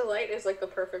 Delight is like the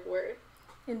perfect word.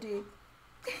 Indeed.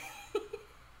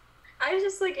 I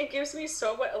just like, it gives me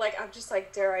so much, like, I'm just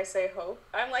like, dare I say hope?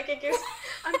 I'm like,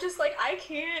 I'm just like, I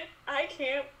can't,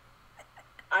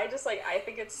 I just like, I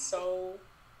think it's so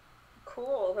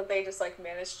cool that they just like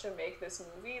managed to make this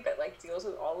movie that like deals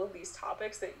with all of these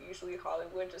topics that usually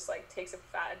Hollywood just like takes a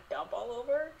fat dump all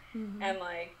over. Mm-hmm. And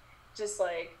like, just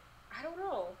like, I don't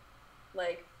know,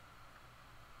 like,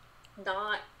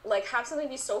 not, like, have something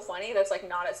be so funny that's like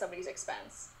not at somebody's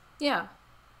expense. Yeah.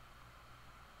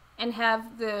 And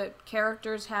have the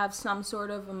characters have some sort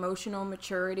of emotional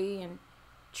maturity and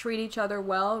treat each other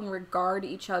well and regard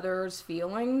each other's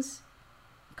feelings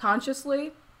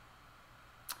consciously.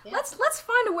 Yeah. Let's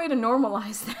find a way to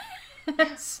normalize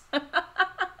that.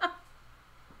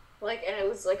 Like, and it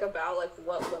was like about like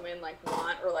what women like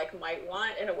want or like might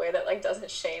want in a way that like doesn't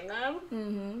shame them.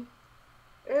 Mm-hmm.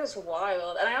 It is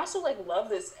wild. And I also like love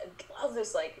this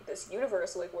like this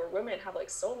universe like where women have like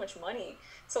so much money,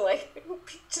 so like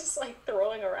just like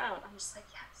throwing around. I'm just like,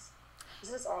 yes, this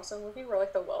is this awesome movie where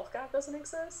like the wealth gap doesn't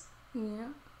exist. Yeah.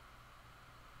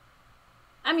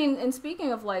 I mean, and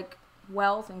speaking of like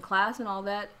wealth and class and all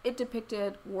that, it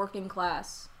depicted working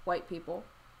class white people,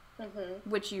 mm-hmm.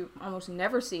 which you almost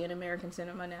never see in American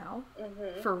cinema now,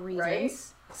 mm-hmm. for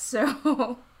reasons. Right?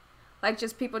 So. Like,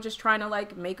 just people just trying to,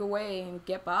 like, make a way and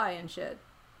get by and shit.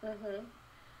 Mm-hmm.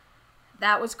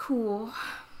 That was cool.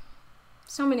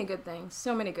 So many good things.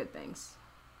 So many good things.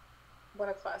 What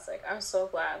a classic. I'm so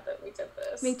glad that we did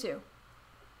this. Me too.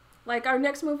 Like, our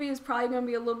next movie is probably going to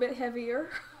be a little bit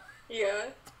heavier. Yeah.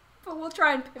 But we'll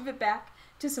try and pivot back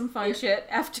to some fun shit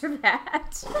after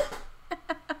that.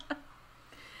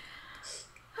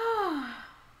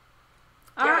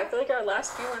 Yeah, I feel like our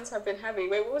last few ones have been heavy.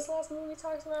 Wait, what was the last movie we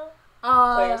talked about?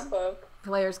 Players Club.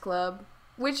 Players Club.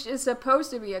 Which is supposed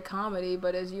to be a comedy,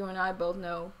 but as you and I both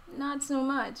know, not so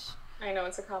much. I know,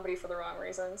 it's a comedy for the wrong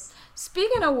reasons.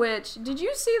 Speaking of which, did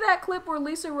you see that clip where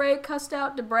Lisa Ray cussed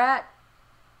out DeBrat?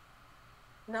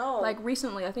 No. Like,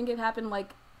 recently. I think it happened,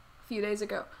 like, a few days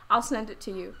ago. I'll send it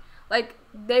to you. Like,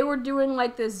 they were doing,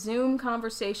 like, this Zoom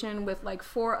conversation with, like,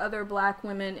 4 other black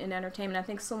women in entertainment. I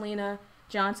think Selena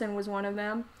Johnson was one of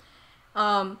them.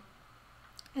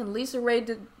 And Lisa Ray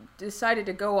decided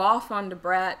to go off on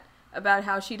DeBrat about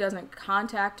how she doesn't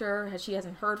contact her, how she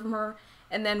hasn't heard from her.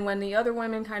 And then when the other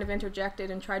women kind of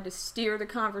interjected and tried to steer the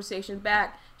conversation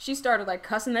back, she started, like,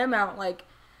 cussing them out. Like,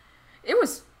 it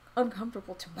was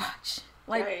uncomfortable to watch.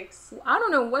 Like, yikes. I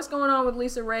don't know what's going on with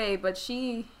Lisa Ray, but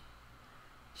she's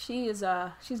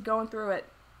going through it.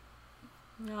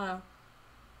 Yeah.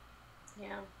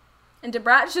 And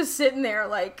Debrat's just sitting there,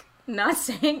 like, not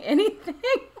saying anything.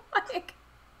 Like,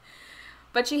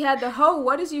 but she had the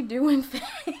what is you doing face.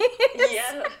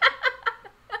 Yeah.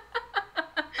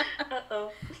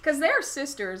 Uh-oh. Because they're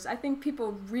sisters. I think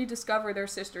people rediscover their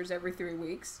sisters every 3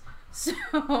 weeks. So.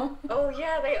 Oh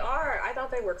yeah, they are. I thought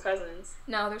they were cousins.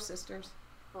 No, they're sisters.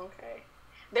 Okay.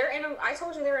 I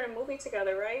told you they were in a movie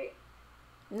together, right?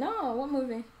 No, what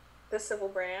movie? The Civil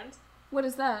Brand. What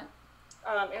is that?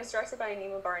 It was directed by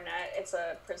Nima Barnett. It's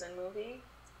a prison movie.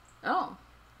 Oh.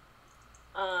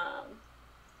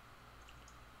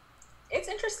 It's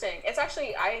interesting. It's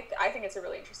actually, I think it's a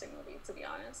really interesting movie, to be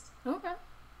honest. Okay.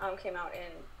 Came out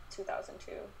in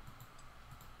 2002.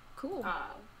 Cool.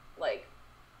 Like,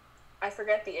 I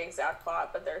forget the exact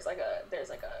plot, but there's a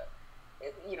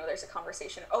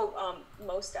conversation. Oh,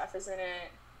 Mos Def is in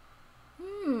it.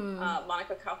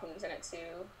 Monica Calhoun's in it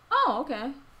too. Oh,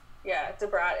 okay. Yeah,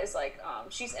 Debrat is like,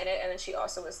 she's in it, and then she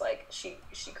also is like, she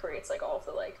creates like all of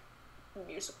the like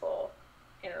musical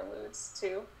interludes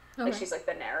too. Okay. Like she's like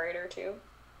the narrator too.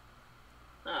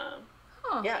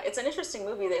 Yeah, it's an interesting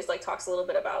movie. There's like talks a little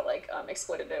bit about like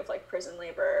exploitative like prison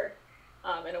labor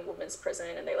in a women's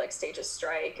prison, and they like stage a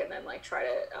strike and then like try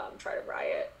to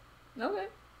riot. Okay.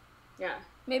 Yeah.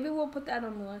 Maybe we'll put that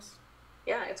on the list.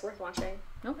 Yeah, it's worth watching.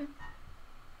 Okay.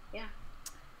 Yeah.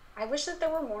 I wish that there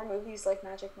were more movies like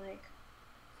Magic Mike.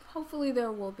 Hopefully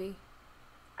there will be.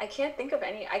 I can't think of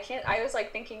any. I was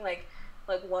like thinking like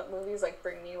what movies like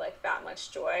bring me like that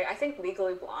much joy. I think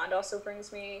Legally Blonde also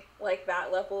brings me like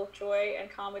that level of joy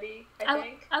and comedy, I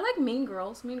think. I like Mean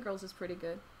Girls. Mean Girls is pretty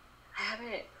good.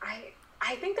 I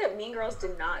think that Mean Girls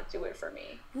did not do it for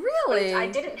me. Really? Like, I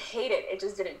didn't hate it. It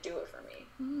just didn't do it for me.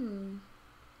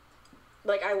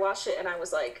 Like I watched it and I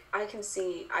was like, I can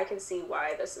see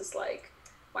why this is like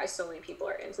why so many people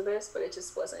are into this, but it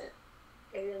just wasn't.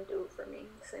 It didn't do it for me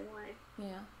the same way.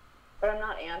 Yeah. But I'm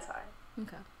not anti.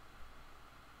 Okay.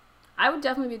 I would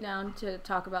definitely be down to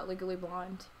talk about Legally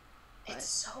Blonde. It's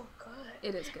so good.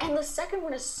 It is good. And the second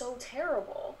one is so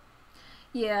terrible.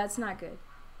 Yeah, it's not good.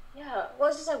 Yeah. Well,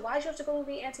 it's just like, why'd you have to go and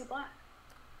be anti-black?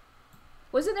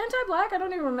 Was it anti-black? I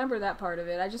don't even remember that part of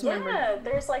it. I just remember. Yeah,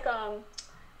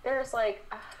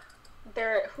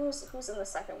 who's in the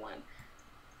second one?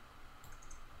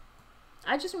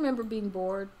 I just remember being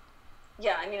bored.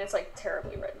 Yeah, I mean, it's like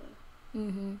terribly written.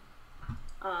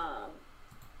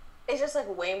 It's just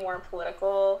like way more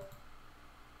political,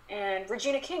 and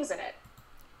Regina King's in it.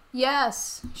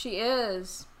 Yes, she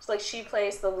is. It's like she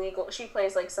plays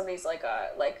like somebody's like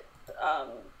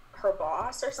her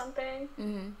boss or something,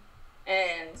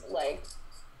 and like,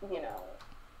 you know,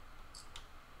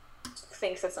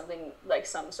 thinks that something like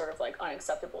some sort of like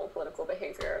unacceptable political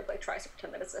behavior, like tries to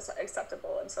pretend that it's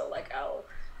acceptable, and so like Elle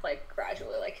like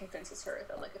gradually like convinces her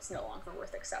that like it's no longer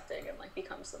worth accepting, and like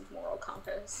becomes the moral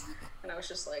compass. And I was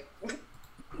just like,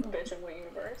 bitch, in what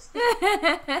universe?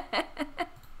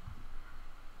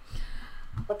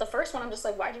 But the first one, I'm just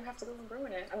like, why do you have to go and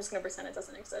ruin it? I'm just gonna pretend it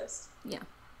doesn't exist. Yeah.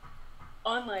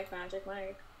 Unlike Magic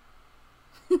Mike,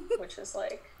 which is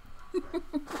like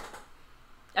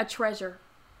a treasure.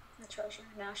 A treasure,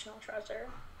 national treasure.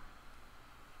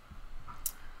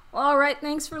 All right,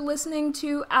 thanks for listening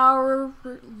to our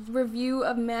review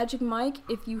of Magic Mike.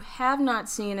 If you have not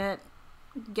seen it,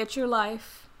 get your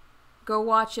life. Go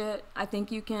watch it. I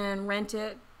think you can rent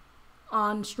it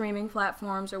on streaming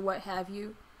platforms or what have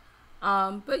you.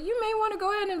 But you may want to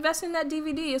go ahead and invest in that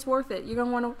DVD. It's worth it. You're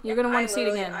gonna want to see it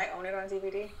again. I own it on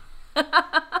DVD.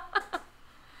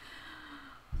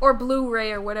 Or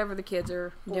Blu-ray or whatever the kids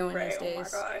are doing these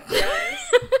days. Oh my god,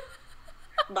 yes.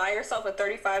 Buy yourself a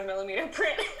 35mm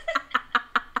print.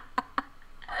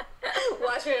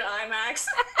 Watch it in IMAX.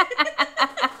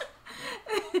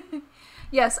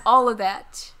 Yes, all of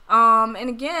that. And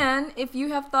again, if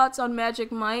you have thoughts on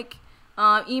Magic Mike,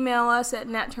 email us at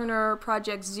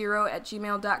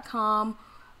natturnerproject0@gmail.com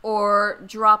or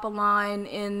drop a line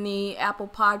in the Apple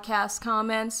Podcast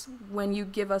comments when you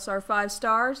give us our 5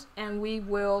 stars, and we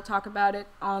will talk about it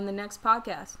on the next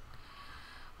podcast.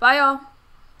 Bye, y'all.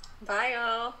 Bye,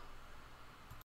 y'all.